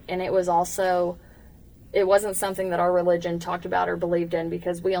back. And it was also... It wasn't something that our religion talked about or believed in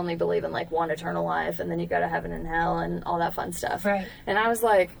because we only believe in, like, one eternal life and then you go to heaven and hell and all that fun stuff. Right. And I was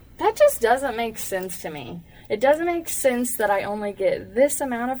like, that just doesn't make sense to me. It doesn't make sense that I only get this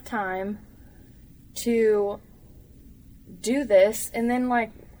amount of time to do this and then,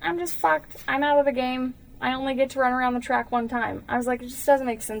 like, I'm just fucked. I'm out of the game. I only get to run around the track one time. I was like, it just doesn't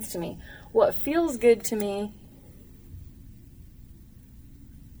make sense to me. What feels good to me...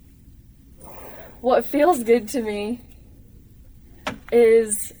 What feels good to me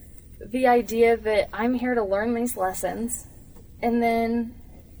is the idea that I'm here to learn these lessons, and then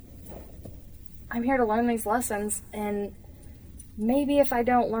and maybe if I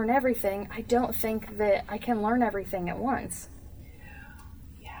don't learn everything, I don't think that I can learn everything at once.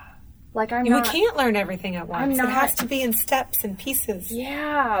 Like we can't learn everything at once. It has to be in steps and pieces.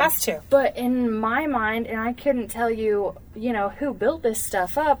 Yeah. It has to. But in my mind, and I couldn't tell you, who built this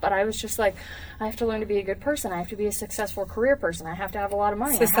stuff up, but I was just like, I have to learn to be a good person. I have to be a successful career person. I have to have a lot of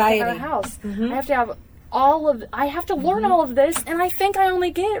money. Society. I have to have a house. I have to have I have to learn all of this, and I think I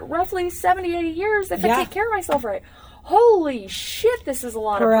only get roughly 70, 80 years if I take care of myself right. Holy shit, this is a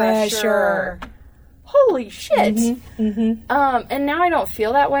lot of pressure. Holy shit. And now I don't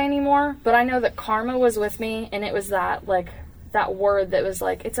feel that way anymore, but I know that karma was with me, and it was that word that was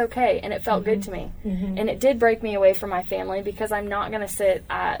like, it's okay, and it felt good to me. And it did break me away from my family, because I'm not going to sit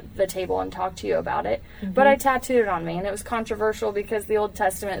at the table and talk to you about it. But I tattooed it on me, and it was controversial because the Old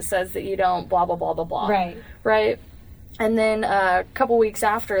Testament says that you don't blah, blah, blah, blah, blah. Right? And then a couple weeks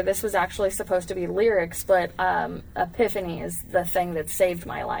after, this was actually supposed to be lyrics, but Epiphany is the thing that saved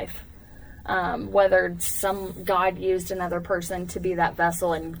my life. Whether some God used another person to be that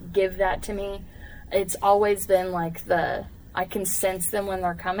vessel and give that to me, it's always been like I can sense them when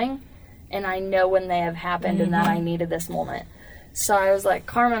they're coming, and I know when they have happened and that I needed this moment. So I was like,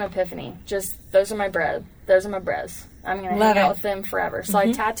 Karma and Epiphany, just, those are my bread. Those are my breads. I'm going to hang out with them forever. So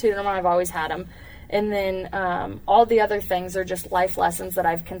I tattooed them, and I've always had them. And then all the other things are just life lessons that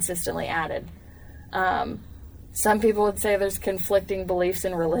I've consistently added. Some people would say there's conflicting beliefs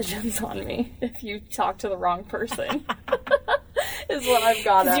and religions on me if you talk to the wrong person. Is what I've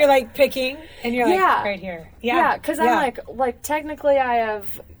got. Because you're like picking, and you're like right here. Yeah, because I'm like technically I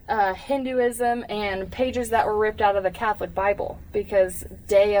have Hinduism and pages that were ripped out of the Catholic Bible, because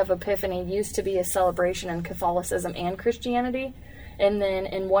Day of Epiphany used to be a celebration in Catholicism and Christianity, and then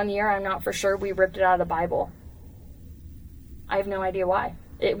in 1 year, I'm not for sure, we ripped it out of the Bible. I have no idea why.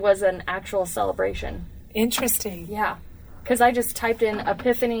 It was an actual celebration. Interesting. Yeah. Because I just typed in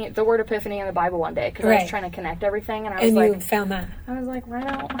Epiphany, the word Epiphany in the Bible one day, because I was trying to connect everything, and I was you found that. I was like, why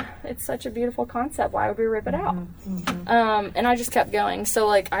don't, it's such a beautiful concept, why would we rip it out? And I just kept going. So,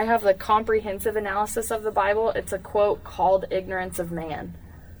 like, I have the comprehensive analysis of the Bible. It's a quote called Ignorance of Man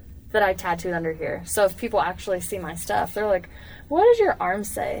that I tattooed under here. So if people actually see my stuff, they're like, what does your arm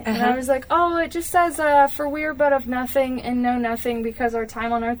say? And I was like, oh, it just says, for we are but of nothing and know nothing, because our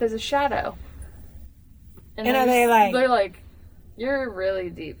time on earth is a shadow. And are they like... They're like, you're a really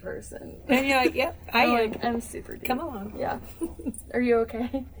deep person. And you're like, yep, I am. Like, I'm super deep. Come along. Yeah. Are you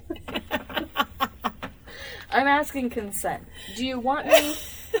okay? I'm asking consent. Do you want me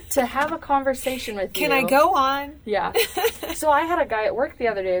to have a conversation with you? Can I go on? Yeah. So I had a guy at work the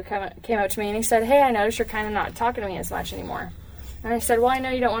other day who came up to me, and he said, hey, I noticed you're kind of not talking to me as much anymore. And I said, well, I know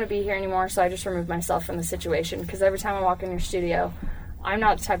you don't want to be here anymore, so I just removed myself from the situation, because every time I walk in your studio, I'm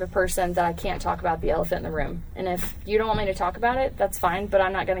not the type of person that I can't talk about the elephant in the room. And if you don't want me to talk about it, that's fine, but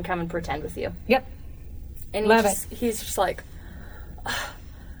I'm not going to come and pretend with you. Yep. And he's just like, ugh.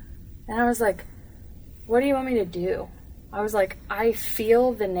 And I was like, what do you want me to do? I was like, I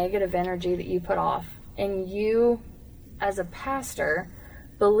feel the negative energy that you put off. And you, as a pastor,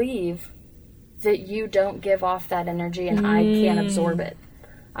 believe that you don't give off that energy and I can't absorb it.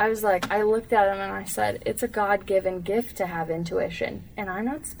 I was like, I looked at him and I said, it's a God-given gift to have intuition, and I'm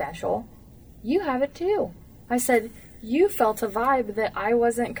not special. You have it too. I said, you felt a vibe that I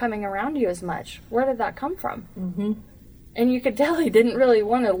wasn't coming around you as much. Where did that come from? And you could tell he didn't really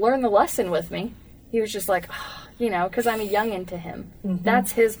want to learn the lesson with me. He was just like, oh, because I'm a youngin' to him.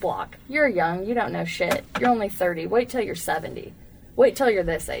 That's his block. You're young. You don't know shit. You're only 30. Wait till you're 70. Wait till you're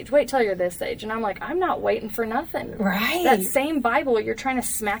this age. Wait till you're this age. And I'm like, I'm not waiting for nothing. Right. That same Bible you're trying to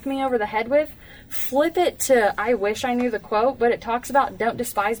smack me over the head with, flip it to, I wish I knew the quote, but it talks about, don't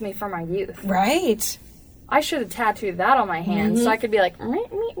despise me for my youth. Right. I should have tattooed that on my hand so I could be like, me,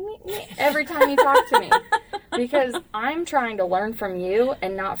 every time you talk to me. Because I'm trying to learn from you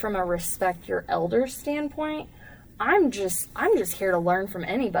and not from a respect your elders standpoint. I'm just here to learn from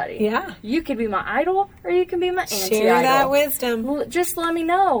anybody. Yeah. You could be my idol or you can be my anti-idol. Share that wisdom. Just let me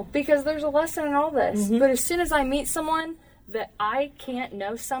know, because there's a lesson in all this. But as soon as I meet someone that I can't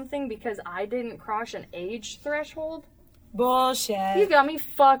know something because I didn't cross an age threshold, bullshit. You got me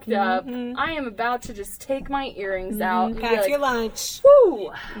fucked up. I am about to just take my earrings out and pack be like, your lunch.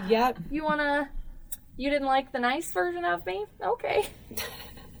 Woo! Yep. You didn't like the nice version of me? Okay.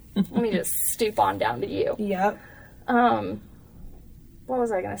 Let me just stoop on down to you. Yep. What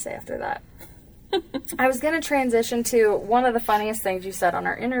was I going to say after that? I was going to transition to one of the funniest things you said on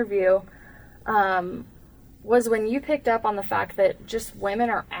our interview. was when you picked up on the fact that just women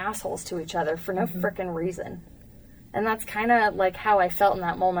are assholes to each other for no frickin' reason. And that's kind of like how I felt in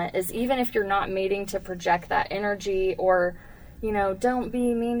that moment, is even if you're not meeting to project that energy or, you know, don't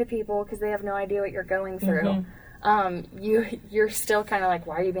be mean to people because they have no idea what you're going through. You're still kind of like,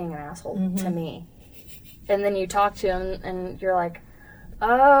 why are you being an asshole to me? And then you talk to him and you're like,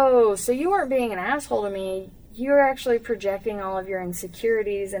 oh, so you weren't being an asshole to me. You're actually projecting all of your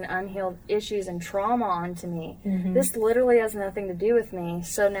insecurities and unhealed issues and trauma onto me. This literally has nothing to do with me.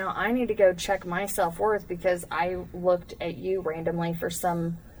 So now I need to go check my self-worth because I looked at you randomly for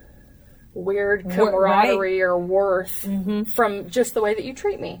some weird camaraderie or worth from just the way that you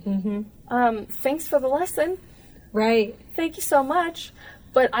treat me. Thanks for the lesson. Right. Thank you so much.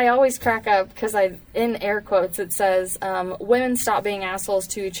 But I always crack up because in air quotes, it says, women stop being assholes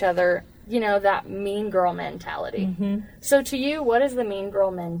to each other. You know, that mean girl mentality. So to you, what is the mean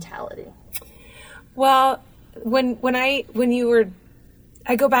girl mentality? Well, I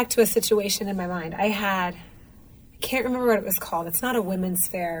go back to a situation in my mind. I can't remember what it was called. It's not a women's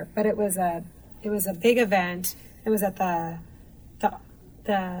fair, but it was a big event. It was at the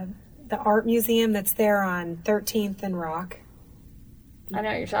art museum that's there on 13th and Rock. I know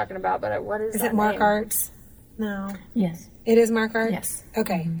what you're talking about, but what is that it Mark name? Arts? No. Yes. It is Mark Arts? Yes.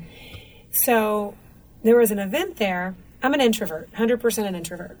 Okay. So there was an event there. I'm an introvert, 100% an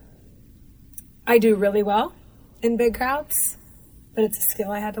introvert. I do really well in big crowds, but it's a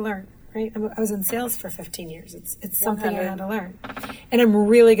skill I had to learn, right? I was in sales for 15 years. It's something I had to learn. And I'm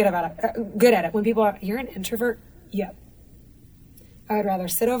really good at it. When people are, you're an introvert? Yep. I would rather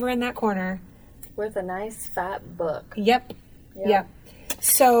sit over in that corner. With a nice fat book. Yep.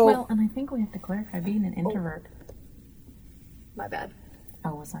 So. Well, and I think we have to clarify being an introvert. My bad.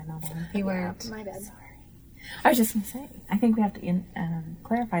 Oh, was I not on? You weren't. My bad. Sorry. I was just going to say, I think we have to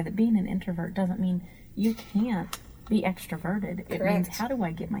clarify that being an introvert doesn't mean you can't be extroverted. It means, how do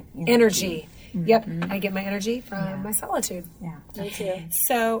I get my energy? Yep. I get my energy from my solitude. Yeah. Me too.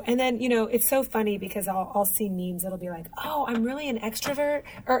 So, and then, you know, it's so funny because I'll see memes that'll be like, oh, I'm really an extrovert,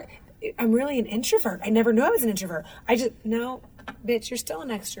 or I'm really an introvert. I never knew I was an introvert. No, bitch, you're still an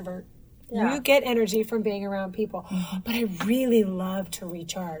extrovert. Yeah. You get energy from being around people. But I really love to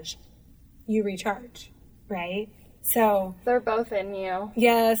recharge. You recharge, right? So they're both in you.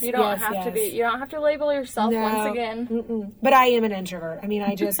 Yes. You don't have to be. You don't have to label yourself once again. But I am an introvert. I mean,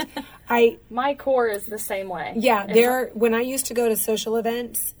 my core is the same way. Yeah. When I used to go to social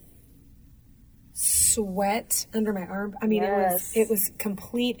events, sweat under my arm. I mean, it was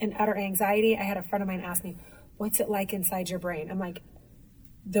complete and utter anxiety. I had a friend of mine ask me, "What's it like inside your brain?" I'm like,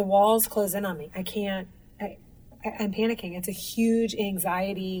 the walls close in on me. I can't. I'm panicking. It's a huge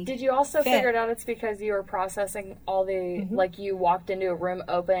anxiety. Did you also figure it out? It's because you were processing all the like you walked into a room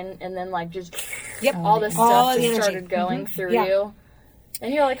open and then like just all the stuff just started going through you,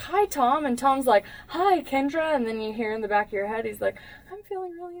 and you're like, "Hi, Tom," and Tom's like, "Hi, Kendra," and then you hear in the back of your head, he's like, "I'm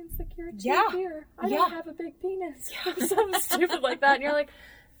feeling really insecure too here. I don't have a big penis," something stupid like that, and you're like,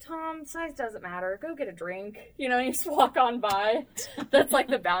 "Tom, size doesn't matter. Go get a drink." You know, you just walk on by. That's like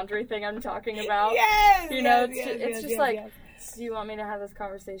the boundary thing I'm talking about. Yes. You know, it's just like, do you want me to have this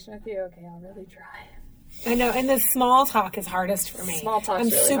conversation with you? Okay, I'll really try. I know, and the small talk is hardest for me. Small talk. I'm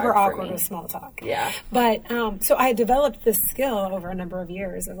really super hard awkward with small talk. Yeah. But so I developed this skill over a number of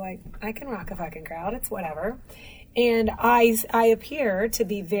years of like, I can rock a fucking crowd. It's whatever. And I appear to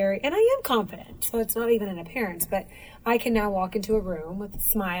be and I am confident. So it's not even an appearance, but I can now walk into a room with a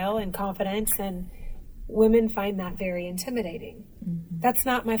smile and confidence, and women find that very intimidating. That's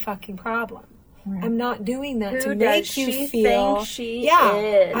not my fucking problem. Right. I'm not doing that to make you feel.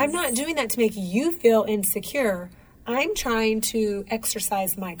 I'm not doing that to make you feel insecure. I'm trying to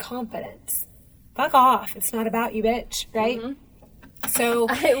exercise my confidence. Fuck off. It's not about you, bitch. Right? So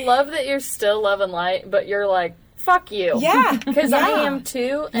I love that you're still love and light, but you're like, fuck you. Yeah. Because I am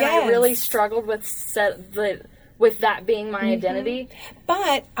too, and I really struggled with that being my identity.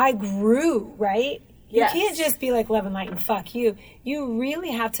 But I grew, right? Yes. You can't just be like love and light and fuck you. You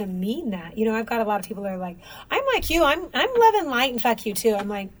really have to mean that. You know, I've got a lot of people that are like, I'm like you. I'm love and light and fuck you too. I'm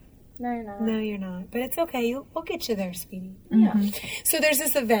like, no, you're not. No, you're not. But it's okay. We'll get you there, sweetie. Yeah. So there's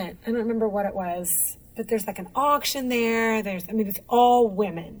this event. I don't remember what it was, but there's like an auction there. It's all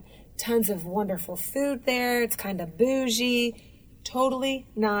women. Tons of wonderful food there. It's kind of bougie. Totally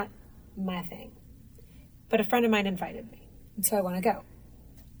not my thing. But a friend of mine invited me. And so I want to go.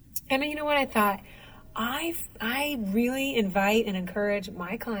 And you know what I thought? I really invite and encourage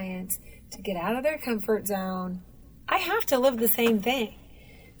my clients to get out of their comfort zone. I have to live the same thing.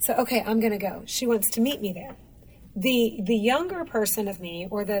 So, okay, I'm going to go. She wants to meet me there. The younger person of me,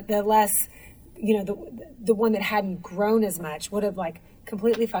 or the less the one that hadn't grown as much would have like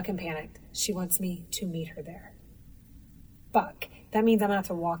completely fucking panicked. She wants me to meet her there. Fuck. That means I'm going to have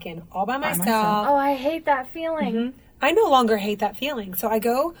to walk in all by myself. Oh, I hate that feeling. Mm-hmm. I no longer hate that feeling. So I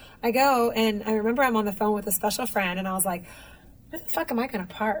go, and I remember I'm on the phone with a special friend, and I was like, where the fuck am I going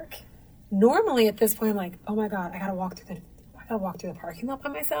to park? Normally at this point, I'm like, oh my God, I got to walk through the parking lot by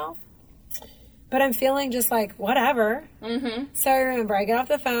myself. But I'm feeling just like, whatever. Mm-hmm. So I remember I get off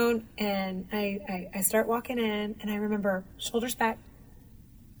the phone, and I start walking in, and I remember shoulders back,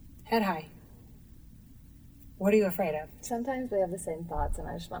 head high. What are you afraid of? Sometimes we have the same thoughts, and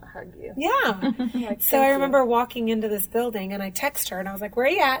I just want to hug you. Yeah. Like, so I remember walking into this building, and I text her, and I was like, where are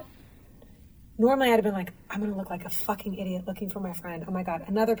you at? Normally I'd have been like, I'm going to look like a fucking idiot looking for my friend. Oh my God,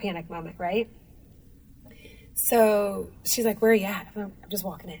 another panic moment, right? So she's like, where are you at? I'm just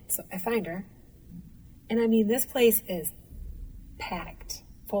walking in. So I find her. And I mean, this place is packed,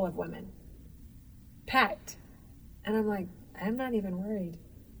 full of women. Packed. And I'm like, I'm not even worried.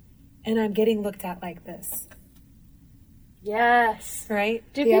 And I'm getting looked at like this. Yes. Right?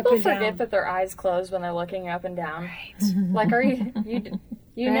 Do people forget that their eyes close when they're looking up and down? Right. Like, are you right.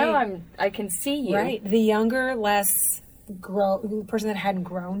 know I can see you. Right. The younger, less the person that hadn't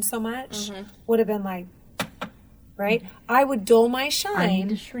grown so much would have been like, right? I would dull my shine. I need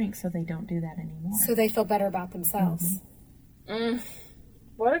to shrink so they don't do that anymore. So they feel better about themselves.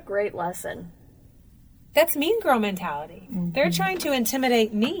 What a great lesson. That's mean girl mentality. They're trying to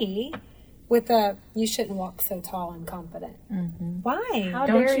intimidate me with a, you shouldn't walk so tall and confident. Why? How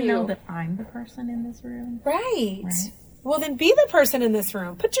Don't dare you know that I'm the person in this room? Right. Well, then be the person in this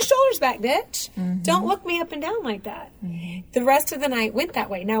room. Put your shoulders back, bitch. Don't look me up and down like that. The rest of the night went that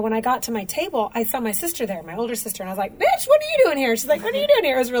way. Now, when I got to my table, I saw my sister there, my older sister, and I was like, bitch, what are you doing here? She's like, what are you doing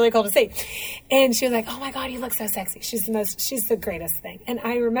here? It was really cool to see. And she was like, oh my God, you look so sexy. She's the greatest thing. And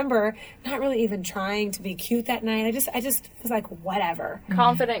I remember not really even trying to be cute that night. I just was like, whatever.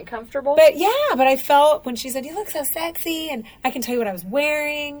 Confident, comfortable? But I felt when she said, you look so sexy, and I can tell you what I was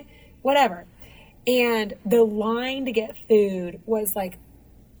wearing, whatever. And the line to get food was like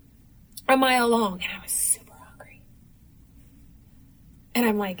a mile long, and I was super hungry. And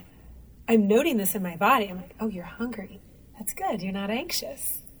I'm like, I'm noting this in my body. I'm like, oh, you're hungry. That's good. You're not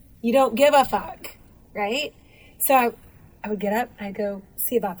anxious. You don't give a fuck, right? So I would get up and I'd go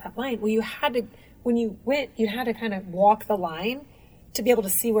see about that line. Well, when you went, you had to kind of walk the line to be able to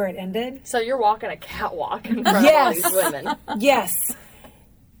see where it ended. So you're walking a catwalk in front of all these women. Yes.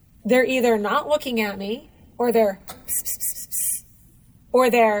 They're either not looking at me, or they're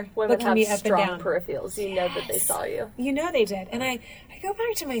women looking have me up and strong down. peripherals. You know that they saw you. You know they did. And I go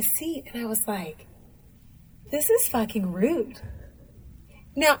back to my seat, and I was like, this is fucking rude.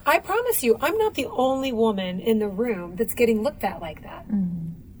 Now, I promise you, I'm not the only woman in the room that's getting looked at like that.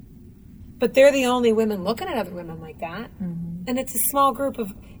 But they're the only women looking at other women like that. And it's a small group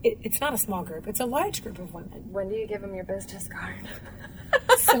of, it's not a small group, it's a large group of women. When do you give them your business card?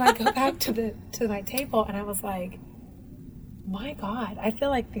 So I go back to my table, and I was like, my God, I feel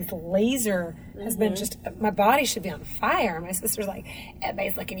like this laser has been just, my body should be on fire. My sister's like,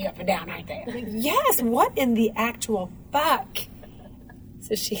 everybody's looking you up and down, aren't they? I'm like, yes, what in the actual fuck?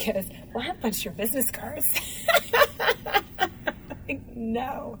 So she goes, well, I have a bunch of your business cards. Like,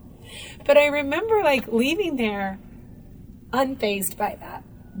 no. But I remember like leaving there unfazed by that.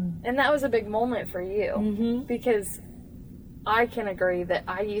 And that was a big moment for you. Because I can agree that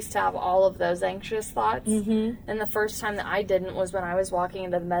I used to have all of those anxious thoughts. And the first time that I didn't was when I was walking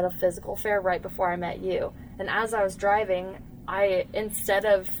into the metaphysical fair right before I met you. And as I was driving, I, instead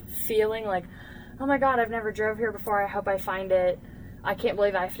of feeling like, oh my God, I've never drove here before, I hope I find it, I can't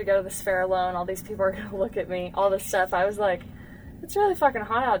believe I have to go to this fair alone, all these people are going to look at me, all this stuff, I was like, it's really fucking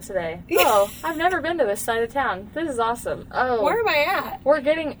hot out today. Oh, I've never been to this side of town. This is awesome. Oh, where am I at? We're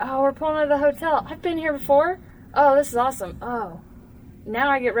pulling out of the hotel. I've been here before. Oh, this is awesome. Oh,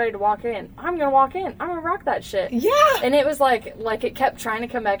 now I get ready to walk in. I'm going to walk in. I'm going to rock that shit. Yeah. And it was like it kept trying to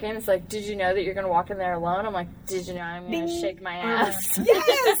come back in. It's like, did you know that you're going to walk in there alone? I'm like, did you know I'm going to shake my ass?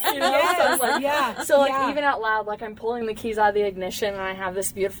 Yes. You know? Yes. So I was like, yeah. So like yeah. even out loud, like I'm pulling the keys out of the ignition, and I have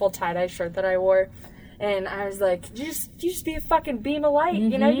this beautiful tie-dye shirt that I wore. And I was like, you just be a fucking beam of light.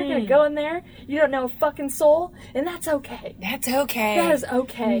 You know, you're going to go in there. You don't know a fucking soul. And that's okay. That's okay. That is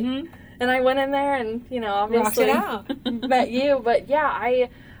okay. And I went in there and, you know, obviously met you. But yeah,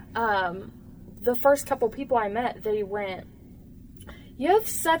 the first couple people I met, they went, you have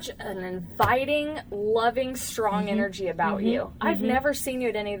such an inviting, loving, strong energy about you. I've never seen you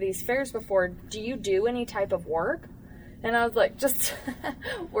at any of these fairs before. Do you do any type of work? And I was like, just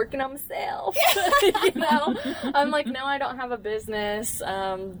working on myself. You know? I'm like, no, I don't have a business.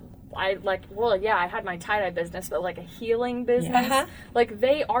 I had my tie-dye business, but like a healing business. Uh-huh. Like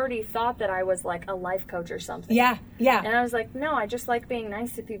they already thought that I was like a life coach or something. Yeah. And I was like, no, I just like being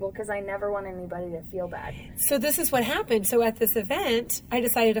nice to people because I never want anybody to feel bad. So this is what happened. So at this event, I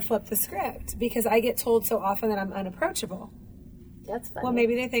decided to flip the script because I get told so often that I'm unapproachable. That's funny. Well,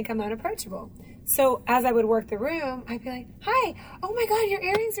 maybe they think I'm unapproachable. So as I would work the room, I'd be like, hi, oh my God, your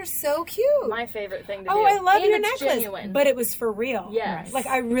earrings are so cute. My favorite thing to do. Oh, I love and your it's necklace. Genuine. But it was for real. Yes. Like,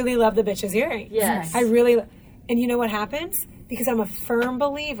 I really love the bitch's earrings. Yes. I really, and you know what happens? Because I'm a firm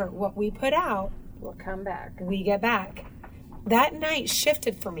believer, what we put out, We'll come back. we get back. That night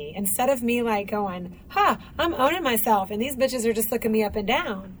shifted for me. Instead of me like going, I'm owning myself and these bitches are just looking me up and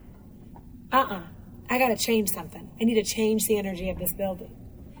down. I got to change something. I need to change the energy of this building.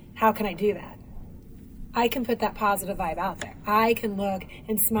 How can I do that? I can put that positive vibe out there. I can look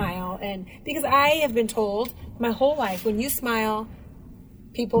and smile. And because I have been told my whole life, when you smile,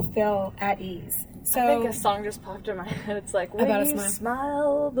 people feel at ease. So I think a song just popped in my head. It's like, when About a you smile.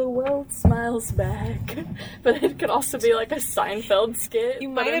 smile, the world smiles back. But it could also be like a Seinfeld skit. You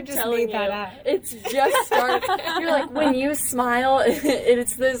but might I'm have just telling made that you, up. It's just started. You're like, when you smile,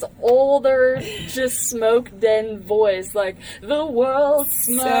 it's this older, just smoke den voice. Like, the world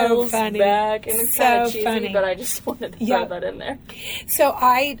smiles funny. back. And it's So kind of cheesy, funny. but I just wanted to throw Yeah. that in there. So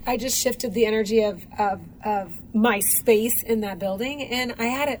I just shifted the energy of my space in that building, and I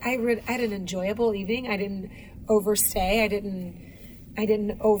had an enjoyable evening. I didn't overstay. I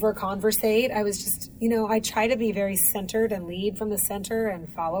didn't over conversate. I was just, I try to be very centered and lead from the center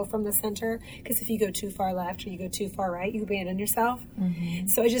and follow from the center, because if you go too far left or you go too far right, you abandon yourself. Mm-hmm.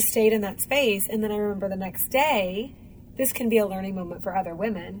 So I just stayed in that space, and then I remember the next day, this can be a learning moment for other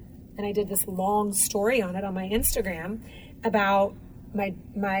women, and I did this long story on it on my Instagram about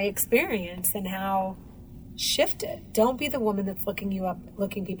my experience and how shifted. Don't be the woman that's looking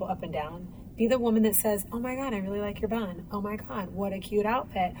people up and down. Be the woman that says, oh my God, I really like your bun. Oh my God, what a cute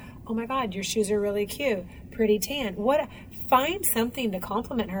outfit. Oh my God, your shoes are really cute. Pretty tan. Find something to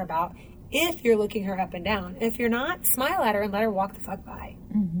compliment her about if you're looking her up and down. If you're not, smile at her and let her walk the fuck by.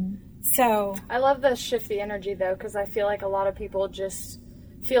 Mm-hmm. So I love the shift the energy, though, because I feel like a lot of people just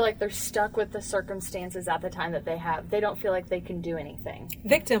feel like they're stuck with the circumstances at the time that they have. They don't feel like they can do anything.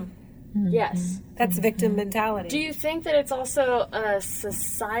 victim. Yes. That's victim mentality. Do you think that it's also a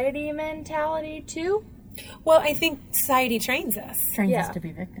society mentality, too? Well, I think society trains us. Trains Yeah. us to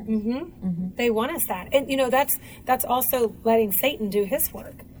be victims. They want us that. And that's also letting Satan do his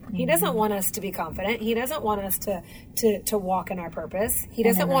work. He doesn't want us to be confident. He doesn't want us to walk in our purpose. He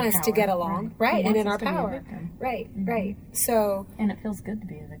doesn't in want our us to power. get along. Right. Right. He And wants in our us to be a power. victim. Right. Right. So, And it feels good to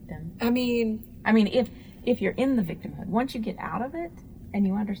be a victim. I mean, If you're in the victimhood, once you get out of it and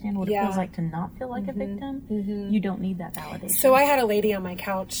you understand what it Yeah. feels like to not feel like a victim, you don't need that validation. so I had a lady on my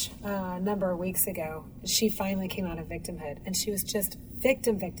couch a number of weeks ago. She finally came out of victimhood, and she was just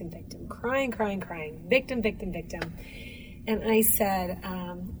victim, crying, victim. And I said,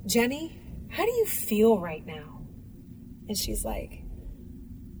 Jenny, how do you feel right now? And she's like,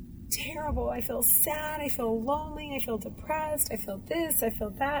 terrible. I feel sad. I feel lonely. I feel depressed. I feel this. I feel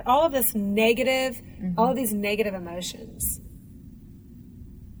that. All of this negative, all of these negative emotions.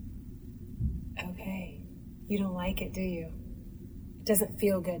 Okay. You don't like it, do you? It doesn't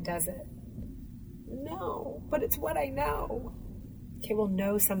feel good, does it? No, but it's what I know. Okay, well,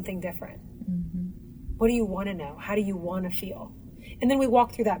 know something different. What do you want to know? How do you want to feel? And then we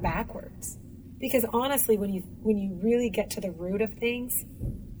walk through that backwards. Because honestly, when you really get to the root of things,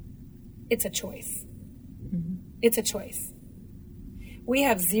 it's a choice. It's a choice. We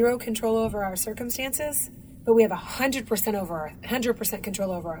have zero control over our circumstances, but we have 100%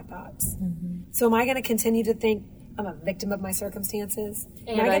 control over our thoughts. So am I going to continue to think I'm a victim of my circumstances?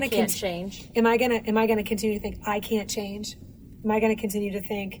 And I can't change. Am I going to continue to think I can't change? Am I going to continue to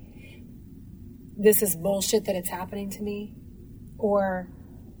think this is bullshit that it's happening to me? Or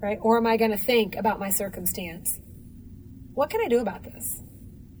am I going to think about my circumstance? What can I do about this?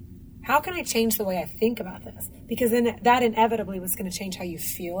 How can I change the way I think about this? Because then that inevitably was going to change how you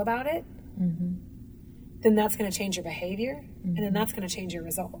feel about it. Then that's going to change your behavior. And then that's going to change your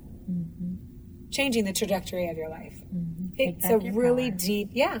result. Changing the trajectory of your life. It's a really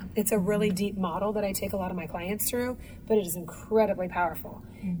deep, it's a really deep model that I take a lot of my clients through, but it is incredibly powerful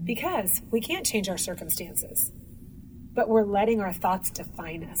because we can't change our circumstances, but we're letting our thoughts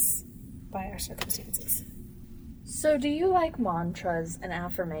define us by our circumstances. So do you like mantras and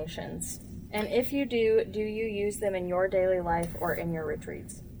affirmations? And if you do you use them in your daily life or in your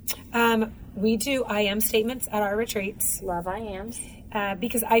retreats? We do I am statements at our retreats. Love I ams.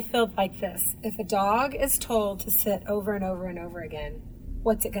 Because I feel like this. If a dog is told to sit over and over and over again,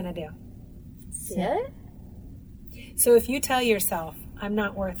 what's it going to do? Sit? So if you tell yourself, I'm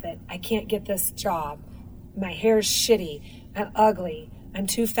not worth it, I can't get this job, my hair's shitty, I'm ugly, I'm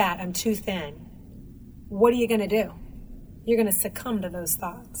too fat, I'm too thin, what are you going to do? You're going to succumb to those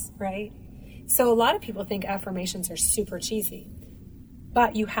thoughts, right? So a lot of people think affirmations are super cheesy,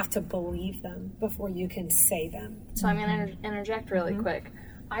 but you have to believe them before you can say them. So I'm going to interject really quick.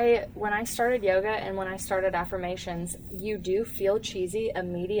 When I started yoga and when I started affirmations, you do feel cheesy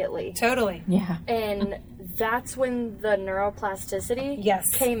immediately. Totally. Yeah. And that's when the neuroplasticity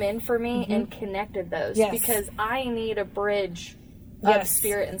came in for me and connected those. Yes. Because I need a bridge of Yes.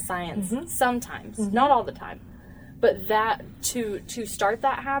 spirit and science sometimes, not all the time. But that to start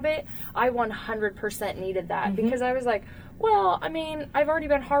that habit, I 100% needed that because I was like, well, I mean, I've already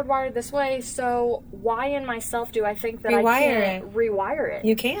been hardwired this way, so why in myself do I think that I can't rewire it?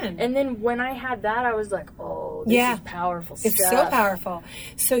 You can. And then when I had that, I was like, oh, this is powerful stuff. It's so powerful.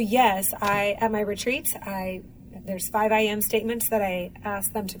 So yes, at my retreats, there's 5 I am statements that I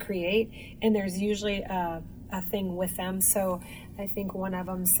ask them to create, and there's usually a thing with them. So I think one of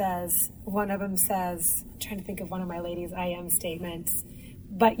them says, I'm trying to think of one of my ladies' I am statements.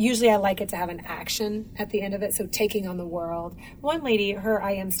 But usually I like it to have an action at the end of it, so taking on the world. One lady, her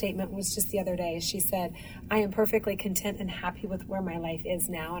I am statement was just the other day. She said, I am perfectly content and happy with where my life is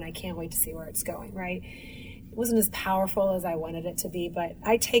now, and I can't wait to see where it's going, right? It wasn't as powerful as I wanted it to be, but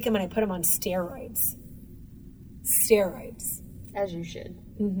I take them and I put them on steroids. Steroids. As you should.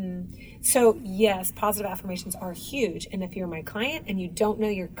 So yes, positive affirmations are huge. And if you're my client and you don't know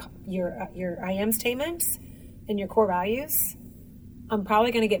your I am statements and your core values, I'm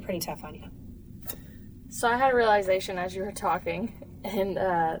probably going to get pretty tough on you. So I had a realization as you were talking, and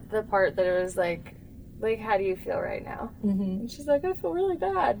the part that it was like, how do you feel right now? And she's like, I feel really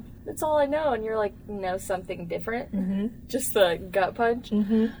bad. That's all I know. And you're like, know something different? Just the gut punch.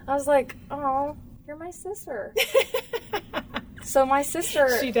 I was like, oh, you're my sister. So my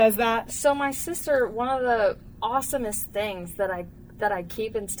sister... She does that. So my sister, one of the awesomest things that I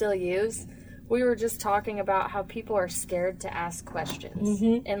keep and still use... We were just talking about how people are scared to ask questions.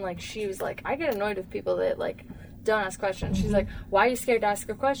 And, like, she was like, I get annoyed with people that, like, don't ask questions. She's like, why are you scared to ask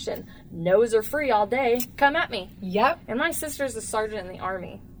a question? No's are free all day. Come at me. Yep. And my sister's a sergeant in the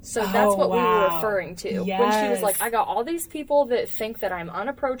Army. So that's what we were referring to. When she was like, I got all these people that think that I'm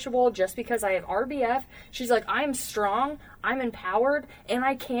unapproachable just because I have RBF. She's like, I'm strong, I'm empowered, and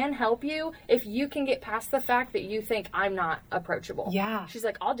I can help you if you can get past the fact that you think I'm not approachable. Yeah. She's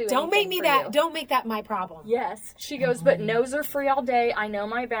like, I'll do Don't make anything me for that. you. Don't make that my problem. Yes. She goes, but no's are free all day. I know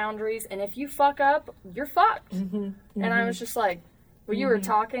my boundaries, and if you fuck up, you're fucked. And I was just like, well, you were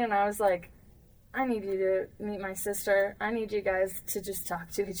talking, and I was like, I need you to meet my sister. I need you guys to just talk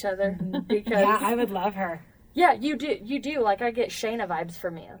to each other because Yeah, I would love her. yeah, you do. Like, I get Shayna vibes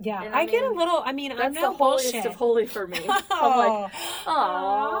from you. Yeah, And I get a little. I mean, I'm That's no the holiest bullshit. of holy for me. I'm like,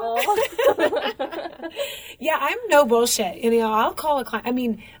 oh. Yeah, I'm no bullshit. You know, I'll call a client. I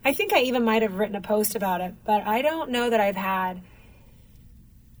mean, I think I even might have written a post about it, but I don't know that I've had.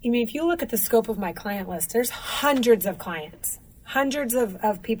 I mean, if you look at the scope of my client list, there's hundreds of clients. Hundreds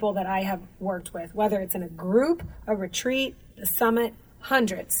of people that I have worked with, whether it's in a group, a retreat, a summit,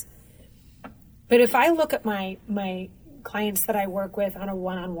 hundreds. But if I look at my clients that I work with on a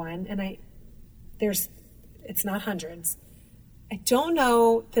one-on-one, and it's not hundreds. I don't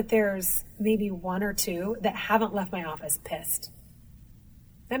know that there's maybe 1 or 2 that haven't left my office pissed.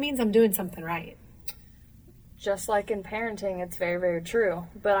 That means I'm doing something right. Just like in parenting, it's very, very true.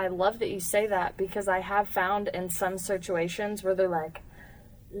 But I love that you say that because I have found in some situations where they're like,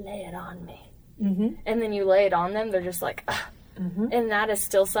 lay it on me. And then you lay it on them, they're just like, ah. And that is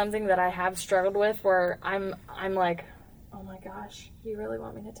still something that I have struggled with where I'm like, oh my gosh, you really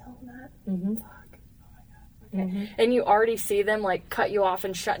want me to tell them that? Fuck. Oh my God. Okay. And you already see them like cut you off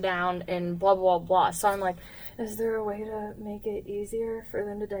and shut down and blah, blah, blah, blah. So I'm like, is there a way to make it easier for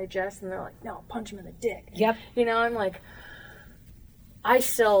them to digest? And they're like, no, punch them in the dick. Yep. You know, I'm like, I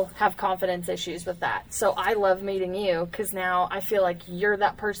still have confidence issues with that. So I love meeting you because now I feel like you're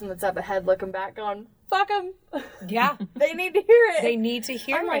that person that's up ahead looking back going, fuck them. Yeah. They need to hear it. They need to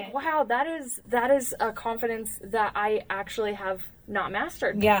hear I'm it. like, wow, that is a confidence that I actually have not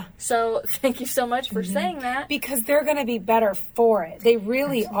mastered. Yeah. So thank you so much for saying that. Because they're going to be better for it. They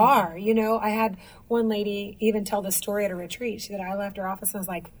really are. You know, I had one lady even tell the story at a retreat. She said, I left her office and I was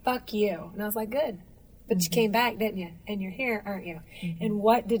like, fuck you. And I was like, good. But you came back, didn't you? And you're here, aren't you? And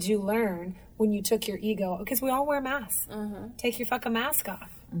what did you learn when you took your ego? Because we all wear masks. Take your fucking mask off.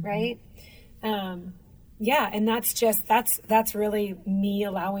 right? Yeah, and that's really me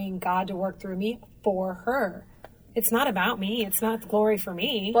allowing God to work through me for her. It's not about me. It's not glory for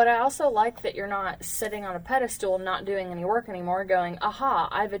me. But I also like that you're not sitting on a pedestal, not doing any work anymore, going, aha,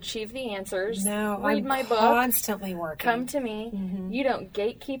 I've achieved the answers. No, read I'm my book. Constantly working. Come to me. You don't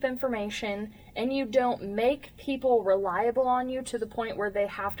gatekeep information, and you don't make people reliable on you to the point where they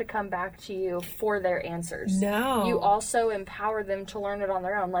have to come back to you for their answers. No. You also empower them to learn it on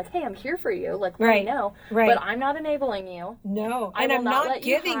their own. Like, hey, I'm here for you. Like, let me know. Right. But I'm not enabling you. No. I And will I'm not not let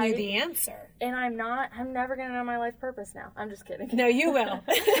you giving you hide. the answer. And I'm never going to know my life purpose now. I'm just kidding. No, you will.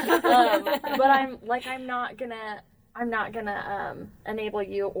 But I'm not gonna enable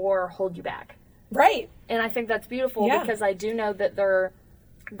you or hold you back. Right. And I think that's beautiful because I do know that there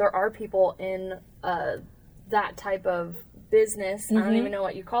are people in that type of business, I don't even know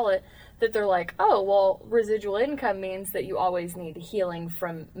what you call it, that they're like, oh, well, residual income means that you always need healing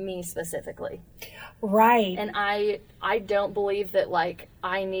from me specifically. Right. And I don't believe that, like,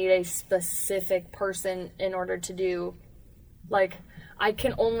 I need a specific person in order to do, like, I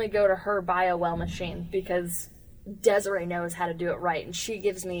can only go to her BioWell machine because Desiree knows how to do it right, and she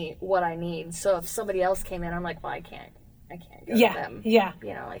gives me what I need. So if somebody else came in, I'm like, well, I can't go to them. Yeah.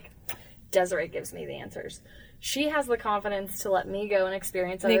 You know, like, Desiree gives me the answers. She has the confidence to let me go and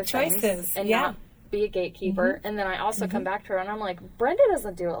experience other things choices. and not be a gatekeeper. And then I also come back to her and I'm like, Brenda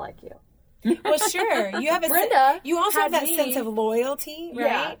doesn't do it like you. Well, sure. You have you also have that sense of loyalty, right?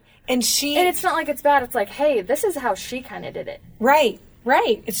 Yeah. And it's not like it's bad. It's like, hey, this is how she kind of did it. Right.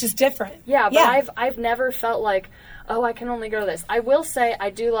 It's just different. Yeah, but I've never felt like, oh, I can only go to this. I will say I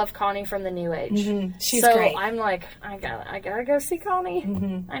do love Connie from the New Age. She's so great. I'm like, I gotta go see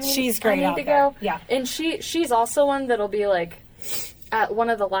Connie. She's great. I need to go. Yeah. And she's also one that'll be like, at one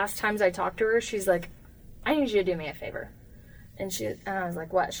of the last times I talked to her, she's like, I need you to do me a favor. And I was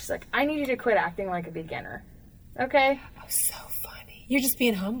like, what? She's like, I need you to quit acting like a beginner. Okay? Oh, so funny. You're just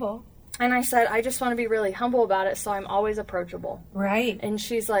being humble. And I said, I just want to be really humble about it, so I'm always approachable. Right. And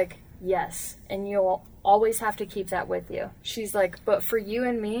she's like, yes. And you'll always have to keep that with you. She's like, but for you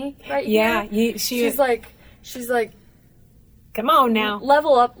and me, right here? Yeah. She's like, come on now.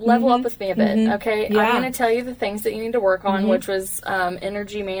 Level up with me a bit, okay? Yeah. I'm going to tell you the things that you need to work on, which was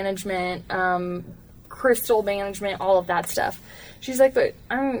energy management, crystal management, all of that stuff. She's like, but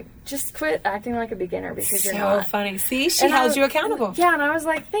I'm just quit acting like a beginner because you're not. So funny. See, she held you accountable. Yeah, and I was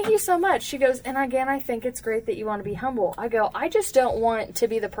like, thank you so much. She goes, and again, I think it's great that you want to be humble. I go, I just don't want to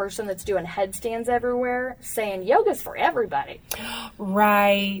be the person that's doing headstands everywhere saying yoga's for everybody.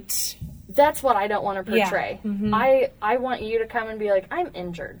 Right. That's what I don't want to portray. Yeah. I want you to come and be like, I'm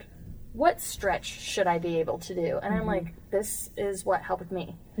injured. What stretch should I be able to do? And I'm like, this is what helped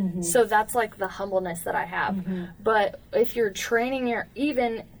me. So that's like the humbleness that I have. But if you're training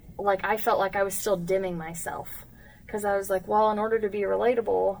even like, I felt like I was still dimming myself because I was like, well, in order to be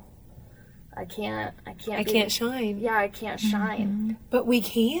relatable, I can't shine. Yeah, I can't shine. But we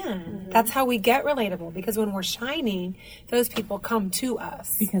can. That's how we get relatable, because when we're shining, those people come to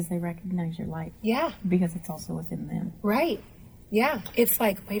us. Because they recognize your light. Yeah. Because it's also within them. Right. Yeah. It's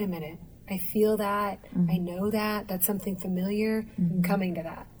like, wait a minute. I feel that. I know that. That's something familiar. I'm coming to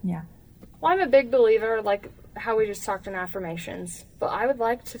that. Yeah. Well, I'm a big believer, like how we just talked in affirmations, but I would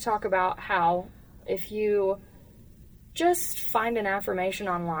like to talk about how if you just find an affirmation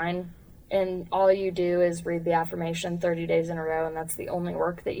online and all you do is read the affirmation 30 days in a row and that's the only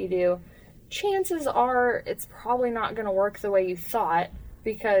work that you do, chances are it's probably not going to work the way you thought,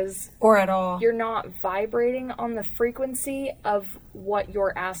 because or at all, you're not vibrating on the frequency of what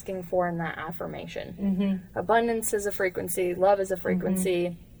you're asking for in that affirmation. Abundance is a frequency, love is a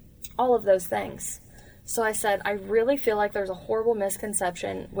frequency, all of those things. So I said, I really feel like there's a horrible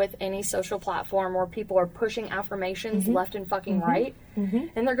misconception with any social platform where people are pushing affirmations left and fucking right,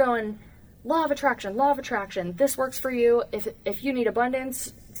 and they're going, law of attraction, this works for you. If you need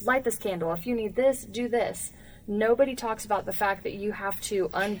abundance, light this candle. If you need this, do this. Nobody talks about the fact that you have to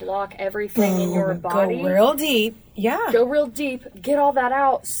unblock everything in your body. Go real deep. Yeah. Go real deep. Get all that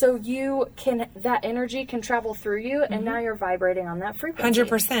out so that energy can travel through you, and now you're vibrating on that frequency.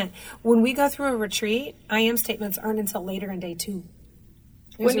 100%. When we go through a retreat, I am statements aren't until later in day 2.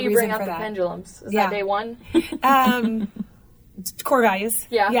 When do you bring out the pendulums? Is that day 1? Core values.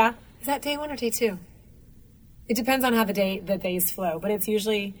 Yeah. Yeah. Is that day 1 or day 2? It depends on how the days flow, but it's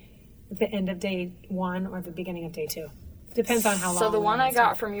usually at the end of day 1 or the beginning of day 2. Depends on how long. So the one I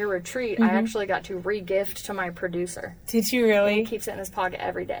got from your retreat, I actually got to re-gift to my producer. Did you really? He keeps it in his pocket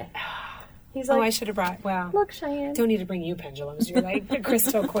every day. He's like, I should have brought, wow. Look, Cheyenne. Don't need to bring you pendulums. You're like the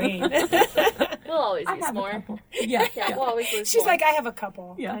crystal queen. We'll always I use have a more. couple. Yeah. Yeah, we'll always use She's more. like, I have a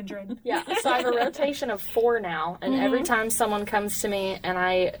couple. Yeah. 100. Yeah, so I have a rotation of 4 now, and every time someone comes to me and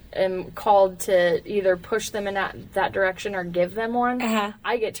I am called to either push them in that direction or give them one,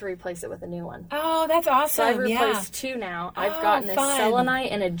 I get to replace it with a new one. Oh, that's awesome. So I've yeah. replaced 2 now. I've Oh, gotten a fun.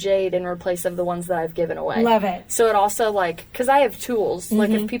 selenite and a jade in replace of the ones that I've given away. Love it. So it also, like, because I have tools.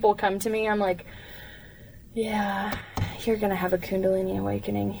 Like, if people come to me, I'm like, yeah, you're going to have a Kundalini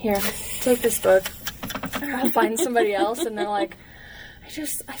awakening. Here, take this book. I'll find somebody else, and they're like,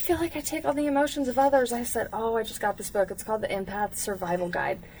 I feel like I take all the emotions of others. I said, I just got this book. It's called The Empath Survival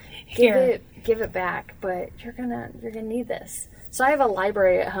Guide. Give it back, but you're gonna need this. So I have a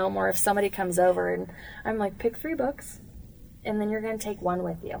library at home where if somebody comes over and I'm like, pick 3 books, and then you're gonna take 1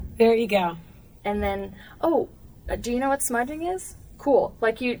 with you. There you go. And then, do you know what smudging is? Cool.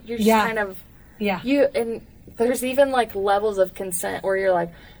 Like you're just kind of and there's even like levels of consent where you're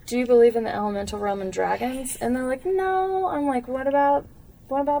like, do you believe in the elemental realm and dragons? And they're like, no. I'm like, what about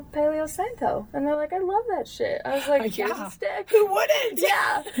Paleo Santo? And they're like, I love that shit. I was like, here's a stick. Who wouldn't?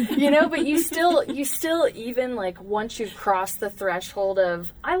 Yeah. But you still even like once you cross the threshold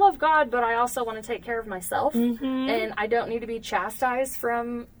of I love God, but I also want to take care of myself, and I don't need to be chastised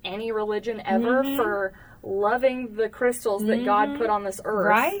from any religion ever for loving the crystals that God put on this earth.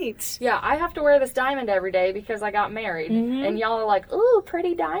 Right. Yeah, I have to wear this diamond every day because I got married. And y'all are like, ooh,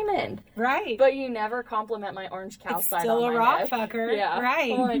 pretty diamond. Right. But you never compliment my orange calcite still on a my rock neck. fucker. Yeah.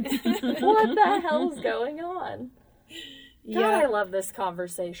 Right. I'm like, what the hell's going on? God, I love this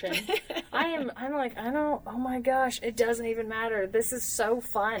conversation. I'm like, oh my gosh, it doesn't even matter. This is so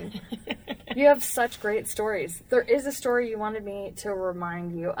fun. You have such great stories. There is a story you wanted me to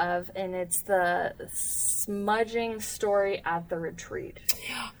remind you of, and it's the smudging story at the retreat.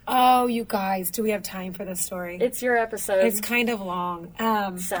 Oh, you guys, do we have time for this story? It's your episode. It's kind of long.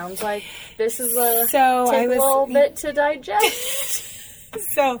 Sounds like this is a little bit to digest.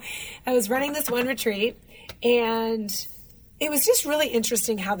 So I was running this one retreat, and it was just really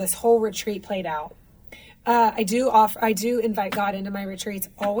interesting how this whole retreat played out. I do invite God into my retreats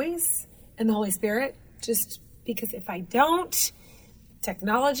always, and the Holy Spirit, just because if I don't,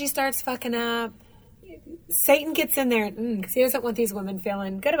 technology starts fucking up. Satan gets in there because he doesn't want these women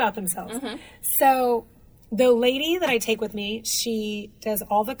feeling good about themselves. So the lady that I take with me, she does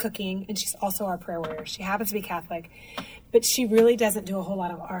all the cooking, and she's also our prayer warrior. She happens to be Catholic, but she really doesn't do a whole lot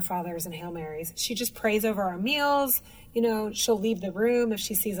of Our Fathers and Hail Marys. She just prays over our meals. She'll leave the room if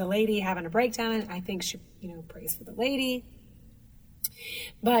she sees a lady having a breakdown, and I think she, prays for the lady.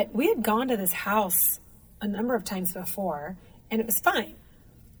 But we had gone to this house a number of times before, and it was fine.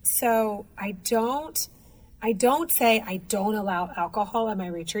 So I don't say I don't allow alcohol at my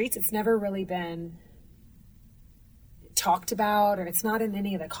retreats. It's never really been talked about, or it's not in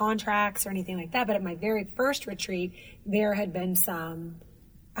any of the contracts or anything like that. But at my very first retreat, there had been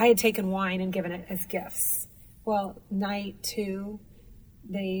I had taken wine and given it as gifts. Well, night 2,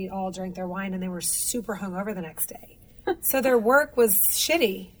 they all drank their wine and they were super hungover the next day. So their work was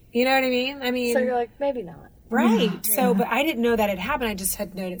shitty. You know what I mean? So you're like, maybe not. Right. Yeah. So, but I didn't know that had happened. I just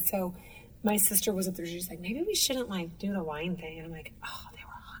had noticed. So my sister was at the retreat. She's like, maybe we shouldn't do the wine thing. And I'm like, oh, they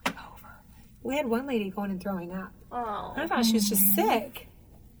were hungover. We had one lady going and throwing up. Oh. I thought she was just sick.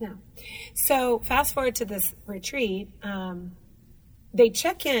 No. So fast forward to this retreat. They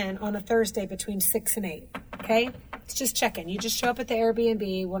check in on a Thursday between 6 and 8. Okay? It's just check-in. You just show up at the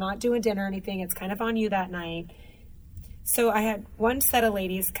Airbnb. We're not doing dinner or anything. It's kind of on you that night. So I had one set of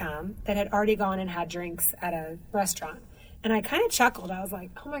ladies come that had already gone and had drinks at a restaurant. And I kind of chuckled. I was like,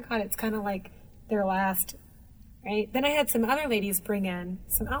 oh my God, it's kind of like their last, right? Then I had some other ladies bring in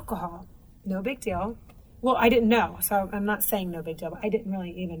some alcohol. No big deal. Well, I didn't know. So I'm not saying no big deal, but I didn't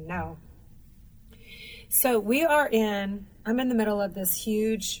really even know. So I'm in the middle of this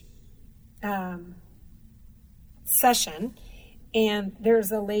huge session, and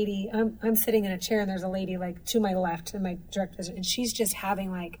there's a lady, I'm sitting in a chair, and there's a lady to my left in my direct vision, and she's just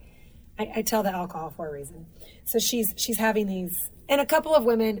having I tell the alcohol for a reason. So she's having these, and a couple of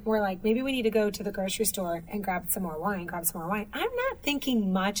women were like, maybe we need to go to the grocery store and grab some more wine. I'm not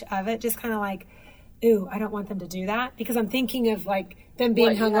thinking much of it, just kind of ooh, I don't want them to do that, because I'm thinking of them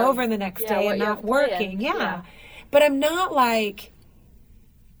being hungover the next day and not working. Yeah. But I'm not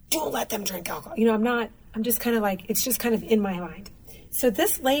don't let them drink alcohol. I'm just kind of it's just kind of in my mind. So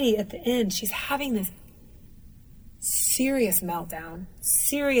this lady at the end, she's having this serious meltdown,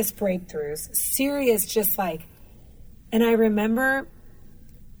 serious breakthroughs, serious and I remember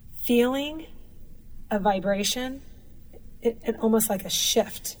feeling a vibration, it almost like a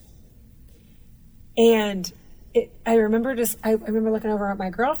shift. And I remember looking over at my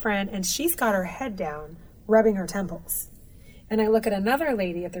girlfriend, and she's got her head down, rubbing her temples. And I look at another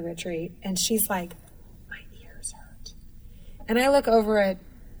lady at the retreat, and she's like, my ears hurt. And I look over at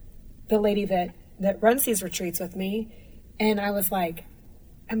the lady that runs these retreats with me, and I was like,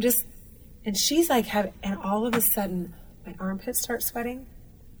 and she's like, and all of a sudden, my armpits start sweating,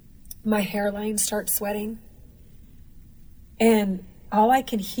 my hairline starts sweating, and all I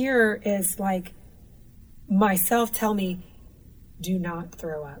can hear is like myself tell me, do not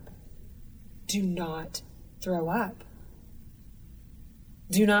throw up. Do not throw up.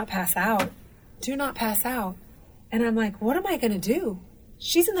 Do not pass out. Do not pass out. And I'm like, what am I going to do?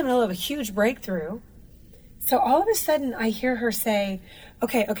 She's in the middle of a huge breakthrough. So all of a sudden I hear her say,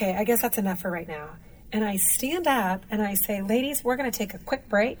 okay, I guess that's enough for right now. And I stand up and I say, ladies, we're going to take a quick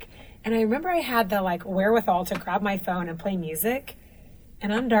break. And I remember I had the like wherewithal to grab my phone and play music.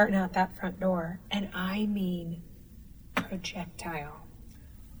 And I'm darting out that front door. And I mean projectile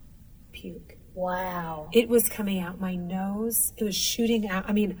puke. Wow. It was coming out my nose. It was shooting out.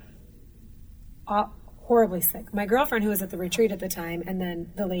 I mean, horribly sick. My girlfriend, who was at the retreat at the time, and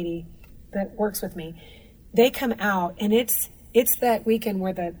then the lady that works with me, they come out, and it's that weekend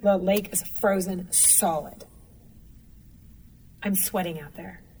where the lake is frozen solid. I'm sweating out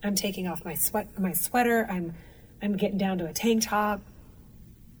there. I'm taking off my sweater. I'm getting down to a tank top.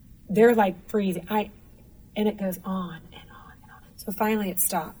 They're like freezing. And it goes on and on and on. So finally it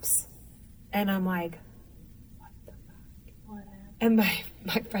stops. And I'm like, what the fuck? What happened? And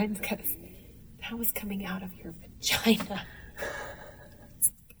my friend goes, that was coming out of your vagina.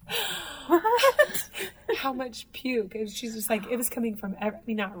 What? How much puke? And she's just like, it was coming from I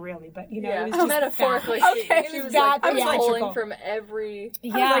mean, not really, but you know, it was just metaphorically bad. speaking. Okay, She was bad like, I was theatrical. pulling from every. I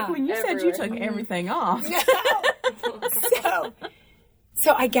was like, when you said you everywhere. took everything off.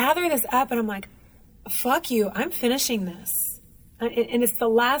 So I gather this up and I'm like, fuck you, I'm finishing this. And it's the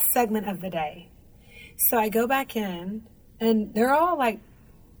last segment of the day. So I go back in and they're all like,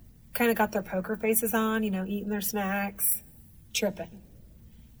 kind of got their poker faces on, you know, eating their snacks, tripping.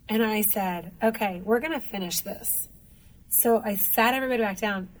 And I said, okay, we're going to finish this. So I sat everybody back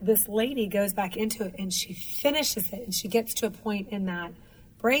down. This lady goes back into it and she finishes it. And she gets to a point in that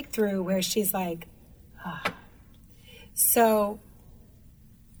breakthrough where she's like, ah. So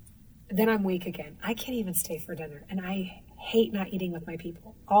then I'm weak again. I can't even stay for dinner. And I hate not eating with my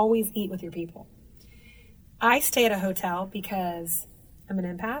people. Always eat with your people. I stay at a hotel because I'm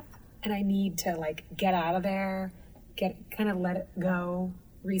an empath and I need to like get out of there, kind of let it go,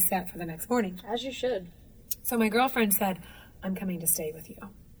 reset for the next morning. As you should. So my girlfriend said, I'm coming to stay with you.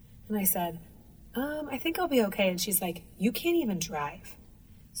 And I said, I think I'll be okay. And she's like, you can't even drive.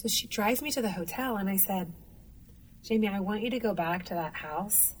 So she drives me to the hotel and I said, Jamie, I want you to go back to that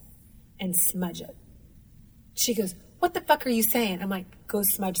house and smudge it. She goes, what the fuck are you saying? I'm like, go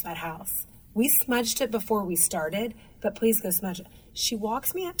smudge that house. We smudged it before we started, but please go smudge it. She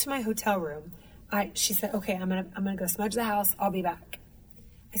walks me up to my hotel room. She said, okay, I'm gonna go smudge the house. I'll be back.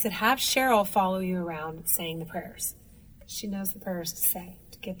 I said, have Cheryl follow you around saying the prayers. She knows the prayers to say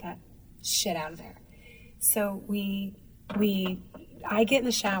to get that shit out of there. So I get in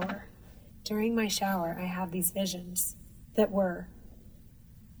the shower. During my shower, I have these visions that'll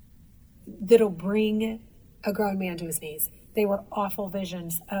bring a grown man to his knees. They were awful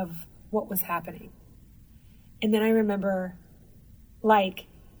visions of what was happening. And then I remember, like,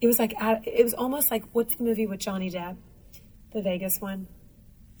 it was almost like, what's the movie with Johnny Depp? The Vegas one?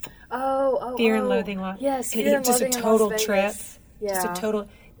 Fear and Loathing Lot. Yes, and Fear and just Loathing a in total Las trip. Vegas. Yeah. Just a total,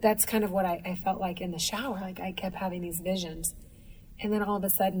 that's kind of what I felt like in the shower. Like I kept having these visions. And then all of a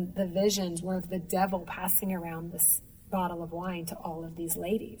sudden the visions were the devil passing around this bottle of wine to all of these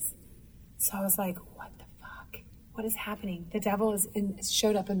ladies. So I was like, what the fuck? What is happening? The devil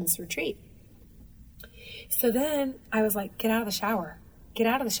showed up in this retreat. So then I was like, get out of the shower. Get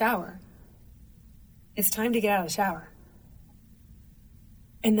out of the shower. It's time to get out of the shower.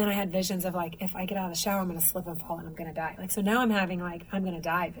 And then I had visions of like, if I get out of the shower, I'm going to slip and fall and I'm going to die. Like, so now I'm having like, I'm going to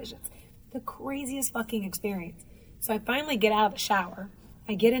die visions. The craziest fucking experience. So I finally get out of the shower.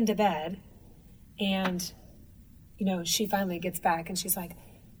 I get into bed and, you know, she finally gets back and she's like,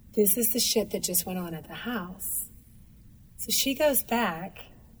 this is the shit that just went on at the house. So she goes back.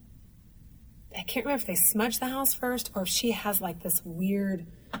 I can't remember if they smudged the house first or if she has like this weird,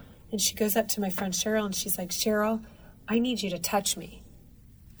 and she goes up to my friend Cheryl and she's like, Cheryl, I need you to touch me.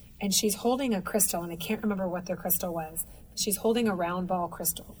 And she's holding a crystal, and I can't remember what the crystal was. She's holding a round ball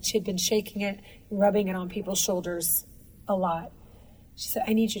crystal. She had been shaking it, rubbing it on people's shoulders a lot. She said,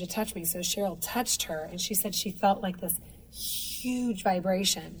 I need you to touch me. So Cheryl touched her, and she said she felt like this huge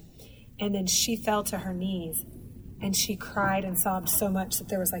vibration. And then she fell to her knees, And she cried and sobbed so much that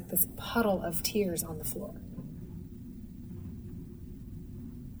there was like this puddle of tears on the floor.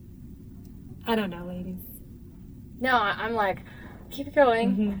 I don't know, ladies. No, I'm like, keep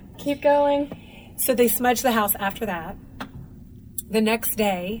going. Keep going. So they smudged the house after that. The next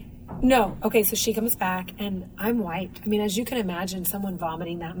day, no, okay, so she comes back and I'm wiped. I mean, as you can imagine, someone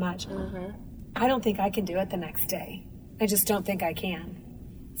vomiting that much. I don't think I can do it the next day. I just don't think I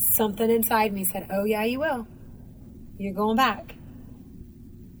can. Something inside me said, oh yeah, you will. You're going back.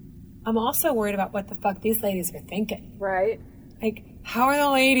 I'm also worried about what the fuck these ladies are thinking. Right. Like, how are the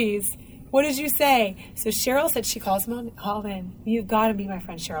ladies? What did you say? So Cheryl said she calls him all in. You've got to be my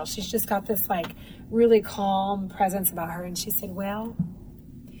friend Cheryl. She's just got this like really calm presence about her. And she said, well,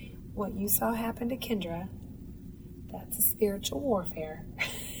 what you saw happen to Kendra, that's a spiritual warfare.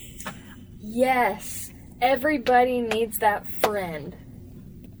 Yes. Everybody needs that friend.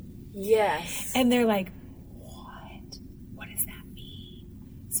 Yes. And they're like, what? What does that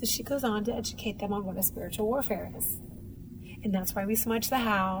mean? So she goes on to educate them on what a spiritual warfare is. And that's why we smudge the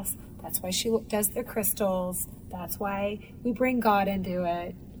house. That's why she does the crystals. That's why we bring God into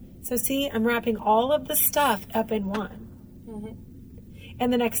it. So see, I'm wrapping all of the stuff up in one.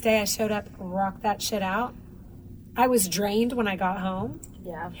 And the next day I showed up, rocked that shit out. I was drained when I got home.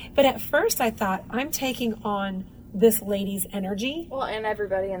 Yeah. But at first I thought, I'm taking on this lady's energy. Well, and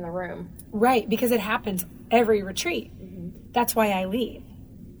everybody in the room. Right, because it happens every retreat. That's why I leave.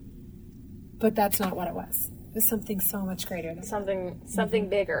 But that's not what it was. It was something so much greater than Something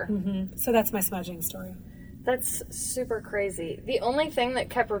bigger. So that's my smudging story. That's super crazy. The only thing that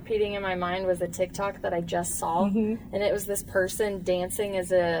kept repeating in my mind was a TikTok that I just saw, and it was this person dancing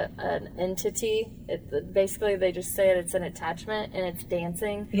as an entity. Basically, they just say it's an attachment, and it's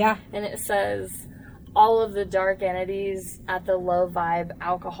dancing. Yeah. And it says, all of the dark entities at the low vibe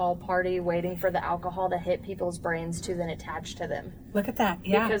alcohol party waiting for the alcohol to hit people's brains to then attach to them. Look at that.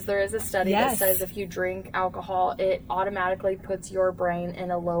 Yeah. Because there is a study that says if you drink alcohol, it automatically puts your brain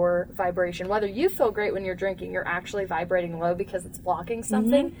in a lower vibration. Whether you feel great when you're drinking, you're actually vibrating low because it's blocking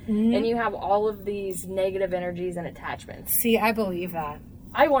something. And you have all of these negative energies and attachments. See, I believe that.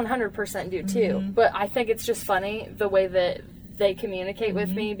 I 100% do too. But I think it's just funny the way that they communicate with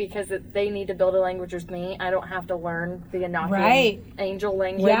me because they need to build a language with me. I don't have to learn the Enochian angel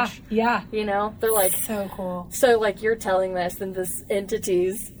language. Yeah. You know, they're like, so cool. So like you're telling this and this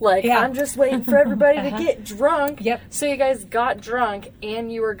entity's like, I'm just waiting for everybody to get drunk. Yep. So you guys got drunk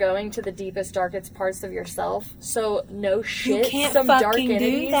and you were going to the deepest, darkest parts of yourself. So no shit, some dark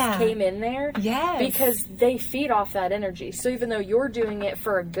entities came in there. Yes. Because they feed off that energy. So even though you're doing it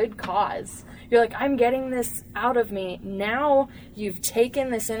for a good cause, you're like, I'm getting this out of me. Now you've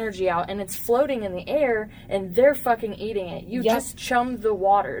taken this energy out and it's floating in the air and they're fucking eating it. You just chummed the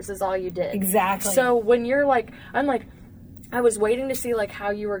waters is all you did. Exactly. So when you're like, I'm like, I was waiting to see like how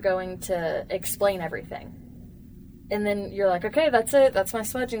you were going to explain everything. And then you're like, okay, that's it. That's my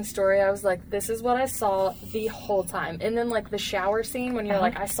smudging story. I was like, this is what I saw the whole time. And then like the shower scene when you're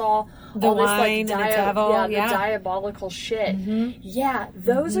like, I saw the all this wine like and the devil. the diabolical shit. Yeah,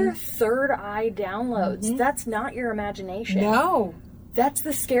 those are third eye downloads. That's not your imagination. No. That's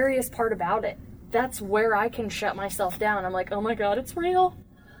the scariest part about it. That's where I can shut myself down. I'm like, oh my God, it's real.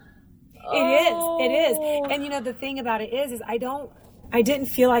 It is. And you know, the thing about it is I didn't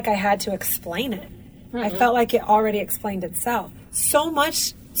feel like I had to explain it. I felt like it already explained itself. So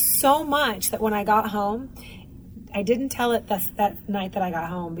much that when I got home, I didn't tell it that night that I got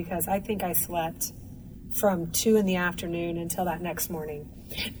home because I think I slept from 2 p.m. until that next morning.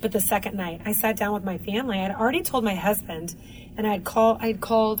 But the second night, I sat down with my family. I had already told my husband, and I'd called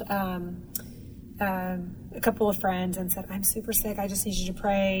a couple of friends and said, I'm super sick. I just need you to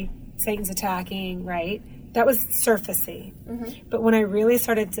pray. Satan's attacking, right? That was surfacey. But when I really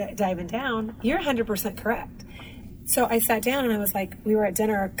started diving down, you're 100% correct. So I sat down and I was like, we were at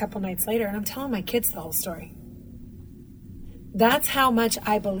dinner a couple nights later and I'm telling my kids the whole story. That's how much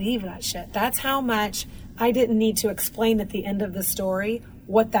I believe that shit. That's how much I didn't need to explain at the end of the story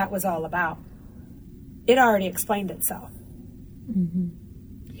what that was all about. It already explained itself.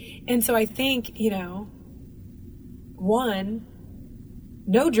 And so I think, you know, one,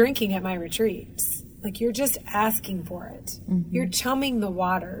 no drinking at my retreats. Like, you're just asking for it. You're chumming the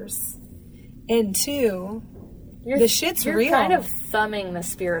waters. And 2, the shit's real. You're kind of thumbing the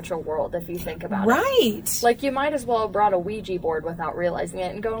spiritual world if you think about it. Right. Like, you might as well have brought a Ouija board without realizing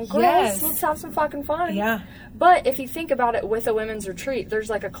it and going, gross, let's have some fucking fun. Yeah. But if you think about it with a women's retreat, there's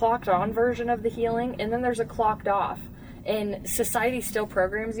like a clocked on version of the healing, and then there's a clocked off. And society still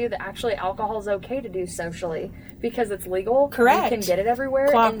programs you that actually alcohol is okay to do socially because it's legal. Correct. You can get it everywhere.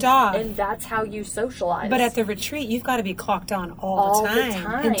 Clocked off. And that's how you socialize. But at the retreat, you've got to be clocked on all the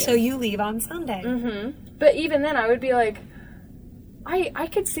time until you leave on Sunday. Mm-hmm. But even then, I would be like, I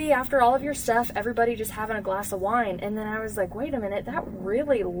could see after all of your stuff, everybody just having a glass of wine. And then I was like, wait a minute, that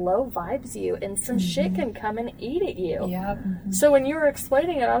really low vibes you. And some shit can come and eat at you. Yep. So when you were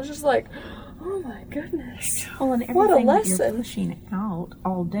explaining it, I was just like, oh my goodness. Well, and What a everything that you're lesson. pushing out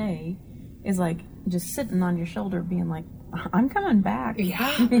all day is like just sitting on your shoulder being like, I'm coming back. Yeah.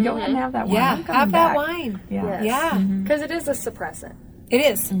 Go ahead and have that wine. Yeah, I'm coming have back. that wine. Yeah. Yeah. Because it is a suppressant. It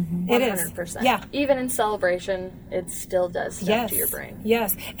is. It is. 100%. Yeah. Even in celebration, it still does stuff Yes. to your brain.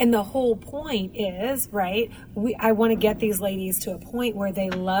 Yes. And the whole point is, right, I want to get these ladies to a point where they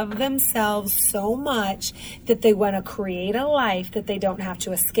love themselves so much that they want to create a life that they don't have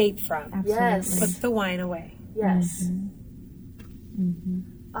to escape from. Yes. Put the wine away. Yes.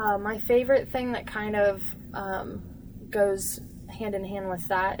 My favorite thing that kind of goes hand in hand with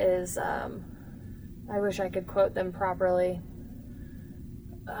that is, I wish I could quote them properly.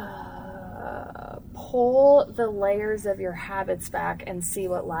 Pull the layers of your habits back and see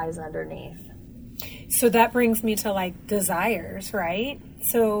what lies underneath. So that brings me to like desires, right?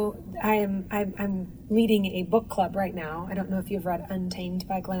 So I'm leading a book club right now. I don't know if you've read Untamed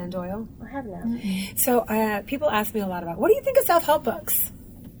by Glennon Doyle. I have now. So people ask me a lot about, what do you think of self-help books?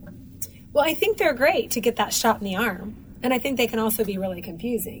 Well, I think they're great to get that shot in the arm. And I think they can also be really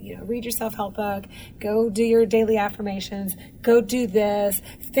confusing. You know, read your self-help book, go do your daily affirmations, go do this,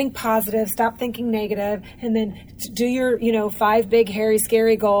 think positive, stop thinking negative, and then do your, 5 big, hairy,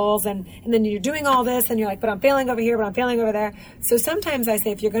 scary goals. And then you're doing all this and you're like, but I'm failing over here, but I'm failing over there. So sometimes I say,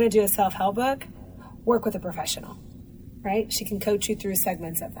 if you're going to do a self-help book, work with a professional, right? She can coach you through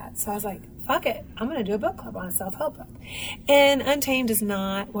segments of that. So I was like, fuck it, I'm going to do a book club on a self-help book. And Untamed is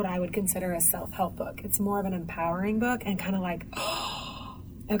not what I would consider a self-help book. It's more of an empowering book and kind of like,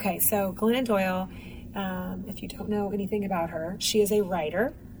 okay, so Glennon Doyle, if you don't know anything about her, she is a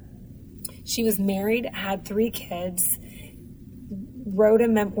writer. She was married, had 3 kids, wrote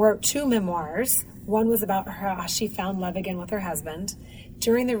 2 memoirs. One was about how she found love again with her husband.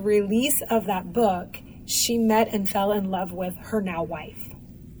 During the release of that book, she met and fell in love with her now wife.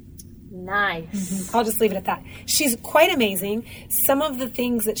 Nice. I'll just leave it at that. She's quite amazing. Some of the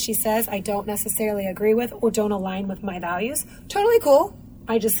things that she says I don't necessarily agree with or don't align with my values. Totally cool.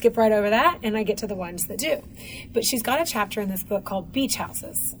 I just skip right over that and I get to the ones that do. But she's got a chapter in this book called Beach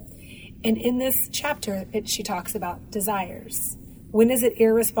Houses. And in this chapter, she talks about desires. When is it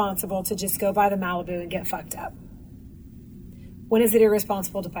irresponsible to just go by the Malibu and get fucked up? When is it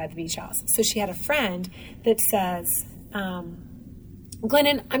irresponsible to buy the beach house? So she had a friend that says,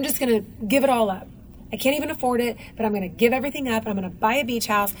 Glennon, I'm just going to give it all up. I can't even afford it, but I'm going to give everything up. I'm going to buy a beach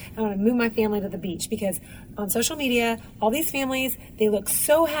house. I'm going to move my family to the beach because on social media, all these families, they look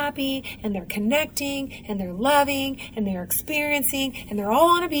so happy and they're connecting and they're loving and they're experiencing and they're all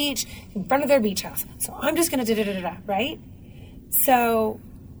on a beach in front of their beach house. So I'm just going to da-da-da-da-da, right? So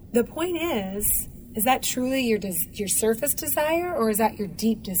the point is that truly your surface desire or is that your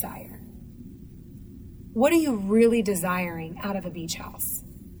deep desire? What are you really desiring out of a beach house?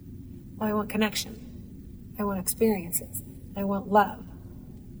 Well, I want connection. I want experiences. I want love.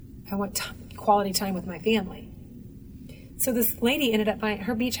 I want quality time with my family. So this lady ended up buying,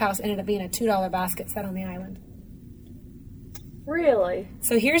 her beach house ended up being a $2 basket set on the island. Really?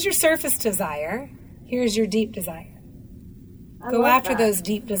 So here's your surface desire. Here's your deep desire. I Go love after that. those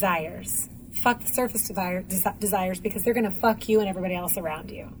deep desires. Fuck the surface desires because they're going to fuck you and everybody else around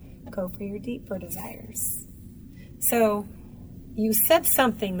you. Go for your deeper desires. So you said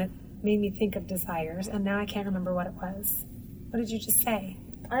something that made me think of desires, and now I can't remember what it was. What did you just say?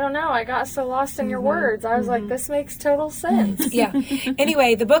 I don't know. I got so lost in your words. I was like, this makes total sense. Yeah.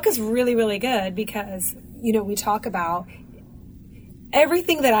 Anyway, the book is really, really good because, we talk about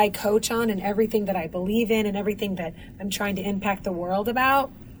everything that I coach on and everything that I believe in and everything that I'm trying to impact the world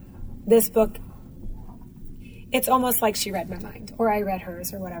about. This book, it's almost like she read my mind or I read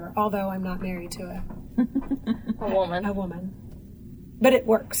hers or whatever, although I'm not married to A woman. a woman. But it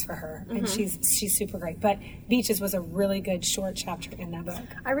works for her, and she's super great. But Beaches was a really good short chapter in that book.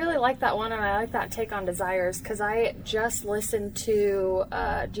 I really like that one, and I like that take on desires, because I just listened to,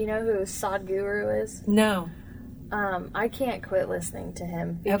 do you know who Sadhguru is? No. I can't quit listening to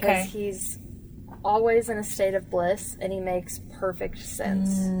him, because Okay. he's always in a state of bliss, and he makes perfect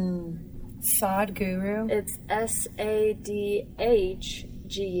sense. Sadhguru. It's Sadhguru.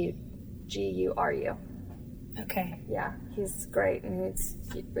 Okay. Yeah, he's great, and he's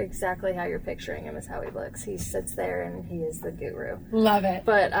exactly how you're picturing him is how he looks. He sits there, and he is the guru. Love it.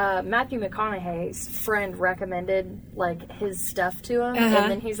 But Matthew McConaughey's friend recommended like his stuff to him,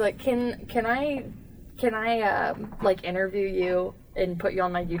 and then he's like, "Can I like interview you and put you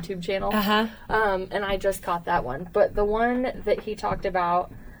on my YouTube channel?" And I just caught that one. But the one that he talked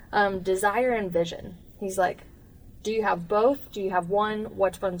about, desire and vision. He's like, do you have both? Do you have one?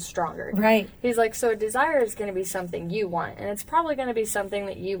 Which one's stronger? Right. He's like, so a desire is going to be something you want, and it's probably going to be something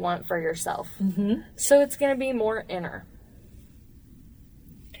that you want for yourself. Mm-hmm. So it's going to be more inner.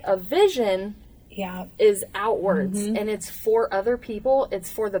 A vision is outwards, and it's for other people.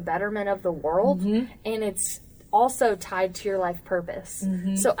 It's for the betterment of the world, and it's also tied to your life purpose.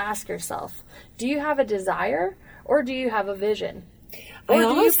 So ask yourself, do you have a desire or do you have a vision? Or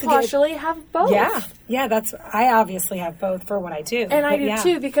do you partially have both? Yeah, I obviously have both for what I do. And I do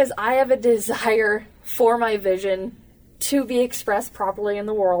too, because I have a desire for my vision to be expressed properly in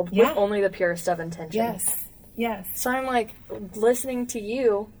the world with only the purest of intention. Yes. So I'm like, listening to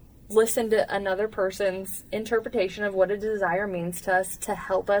you, listen to another person's interpretation of what a desire means to us to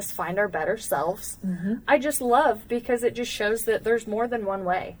help us find our better selves. I just love, because it just shows that there's more than one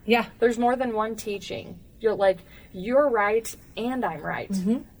way. Yeah. There's more than one teaching. You're right and I'm right.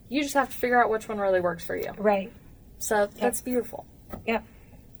 You just have to figure out which one really works for you. Right. So that's beautiful. Yep.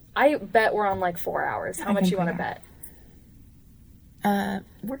 I bet we're on like 4 hours. How much you want to bet?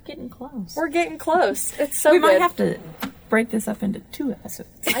 We're getting close. We're getting close. It's so we good. might have to break this up into 2 episodes.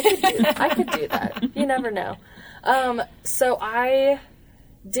 I could do that. You never know. So I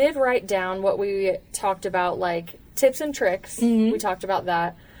did write down what we talked about, like tips and tricks. We talked about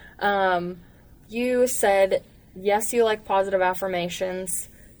that. You said, yes, you like positive affirmations.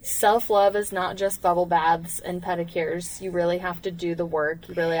 Self-love is not just bubble baths and pedicures. You really have to do the work.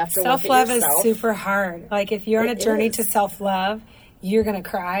 You really have to self-love look at yourself. Is super hard. Like, if you're on a journey to self-love, you're going to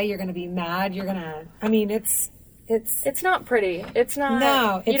cry. You're going to be mad. You're going to... I mean, it's not pretty. It's not...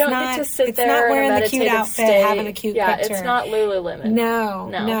 No, it's you don't not, get to sit it's there not wearing in a the cute meditative outfit, state. having a cute picture. picture. It's not Lululemon.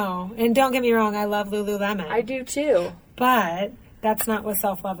 No. And don't get me wrong, I love Lululemon. I do too. But that's not what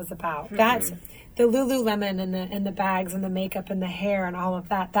self-love is about. That's the Lululemon and the bags and the makeup and the hair and all of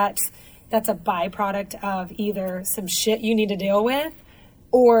that. That's a byproduct of either some shit you need to deal with,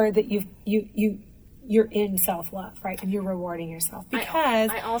 or that you're in self-love, right? And you're rewarding yourself.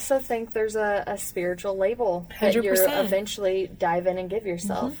 Because I also think there's a spiritual label that 100%. you eventually dive in and give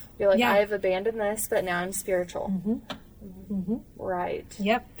yourself. You're like, I have abandoned this, but now I'm spiritual. Right.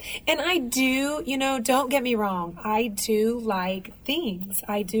 Yep. And I do, don't get me wrong, I do like things.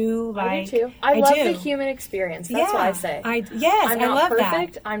 I do like... I do too. I love the human experience. That's what I say. I'm I not love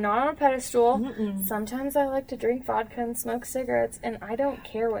perfect. That. I'm not on a pedestal. Sometimes I like to drink vodka and smoke cigarettes, and I don't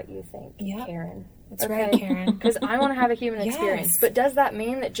care what you think, Karen. That's right, Karen. Because I want to have a human experience. But does that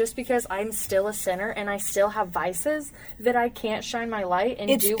mean that just because I'm still a sinner and I still have vices, that I can't shine my light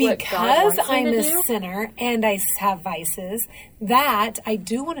and do what God wants me to do? It's because I'm a sinner and I have vices that I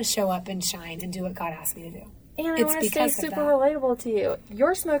do want to show up and shine and do what God asked me to do. And I want to stay super relatable to you.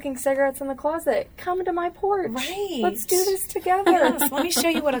 You're smoking cigarettes in the closet. Come to my porch. Right. Let's do this together. Yes, let me show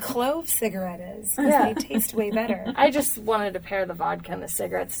you what a clove cigarette is. They taste way better. I just wanted to pair the vodka and the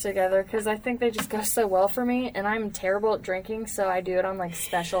cigarettes together because I think they just go so well for me. And I'm terrible at drinking, so I do it on like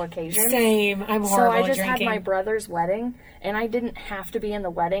special occasions. Same. I'm horrible at drinking. So I just had my brother's wedding, and I didn't have to be in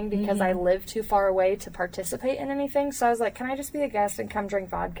the wedding because I lived too far away to participate in anything. So I was like, can I just be a guest and come drink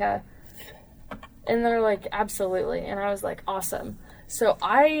vodka? And they're like, absolutely. And I was like, awesome. So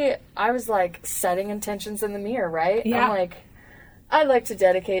I was like setting intentions in the mirror, right? Yeah. I'm like, I'd like to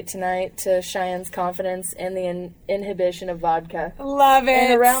dedicate tonight to Cheyenne's confidence and the inhibition of vodka. Love it.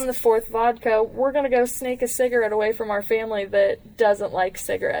 And around the 4th vodka, we're going to go sneak a cigarette away from our family that doesn't like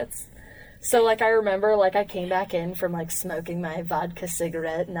cigarettes. So like I remember like I came back in from like smoking my vodka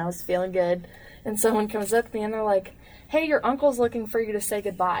cigarette and I was feeling good. And someone comes up to me and they're like, hey, your uncle's looking for you to say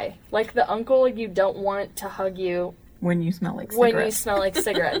goodbye. Like the uncle you don't want to hug you when you smell like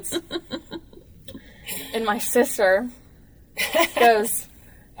cigarettes. And my sister goes,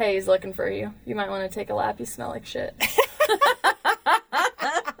 hey, he's looking for you. You might want to take a lap. You smell like shit.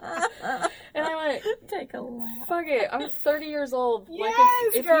 And I went, take a lap. Fuck it. I'm 30 years old.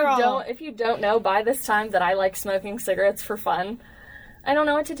 Yes, like girl. If you don't know by this time that I like smoking cigarettes for fun, I don't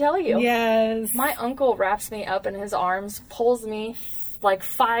know what to tell you. Yes. My uncle wraps me up in his arms, pulls me like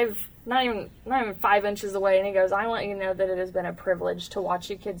not even 5 inches away, and he goes, I want you to know that it has been a privilege to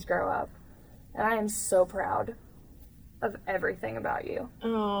watch you kids grow up. And I am so proud of everything about you.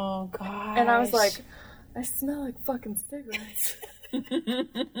 Oh, God. And I was like, I smell like fucking cigarettes.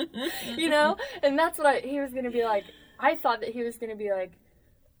 You know? And that's what he was going to be like. I thought that he was going to be like,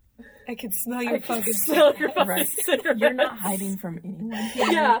 I could smell your fucking Right. You're not hiding from anyone.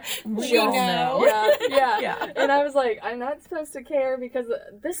 Yeah. We all know. Yeah. And I was like, I'm not supposed to care because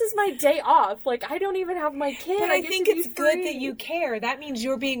this is my day off. Like, I don't even have my kid. But I get think to be it's good free. that you care. That means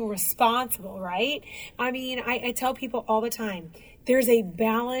you're being responsible, right? I mean, I tell people all the time, there's a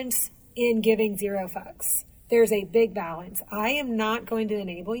balance in giving zero fucks. There's a big balance. I am not going to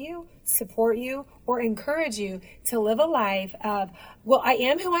enable you, support you, or encourage you to live a life of, well, I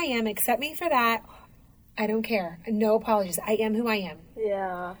am who I am, accept me for that. I don't care. No apologies. I am who I am.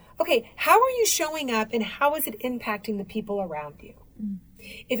 Yeah. Okay, how are you showing up and how is it impacting the people around you?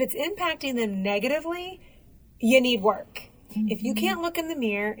 If it's impacting them negatively, you need work. If you can't look in the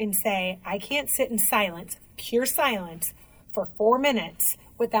mirror and say, I can't sit in silence, pure silence, for 4 minutes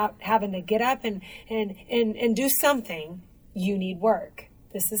without having to get up and do something, you need work.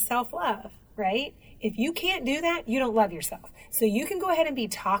 This is self-love, right? If you can't do that, you don't love yourself. So you can go ahead and be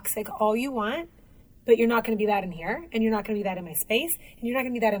toxic all you want, but you're not going to be that in here, and you're not going to be that in my space, and you're not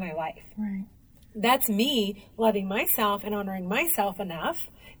going to be that in my life. Right. That's me loving myself and honoring myself enough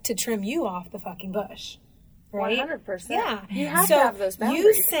to trim you off the fucking bush. Right? 100%. Yeah. You have so to have those boundaries.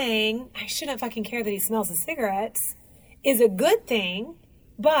 You saying, I shouldn't fucking care that he smells of cigarettes is a good thing,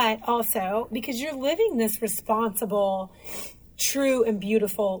 but also because you're living this responsible, true and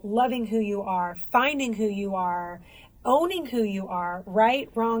beautiful, loving who you are, finding who you are, owning who you are, right,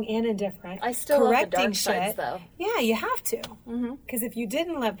 wrong, and indifferent. I still love the dark correcting shit. sides, though. Yeah, you have to. Because if you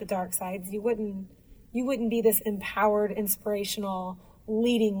didn't love the dark sides, you wouldn't be this empowered, inspirational,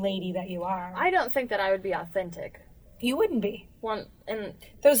 leading lady that you are. I don't think that I would be authentic. You wouldn't be. And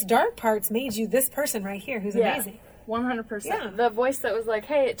Those dark parts made you this person right here who's amazing. 100%. Yeah. The voice that was like,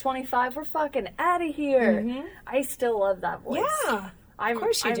 hey, at 25, we're fucking out of here. I still love that voice. Yeah. I'm, of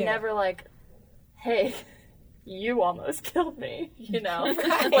course you I'm do. never like, hey, you almost killed me, you know.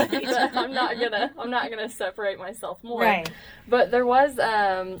 Like, I'm not gonna separate myself more. Right. But there was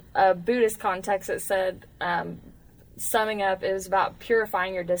a Buddhist context that said, summing up, it was about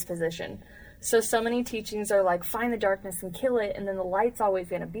purifying your disposition. So many teachings are like, find the darkness and kill it, and then the light's always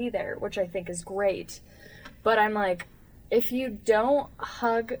going to be there, which I think is great. But I'm like, if you don't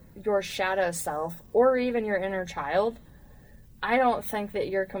hug your shadow self or even your inner child, I don't think that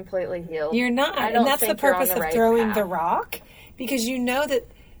you're completely healed. You're not. I don't And that's the think you're on purpose the of right throwing path. the rock, because you know that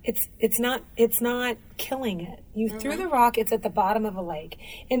it's not killing it. You threw the rock, it's at the bottom of a lake.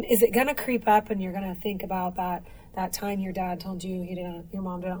 And is it going to creep up and you're going to think about that time your dad told you your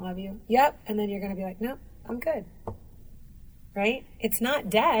mom didn't love you? Yep. And then you're going to be like, nope, I'm good. Right? It's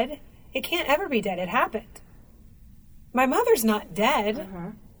not dead. It can't ever be dead. It happened. My mother's not dead.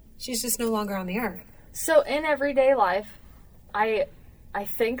 She's just no longer on the earth. So in everyday life, I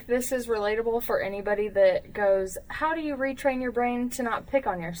think this is relatable for anybody that goes, how do you retrain your brain to not pick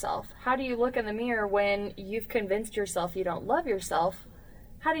on yourself? How do you look in the mirror when you've convinced yourself you don't love yourself?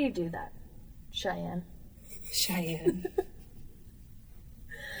 How do you do that, Cheyenne?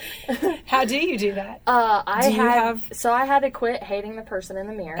 How do you do that? I had to quit hating the person in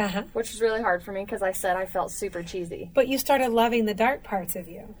the mirror, which was really hard for me because I said I felt super cheesy. But you started loving the dark parts of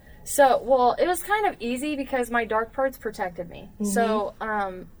you. So, well, it was kind of easy because my dark parts protected me. So,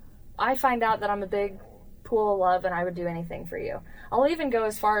 I find out that I'm a big pool of love and I would do anything for you. I'll even go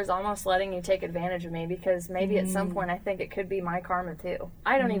as far as almost letting you take advantage of me because maybe at some point I think it could be my karma too.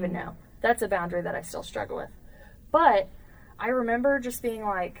 I don't even know. That's a boundary that I still struggle with. But I remember just being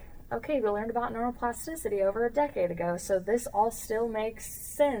like, okay, we learned about neuroplasticity over a decade ago, so this all still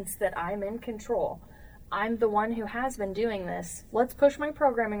makes sense that I'm in control. I'm the one who has been doing this. Let's push my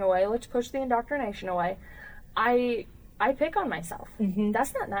programming away. Let's push the indoctrination away. I pick on myself.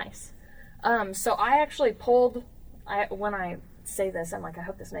 That's not nice. So I actually when I say this, I'm like, I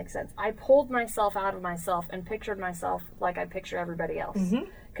hope this makes sense. I pulled myself out of myself and pictured myself like I picture everybody else.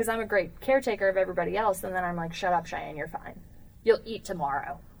 Because I'm a great caretaker of everybody else, and then I'm like, shut up, Cheyenne, you're fine. You'll eat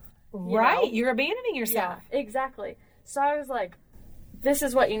tomorrow. Right. You're abandoning yourself. Yeah, exactly. So I was like, this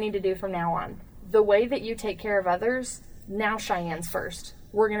is what you need to do from now on. The way that you take care of others, now Cheyenne's first.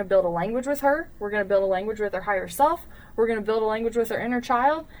 We're going to build a language with her. We're going to build a language with her higher self. We're going to build a language with her inner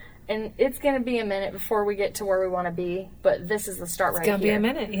child. And it's going to be a minute before we get to where we want to be. But this is the start right here. It's going to be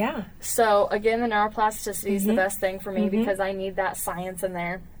a minute, yeah. So, again, the neuroplasticity is the best thing for me because I need that science in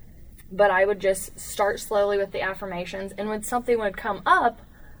there. But I would just start slowly with the affirmations. And when something would come up,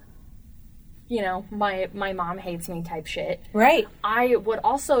 you know, my mom hates me type shit. Right. I would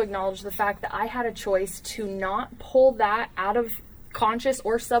also acknowledge the fact that I had a choice to not pull that out of conscious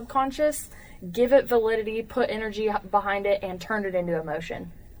or subconscious give it validity, put energy behind it, and turn it into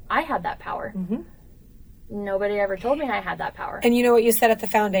emotion. I had that power. Nobody ever told me I had that power. And you know what you said at the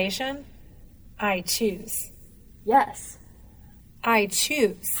foundation? I choose. Yes. I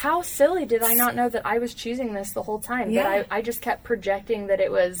choose. How silly did I not know that I was choosing this the whole time? Yeah. That I just kept projecting that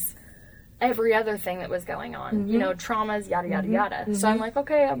it was every other thing that was going on. You know, traumas, yada, yada, yada. So I'm like,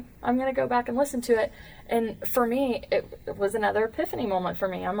 okay, I'm going to go back and listen to it. And for me, it was another epiphany moment for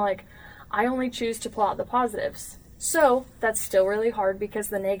me. I'm like, I only choose to pull out the positives. So that's still really hard because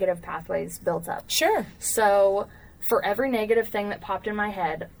the negative pathways built up. Sure. So for every negative thing that popped in my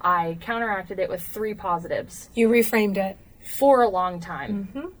head, I counteracted it with 3 positives You reframed it. for a long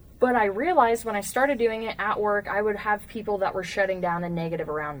time. But I realized when I started doing it at work, I would have people that were shutting down and negative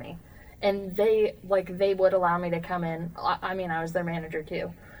around me. And they would allow me to come in. I mean, I was their manager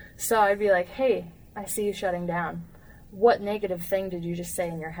too. So I'd be like, hey, I see you shutting down. What negative thing did you just say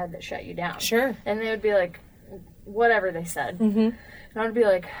in your head that shut you down? Sure. And they would be like, whatever they said. And I'd be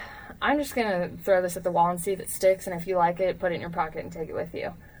like, I'm just going to throw this at the wall and see if it sticks. And if you like it, put it in your pocket and take it with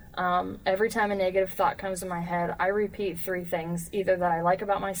you. Every time a negative thought comes in my head, I repeat 3 things, either that I like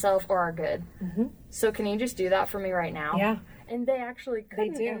about myself or are good. So can you just do that for me right now? Yeah. And they actually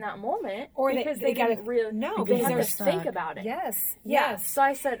couldn't do. in that moment, Or because they didn't gotta- really. no, they because had they're to think stuck. about it. Yes. Yeah. Yes. So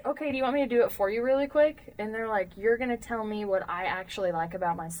I said, okay, do you want me to do it for you really quick? And they're like, you're gonna tell me what I actually like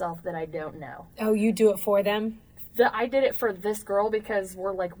about myself that I don't know. Oh, you do it for them? I did it for this girl because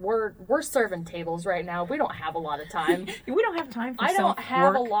we're serving tables right now. We don't have a lot of time. We don't have time for I don't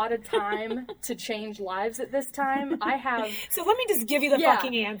have a self-work. lot of time to change lives at this time. I have, So let me just give you the Yeah.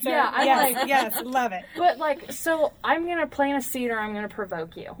 fucking answer. Yeah, I'm yes, like- yes, love it. but like, so I'm gonna plant a seed or I'm gonna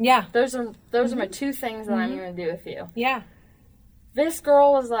provoke you. Yeah. Those are my 2 things that I'm gonna do with you. Yeah. This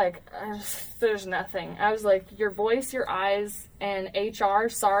girl was like, there's nothing. I was like, your voice, your eyes, and HR,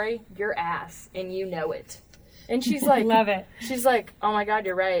 sorry, your ass, and you know it. And she's like, Love it. She's like, oh my God,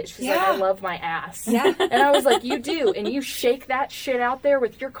 you're right. She's like, Yeah. I love my ass. Yeah. And I was like, you do. And you shake that shit out there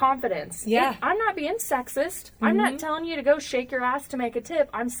with your confidence. Yeah. I'm not being sexist. I'm not telling you to go shake your ass to make a tip.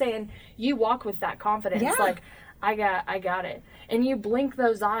 I'm saying you walk with that confidence. Yeah. Like, I got it. And you blink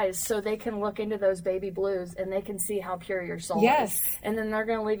those eyes so they can look into those baby blues and they can see how pure your soul Yes. is. And then they're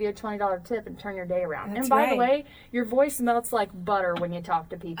going to leave you a $20 tip and turn your day around. That's and by the right. way, your voice melts like butter when you talk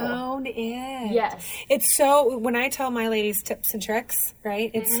to people. Own it. Yes. It's so, when I tell my ladies tips and tricks,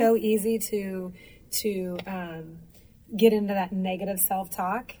 right, it's so easy to get into that negative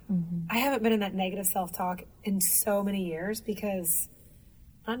self-talk. I haven't been in that negative self-talk in so many years because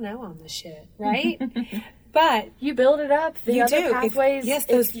I know I'm the shit, right? But You build it up. The You other do. If- pathways, yes, if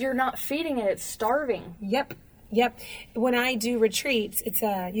those- you're not feeding it, it's starving. Yep. When I do retreats, it's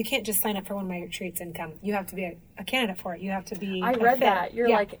you can't just sign up for one of my retreats and come. You have to be a candidate for it. You have to be. I a read fit. that. You're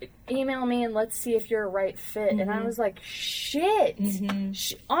Yeah. like, email me and let's see if you're a right fit. And I was like, shit.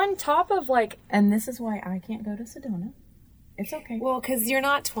 On top of like, And this is why I can't go to Sedona. It's okay. Well, because you're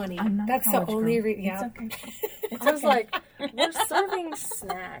not 20. I'm not That's a the college only girl. reason. Yeah. It's okay. I was like, we're serving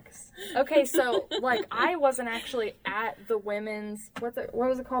snacks. Okay, so like I wasn't actually at the women's, what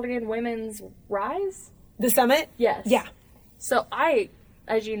was it called again? Women's Rise? The summit. Yes. Yeah. So I,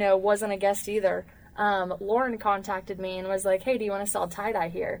 as you know, wasn't a guest either. Lauren contacted me and was like, hey, do you want to sell tie-dye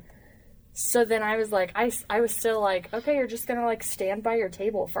here? So then I was like, I was still like, okay, you're just going to like stand by your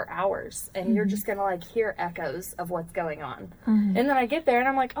table for hours and you're just going to like hear echoes of what's going on. And then I get there and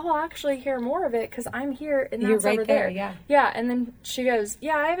I'm like, oh, I'll actually hear more of it because I'm here and that's You're right over there, there. yeah. Yeah. And then she goes,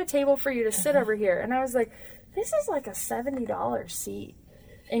 yeah, I have a table for you to sit over here. And I was like, this is like a $70 seat.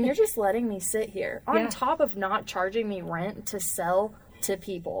 And you're just letting me sit here on Yeah. top of not charging me rent to sell to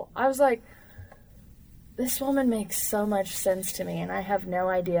people. I was like, this woman makes so much sense to me, and I have no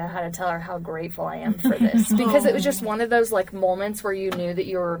idea how to tell her how grateful I am for this. Because it was just one of those, like, moments where you knew that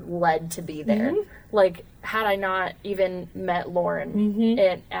you were led to be there. Like, had I not even met Lauren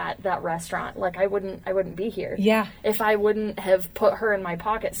at that restaurant, like, I wouldn't be here. Yeah. If I wouldn't have put her in my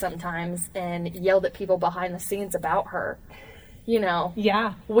pocket sometimes and yelled at people behind the scenes about her, you know,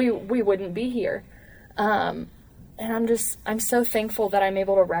 Yeah. we wouldn't be here. And I'm so thankful that I'm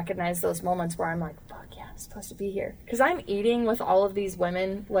able to recognize those moments where I'm like, fuck yeah, I'm supposed to be here. Because I'm eating with all of these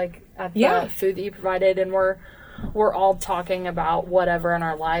women, like, at the food that you provided, and we're all talking about whatever in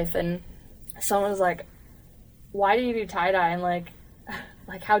our life, and someone was like, why do you do tie-dye? And like,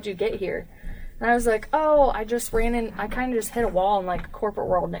 how'd you get here? And I was like, oh, I just ran in, I kind of just hit a wall in, like, corporate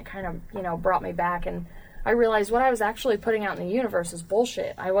world, and it kind of, you know, brought me back, and I realized what I was actually putting out in the universe is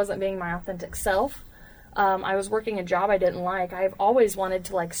bullshit. I wasn't being my authentic self. I was working a job I didn't like. I've always wanted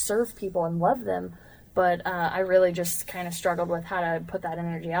to like serve people and love them, But I really just kind of struggled with how to put that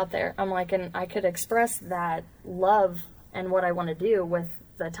energy out there. I'm like, and I could express that love and what I want to do with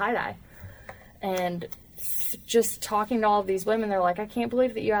the tie-dye. And just talking to all of these women, they're like, I can't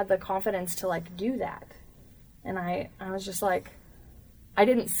believe that you had the confidence to, like, do that. And I was just like, I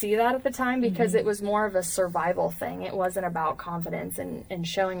didn't see that at the time because it was more of a survival thing. It wasn't about confidence and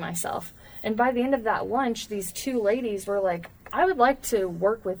showing myself. And by the end of that lunch, these two ladies were like, I would like to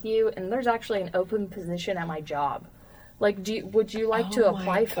work with you, and there's actually an open position at my job. Like, would you like to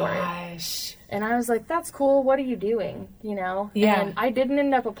apply for it? And I was like, that's cool. What are you doing? You know? Yeah. And I didn't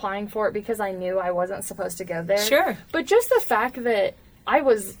end up applying for it because I knew I wasn't supposed to go there. Sure. But just the fact that I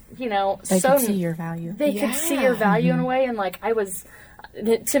was, you know, They could see your value. They could see your value in a way, and like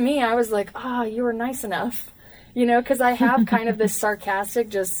to me, I was like, you were nice enough, you know, because I have kind of this sarcastic,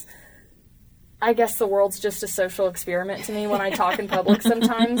 just, I guess the world's just a social experiment to me when I talk in public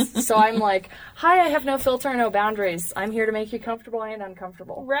sometimes. So I'm like, hi, I have no filter and no boundaries. I'm here to make you comfortable and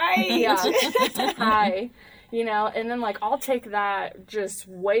uncomfortable. Right. Yeah. Hi. You know, and then like I'll take that just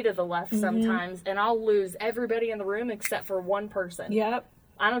way to the left sometimes, and I'll lose everybody in the room except for one person. Yep.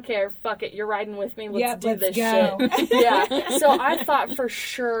 I don't care. Fuck it. You're riding with me. Let's do let's this go. shit. Yeah. So I thought for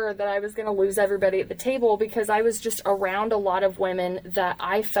sure that I was going to lose everybody at the table because I was just around a lot of women that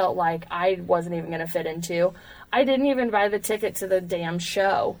I felt like I wasn't even going to fit into. I didn't even buy the ticket to the damn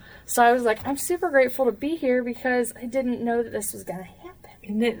show. So I was like, I'm super grateful to be here because I didn't know that this was going to happen.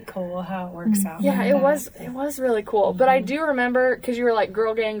 Isn't it cool how it works out? Yeah, like it that? was really cool. But I do remember, because you were like,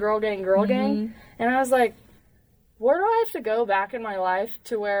 girl gang, girl gang, girl gang. And I was like, where do I have to go back in my life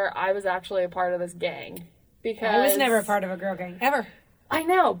to where I was actually a part of this gang? Because I was never a part of a girl gang, ever. I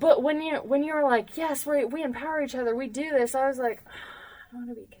know, but when you were like, yes, we empower each other, we do this, I was like, I want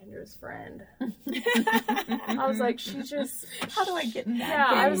to be Kendra's friend. I was like, she just... How do I get in that Yeah,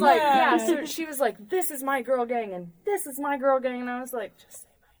 game? I was like, yeah, so she was like, this is my girl gang, and this is my girl gang, and I was like, just say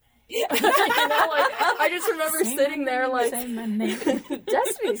my name. You know, like, I just remember sitting there like, Say my name.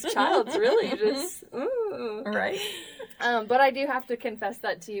 Destiny's Child's really just, ooh. Right? But I do have to confess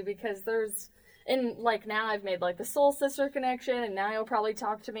that to you because and like now I've made like the soul sister connection, and now you'll probably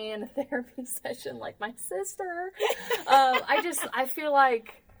talk to me in a therapy session like my sister. I feel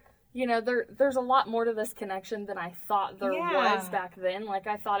like, you know, there's a lot more to this connection than I thought there was back then. Like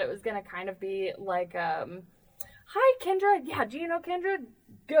I thought it was going to kind of be like, hi Kendra. Yeah. Do you know Kendra?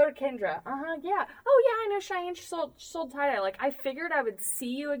 Go to Kendra. Yeah. Oh yeah, I know Cheyenne. She sold tie-dye. Like I figured I would see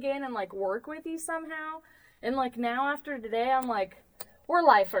you again and like work with you somehow. And like now after today, I'm like, we're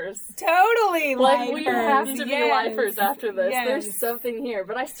lifers. Totally Like, lifers. we have to be lifers after this. Yes. There's something here.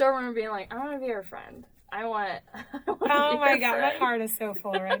 But I still remember being like, I want to be her friend. I want Oh be my her God, my friend. heart is so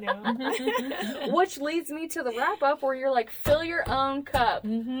full right now. Which leads me to the wrap up where you're like, fill your own cup.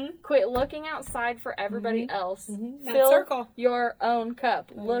 Quit looking outside for everybody else. That Fill circle. your own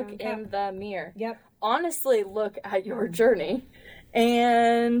cup. Look own in cup. the mirror. Yep. Honestly, look at your journey.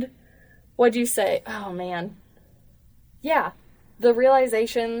 And what'd you say? Oh, man. Yeah. The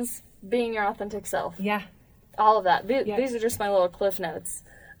realizations, being your authentic self. Yeah. All of that. These are just my little cliff notes.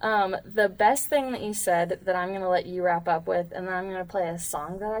 The best thing that you said that I'm going to let you wrap up with, and then I'm going to play a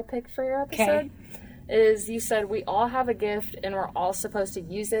song that I picked for your episode, is you said we all have a gift and we're all supposed to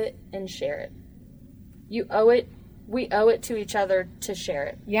use it and share it. We owe it to each other to share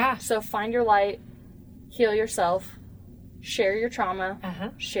it. Yeah. So find your light, heal yourself, share your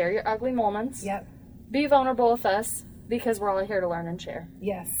trauma, share your ugly moments, Yep. be vulnerable with us, because we're all here to learn and share.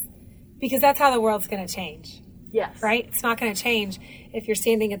 Yes. Because that's how the world's going to change. Yes. Right? It's not going to change if you're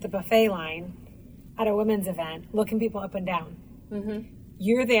standing at the buffet line at a women's event looking people up and down.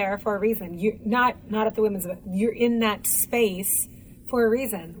 You're there for a reason. You're not at the women's event. You're in that space for a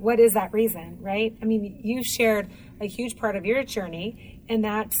reason. What is that reason, right? I mean, you shared a huge part of your journey, and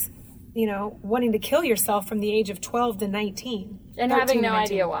that's, you know, wanting to kill yourself from the age of 12 to 19. And 13 having no to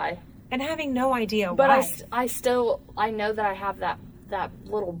 19. idea why. And having no idea But why. I know that I have that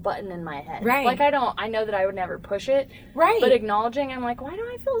little button in my head. Right. Like I know that I would never push it. Right. But acknowledging, I'm like, why do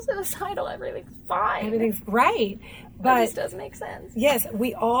I feel suicidal? Everything's fine. Everything's right. That But just doesn't make sense. yes,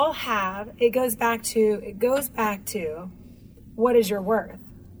 we all have. It goes back to what is your worth?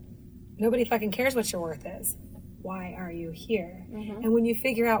 Nobody fucking cares what your worth is. Why are you here? And when you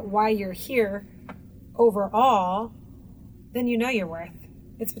figure out why you're here overall, then you know your worth.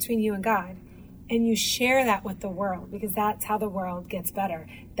 It's between you and God. And you share that with the world, because that's how the world gets better.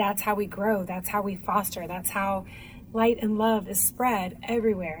 That's how we grow. That's how we foster. That's how light and love is spread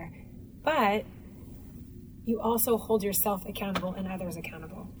everywhere. But you also hold yourself accountable and others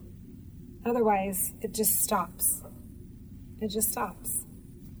accountable. Otherwise, it just stops. It just stops.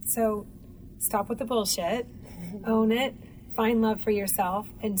 So Stop with the bullshit. Own it. Find love for yourself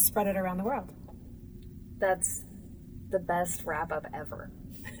and spread it around the world. That's the best wrap up ever.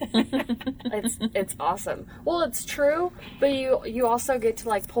 It's awesome. Well, it's true, but you also get to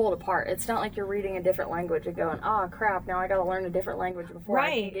like pull it apart. It's not like you're reading a different language and going, oh crap, now I got to learn a different language before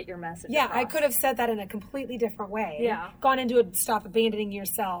I can get your message across. I could have said that in a completely different way. Yeah. Gone into a stop abandoning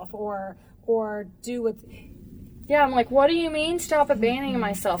yourself or do with. Yeah, I'm like, what do you mean stop abandoning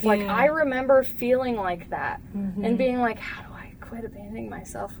myself? Like, I remember feeling like that and being like, how do I quit abandoning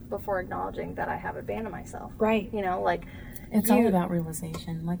myself before acknowledging that I have abandoned myself? Right. You know, like... It's all about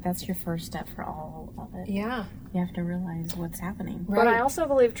realization. Like, that's your first step for all of it. Yeah. You have to realize what's happening. But I also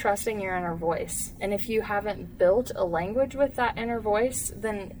believe trusting your inner voice. And if you haven't built a language with that inner voice,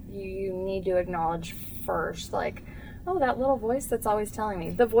 then you need to acknowledge first, like, oh, that little voice that's always telling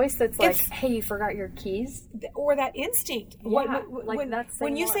me. The voice that's like, hey, you forgot your keys. Or that instinct. Yeah,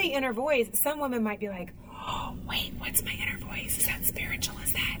 when you say inner voice, some women might be like, oh, wait, what's my inner voice? Is that spiritual?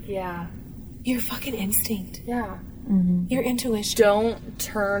 Is that? Yeah. Your fucking instinct. Yeah. Mm-hmm. Your intuition. Don't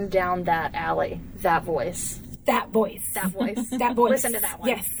turn down that alley. That voice. That voice. That voice. That voice. Listen to that one.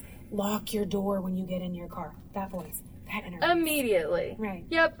 Yes. Lock your door when you get in your car. That voice. That inner voice. Immediately. Right.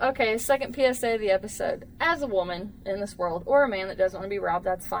 Yep. Okay. Second PSA of the episode. As a woman in this world, or a man that doesn't want to be robbed,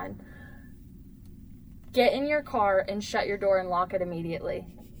 that's fine. Get in your car and shut your door and lock it immediately.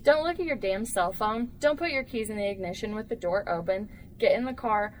 Don't look at your damn cell phone. Don't put your keys in the ignition with the door open. Get in the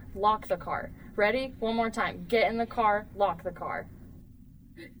car, lock the car. Ready? One more time. Get in the car, lock the car.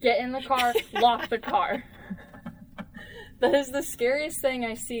 Get in the car, lock the car. That is the scariest thing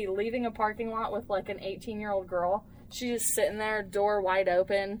I see, leaving a parking lot with like an 18-year-old girl. She's just sitting there, door wide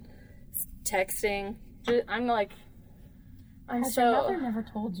open, texting. I'm like, Your mother never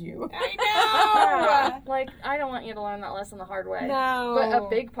told you. I know! Like, I don't want you to learn that lesson the hard way. No. But a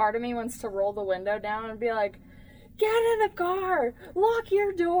big part of me wants to roll the window down and be like, get in the car, lock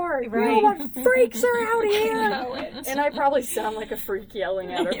your door. Right. You know what freaks are out here. And I probably sound like a freak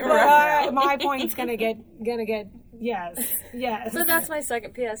yelling at her. Right. My point's gonna get yes. So that's my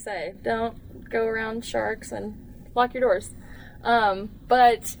second PSA. Don't go around sharks and lock your doors.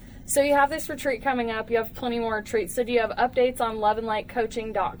 But so you have this retreat coming up. You have plenty more retreats. So do you have updates on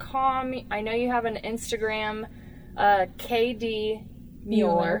loveandlightcoaching.com? I know you have an Instagram, KD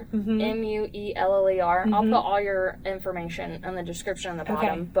Mueller, Mueller. I'll put all your information in the description on the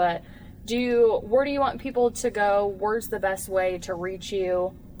bottom. But where do you want people to go? Where's the best way to reach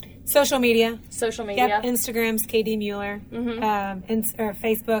you? Social media. Yep, Instagram's KD Mueller. Or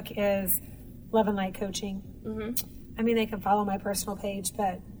Facebook is Love and Light Coaching. I mean, they can follow my personal page,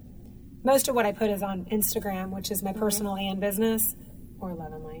 but most of what I put is on Instagram, which is my personal and business, or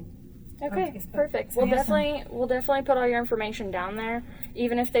Love and Light. Okay, perfect. We'll definitely put all your information down there,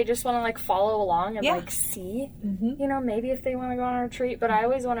 even if they just want to like follow along and like see, you know, maybe if they want to go on a retreat. But I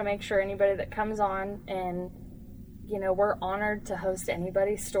always want to make sure anybody that comes on, and you know, we're honored to host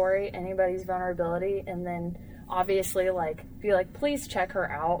anybody's story, anybody's vulnerability, and then obviously like be like, please check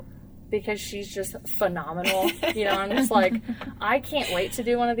her out because she's just phenomenal. You know, I'm just like, I can't wait to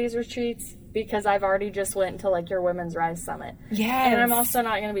do one of these retreats. Because I've already just went to like your Women's Rise Summit. Yes. And I'm also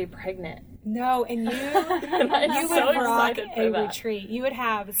not going to be pregnant. No, and you would rock a retreat. You would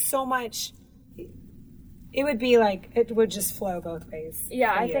have so much. It would be like, it would just flow both ways.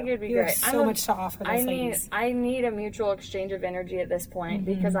 Yeah, I think it would be great. Have so much to offer those ladies. I need a mutual exchange of energy at this point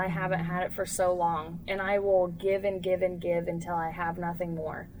because I haven't had it for so long. And I will give and give and give until I have nothing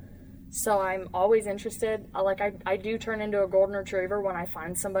more. So I'm always interested. I do turn into a golden retriever when I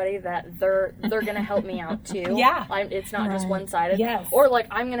find somebody that they're going to help me out too. Yeah. It's not just one-sided. Yes. Or like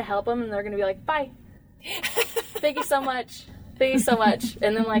I'm going to help them and they're going to be like, bye. Thank you so much. Thank you so much.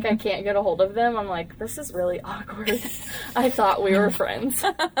 And then like I can't get a hold of them. I'm like, this is really awkward. I thought we were friends.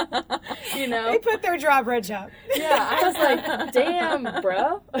 You know? They put their drawbridge up. Yeah, I was like, damn,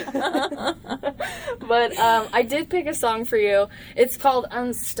 bro. But I did pick a song for you. It's called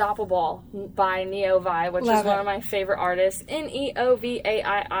Unstoppable by Neovai, which is one of my favorite artists. Neovai,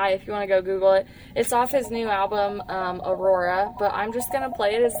 if you want to go Google it. It's off his new album, Aurora. But I'm just going to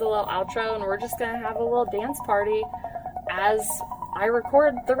play it as the little outro, and we're just going to have a little dance party as I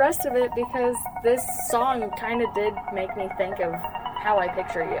record the rest of it, because this song kind of did make me think of how I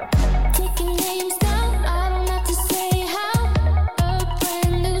picture you. Taking names.